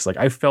face. Like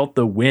I felt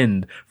the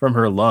wind from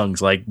her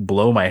lungs, like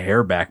blow my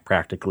hair back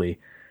practically.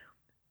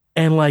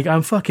 And like,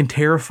 I'm fucking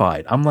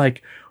terrified. I'm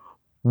like,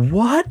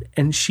 what?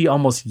 And she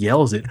almost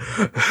yells it,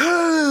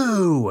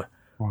 who?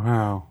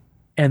 Wow.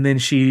 And then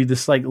she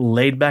just like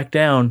laid back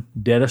down,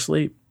 dead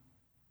asleep.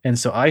 And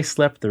so I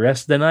slept the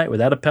rest of the night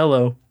without a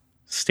pillow,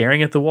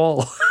 staring at the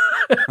wall.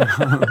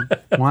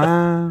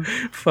 Wow.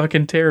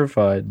 Fucking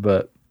terrified,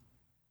 but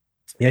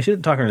yeah, I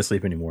shouldn't talk her to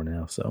sleep anymore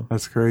now. So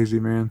that's crazy,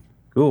 man.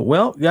 Cool.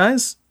 Well,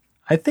 guys,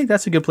 I think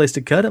that's a good place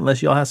to cut it,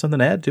 unless y'all have something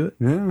to add to it.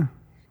 Yeah,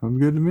 sounds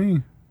good to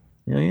me.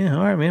 Yeah.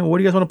 All right, man. What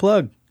do you guys want to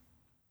plug?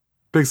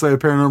 Pixelated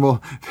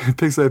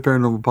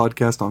Paranormal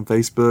podcast on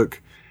Facebook,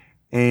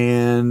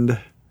 and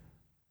I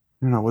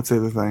don't know what's the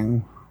other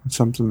thing.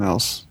 Something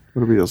else.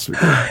 What do we else?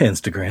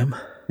 Instagram,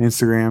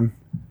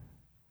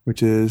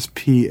 which is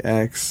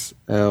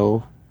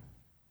PXL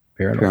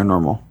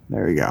Paranormal.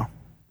 There you go.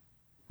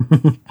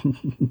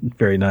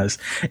 Very nice.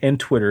 And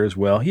Twitter as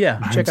well. Yeah,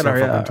 check out our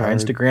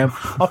Instagram.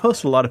 I'll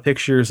post a lot of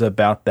pictures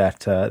about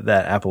that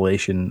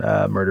Appalachian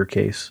murder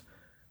case.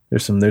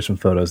 There's some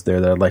photos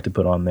there that I'd like to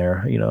put on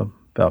there,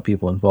 about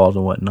people involved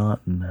and whatnot.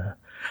 And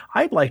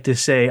I'd like to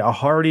say a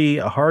hearty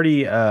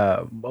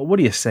what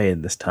do you say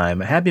at this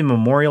time? A happy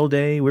Memorial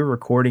Day. We're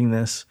recording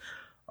this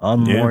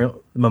on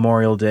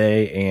Memorial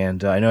Day,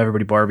 and I know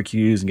everybody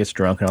barbecues and gets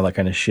drunk and all that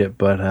kind of shit,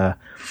 but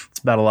it's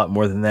about a lot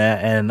more than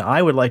that. And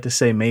I would like to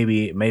say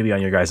maybe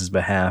on your guys'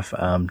 behalf,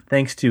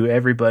 thanks to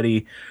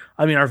everybody.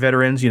 I mean, our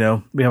veterans, we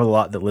have a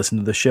lot that listen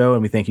to the show,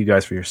 and we thank you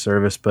guys for your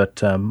service.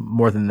 But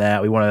more than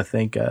that, we want to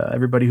thank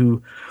everybody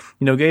who,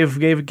 gave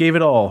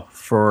it all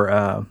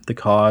for the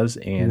cause,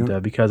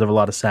 and because of a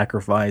lot of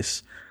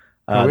sacrifice.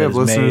 We have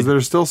listeners that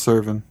are still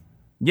serving.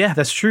 Yeah,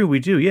 that's true. We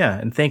do. Yeah.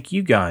 And thank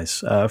you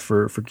guys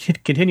for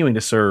continuing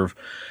to serve.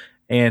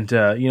 And,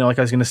 like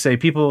I was going to say,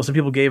 some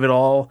people gave it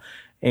all.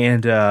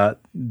 And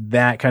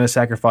that kind of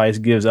sacrifice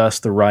gives us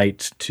the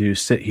right to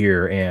sit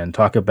here and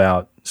talk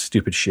about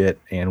stupid shit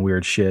and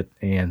weird shit,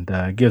 and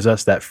gives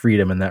us that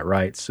freedom and that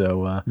right.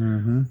 So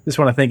just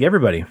want to thank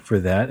everybody for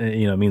that.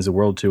 It means the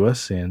world to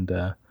us. And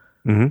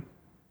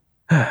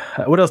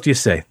what else do you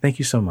say? Thank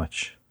you so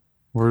much.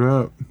 Word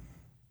up.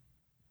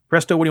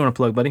 Presto, what do you want to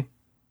plug, buddy?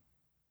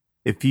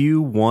 If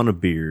you want a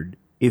beard,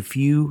 if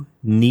you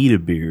need a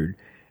beard,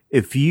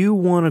 if you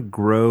want to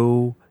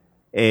grow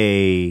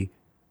a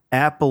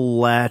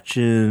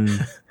Appalachian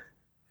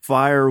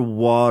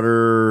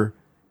firewater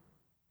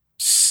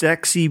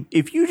sexy,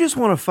 if you just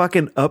want to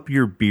fucking up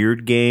your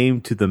beard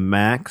game to the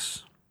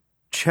max,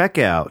 check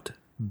out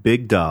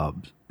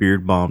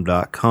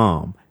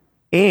BigDobsBeardBomb.com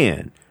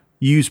and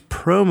use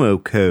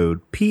promo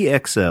code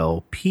PXLPARA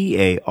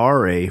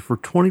for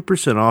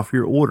 20% off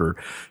your order.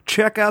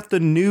 Check out the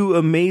new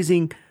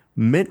amazing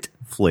mint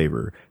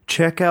flavor.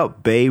 Check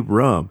out Bay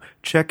Rum.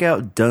 Check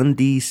out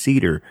Dundee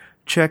Cedar.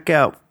 Check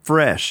out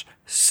Fresh,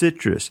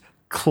 Citrus,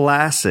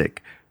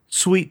 Classic,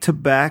 Sweet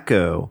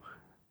Tobacco.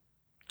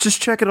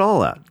 Just check it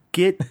all out.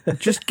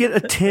 Just get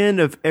a tin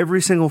of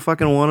every single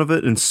fucking one of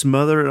it and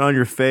smother it on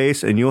your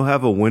face, and you'll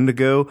have a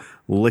Wendigo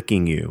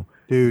licking you.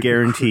 Dude,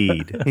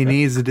 guaranteed. He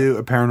needs to do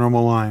a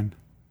paranormal line.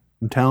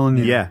 I'm telling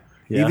you. Yeah.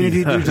 Even if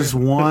you do just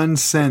 1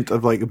 cent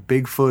of like a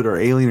Bigfoot or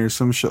alien or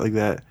some shit like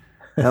that,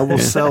 that will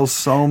sell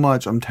so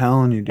much. I'm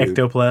telling you, dude.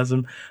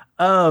 Ectoplasm.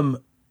 I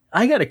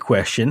got a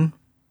question.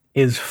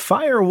 Is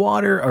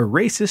firewater a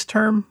racist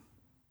term?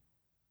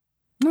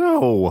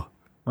 No.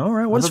 All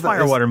right. What does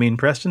firewater mean,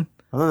 Preston?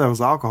 I thought that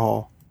was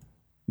alcohol.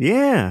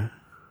 Yeah.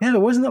 Yeah,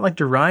 but wasn't that like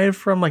derived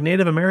from like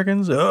Native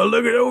Americans? Oh,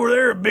 look at over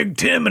there, Big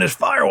Tim and his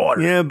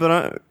firewater. Yeah, but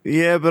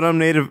I'm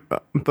Native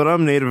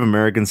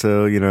American,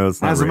 so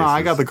it's not racist.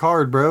 I got the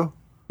card, bro.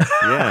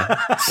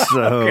 Yeah.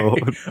 So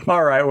okay.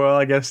 All right, well,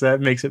 I guess that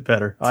makes it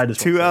better. I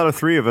just 2 out of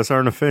 3 of us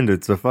aren't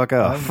offended, so fuck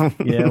off.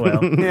 Yeah,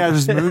 well. Yeah,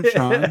 just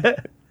moonshine.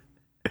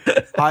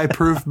 High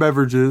proof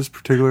beverages,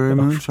 particularly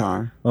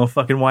moonshine. Oh,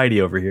 fucking Whitey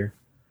over here.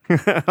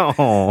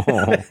 Oh.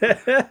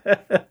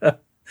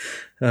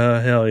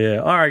 Hell yeah.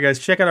 All right, guys,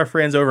 check out our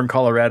friends over in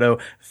Colorado,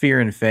 Fear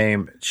and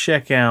Fame.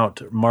 Check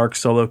out Mark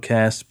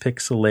Solocast,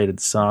 Pixelated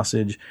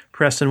Sausage.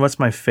 Preston, what's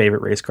my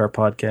favorite race car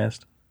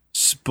podcast?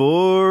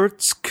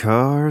 Sports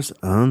Cars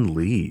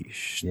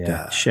Unleashed.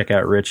 Yeah, check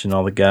out Rich and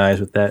all the guys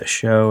with that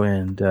show.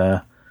 And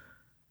I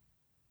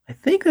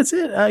think that's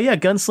it.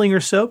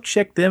 Gunslinger Soap.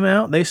 Check them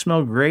out. They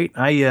smell great.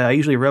 I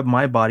usually rub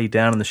my body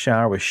down in the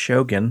shower with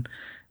Shogun.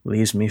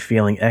 Leaves me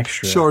feeling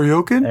extra.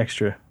 Shoryuken?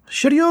 Extra.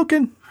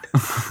 Shoryuken.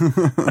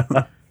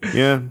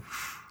 Yeah,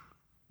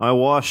 I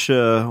wash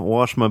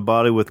my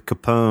body with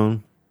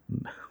Capone.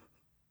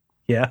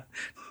 Yeah,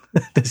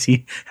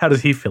 How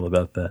does he feel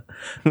about that?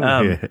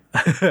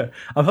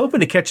 I'm hoping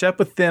to catch up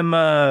with them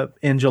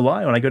in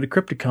July when I go to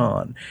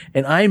Crypticon,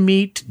 and I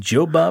meet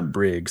Joe Bob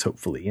Briggs,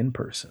 hopefully in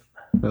person.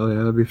 Hell yeah,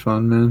 that'd be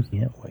fun, man.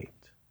 Can't wait.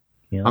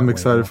 I'm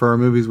excited for our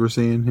movies we're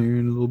seeing here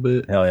in a little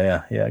bit. Hell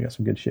yeah, I got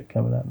some good shit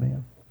coming up,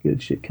 man.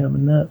 Good shit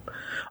coming up.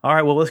 All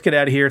right, well, let's get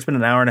out of here. It's been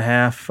an hour and a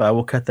half.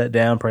 We'll cut that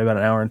down, probably about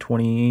an hour and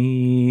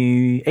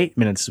 28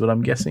 minutes is what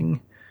I'm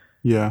guessing.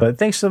 Yeah. But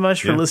thanks so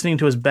much for listening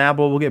to us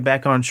babble. We'll get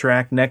back on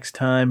track next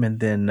time, and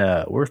then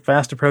we're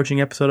fast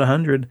approaching episode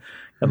 100.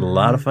 Got a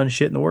lot of fun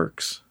shit in the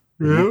works.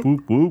 Yep.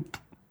 Whoop, whoop.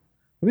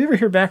 Have we ever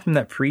hear back from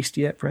that priest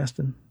yet,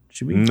 Preston?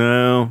 Should we?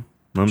 No,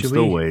 I'm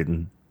still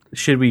waiting.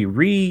 Should we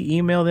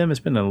re-email them?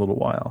 It's been a little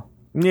while.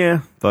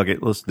 Yeah, fuck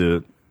it. Let's do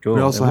it. Cool.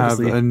 We also have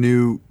a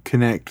new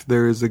connect.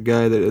 There is a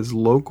guy that is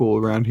local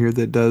around here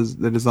that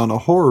is on a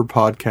horror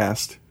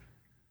podcast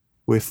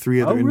with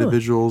 3 other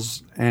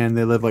individuals, and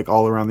they live like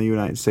all around the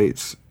United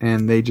States.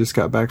 And they just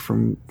got back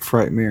from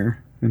Frightmare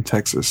in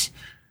Texas.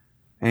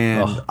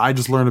 And I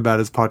just learned about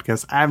his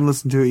podcast. I haven't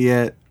listened to it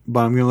yet,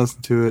 but I'm going to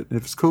listen to it.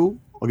 If it's cool,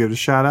 I'll give it a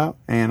shout out.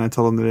 And I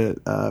told him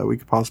that we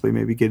could possibly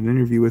maybe get an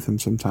interview with him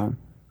sometime.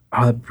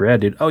 Oh, that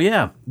Brad, dude. Oh,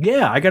 yeah.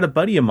 Yeah, I got a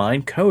buddy of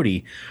mine,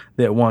 Cody,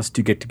 that wants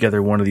to get together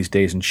one of these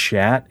days and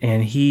chat.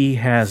 And he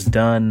has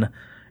done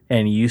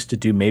and used to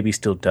do, maybe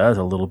still does,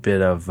 a little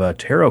bit of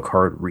tarot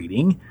card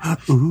reading.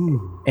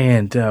 Ooh.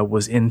 And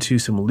was into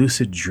some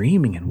lucid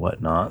dreaming and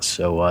whatnot.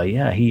 So,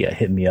 he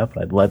hit me up.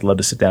 I'd love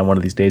to sit down one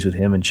of these days with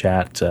him and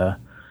chat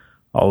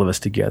all of us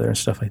together and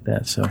stuff like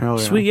that. So,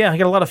 sweet. Yeah, I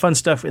got a lot of fun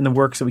stuff in the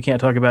works that we can't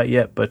talk about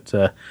yet. But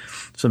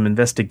some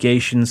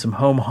investigations, some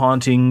home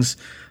hauntings,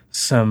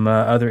 some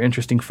other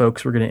interesting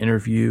folks we're going to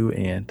interview,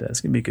 and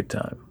it's going to be a good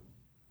time.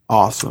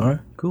 Awesome. All right,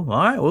 cool. All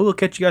right, well, we'll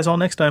catch you guys all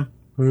next time.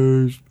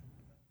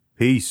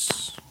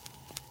 Peace.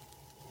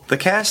 The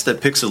cast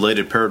at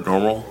Pixelated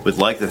Paranormal would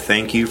like to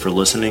thank you for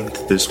listening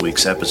to this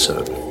week's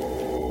episode.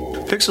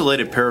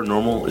 Pixelated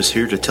Paranormal is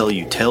here to tell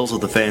you tales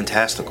of the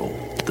fantastical,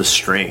 the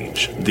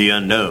strange, the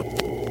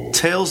unknown.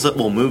 Tales that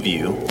will move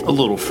you a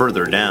little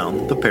further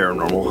down the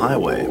paranormal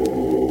highway.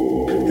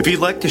 If you'd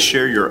like to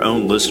share your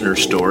own listener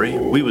story,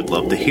 we would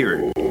love to hear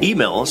it.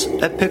 Email us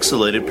at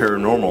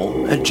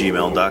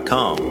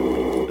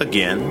pixelatedparanormal@gmail.com.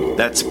 Again,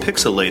 that's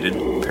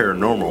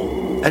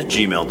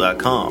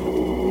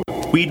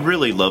pixelatedparanormal@gmail.com. We'd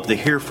really love to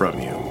hear from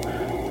you.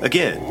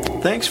 Again,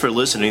 thanks for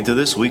listening to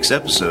this week's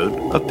episode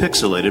of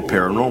Pixelated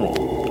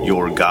Paranormal,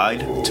 your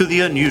guide to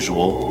the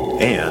unusual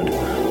and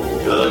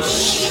the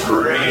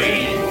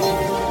strange.